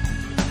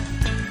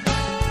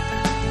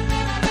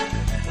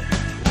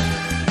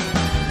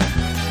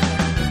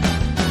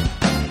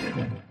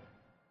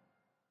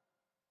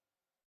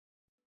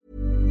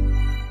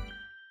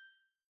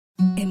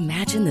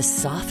 Imagine the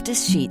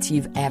softest sheets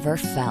you've ever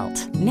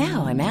felt.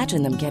 Now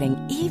imagine them getting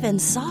even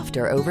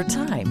softer over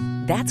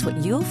time. That's what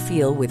you'll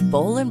feel with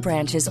Boll &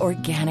 Branch's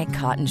organic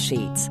cotton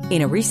sheets.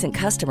 In a recent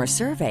customer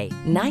survey,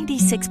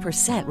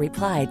 96%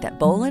 replied that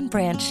Boll &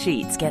 Branch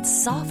sheets get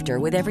softer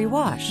with every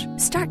wash.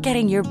 Start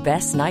getting your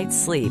best night's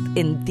sleep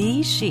in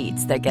these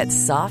sheets that get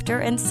softer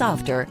and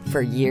softer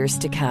for years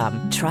to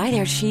come. Try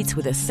their sheets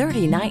with a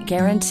 30-night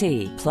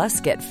guarantee.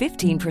 Plus, get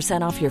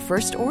 15% off your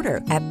first order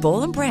at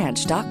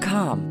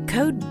bollandbranch.com.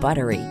 Code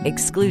BUTTERY.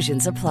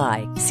 Exclusions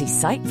apply. See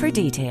site for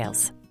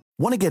details.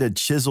 Want to get a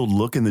chiseled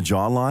look in the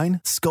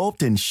jawline?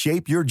 Sculpt and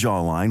shape your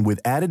jawline with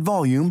added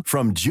volume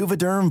from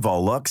Juvederm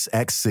Volux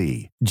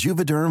XC.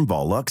 Juvederm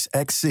Volux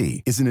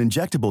XC is an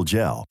injectable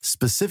gel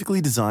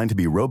specifically designed to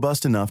be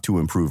robust enough to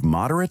improve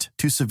moderate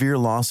to severe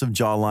loss of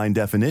jawline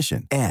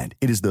definition. And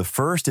it is the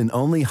first and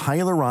only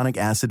hyaluronic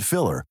acid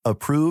filler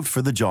approved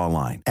for the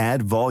jawline.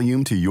 Add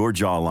volume to your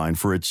jawline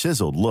for a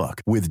chiseled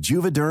look with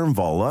Juvederm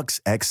Volux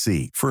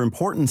XC. For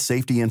important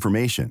safety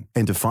information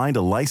and to find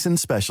a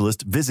licensed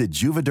specialist, visit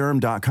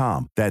juvederm.com.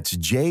 That's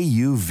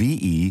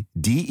JUVEDERM.com.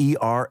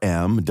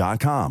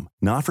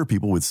 Not for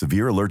people with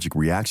severe allergic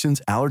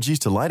reactions, allergies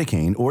to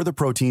lidocaine, or the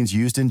proteins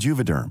used in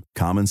Juvederm.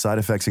 Common side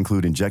effects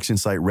include injection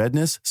site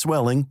redness,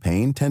 swelling,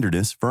 pain,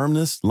 tenderness,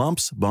 firmness,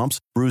 lumps,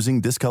 bumps, bruising,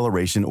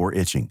 discoloration, or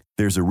itching.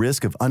 There's a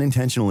risk of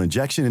unintentional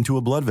injection into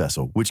a blood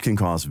vessel, which can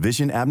cause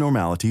vision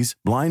abnormalities,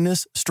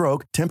 blindness,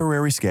 stroke,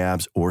 temporary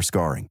scabs, or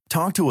scarring.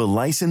 Talk to a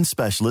licensed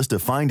specialist to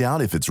find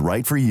out if it's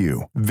right for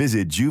you.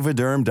 Visit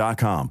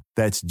Juvederm.com.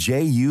 That's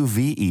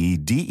JUVEDERM.com.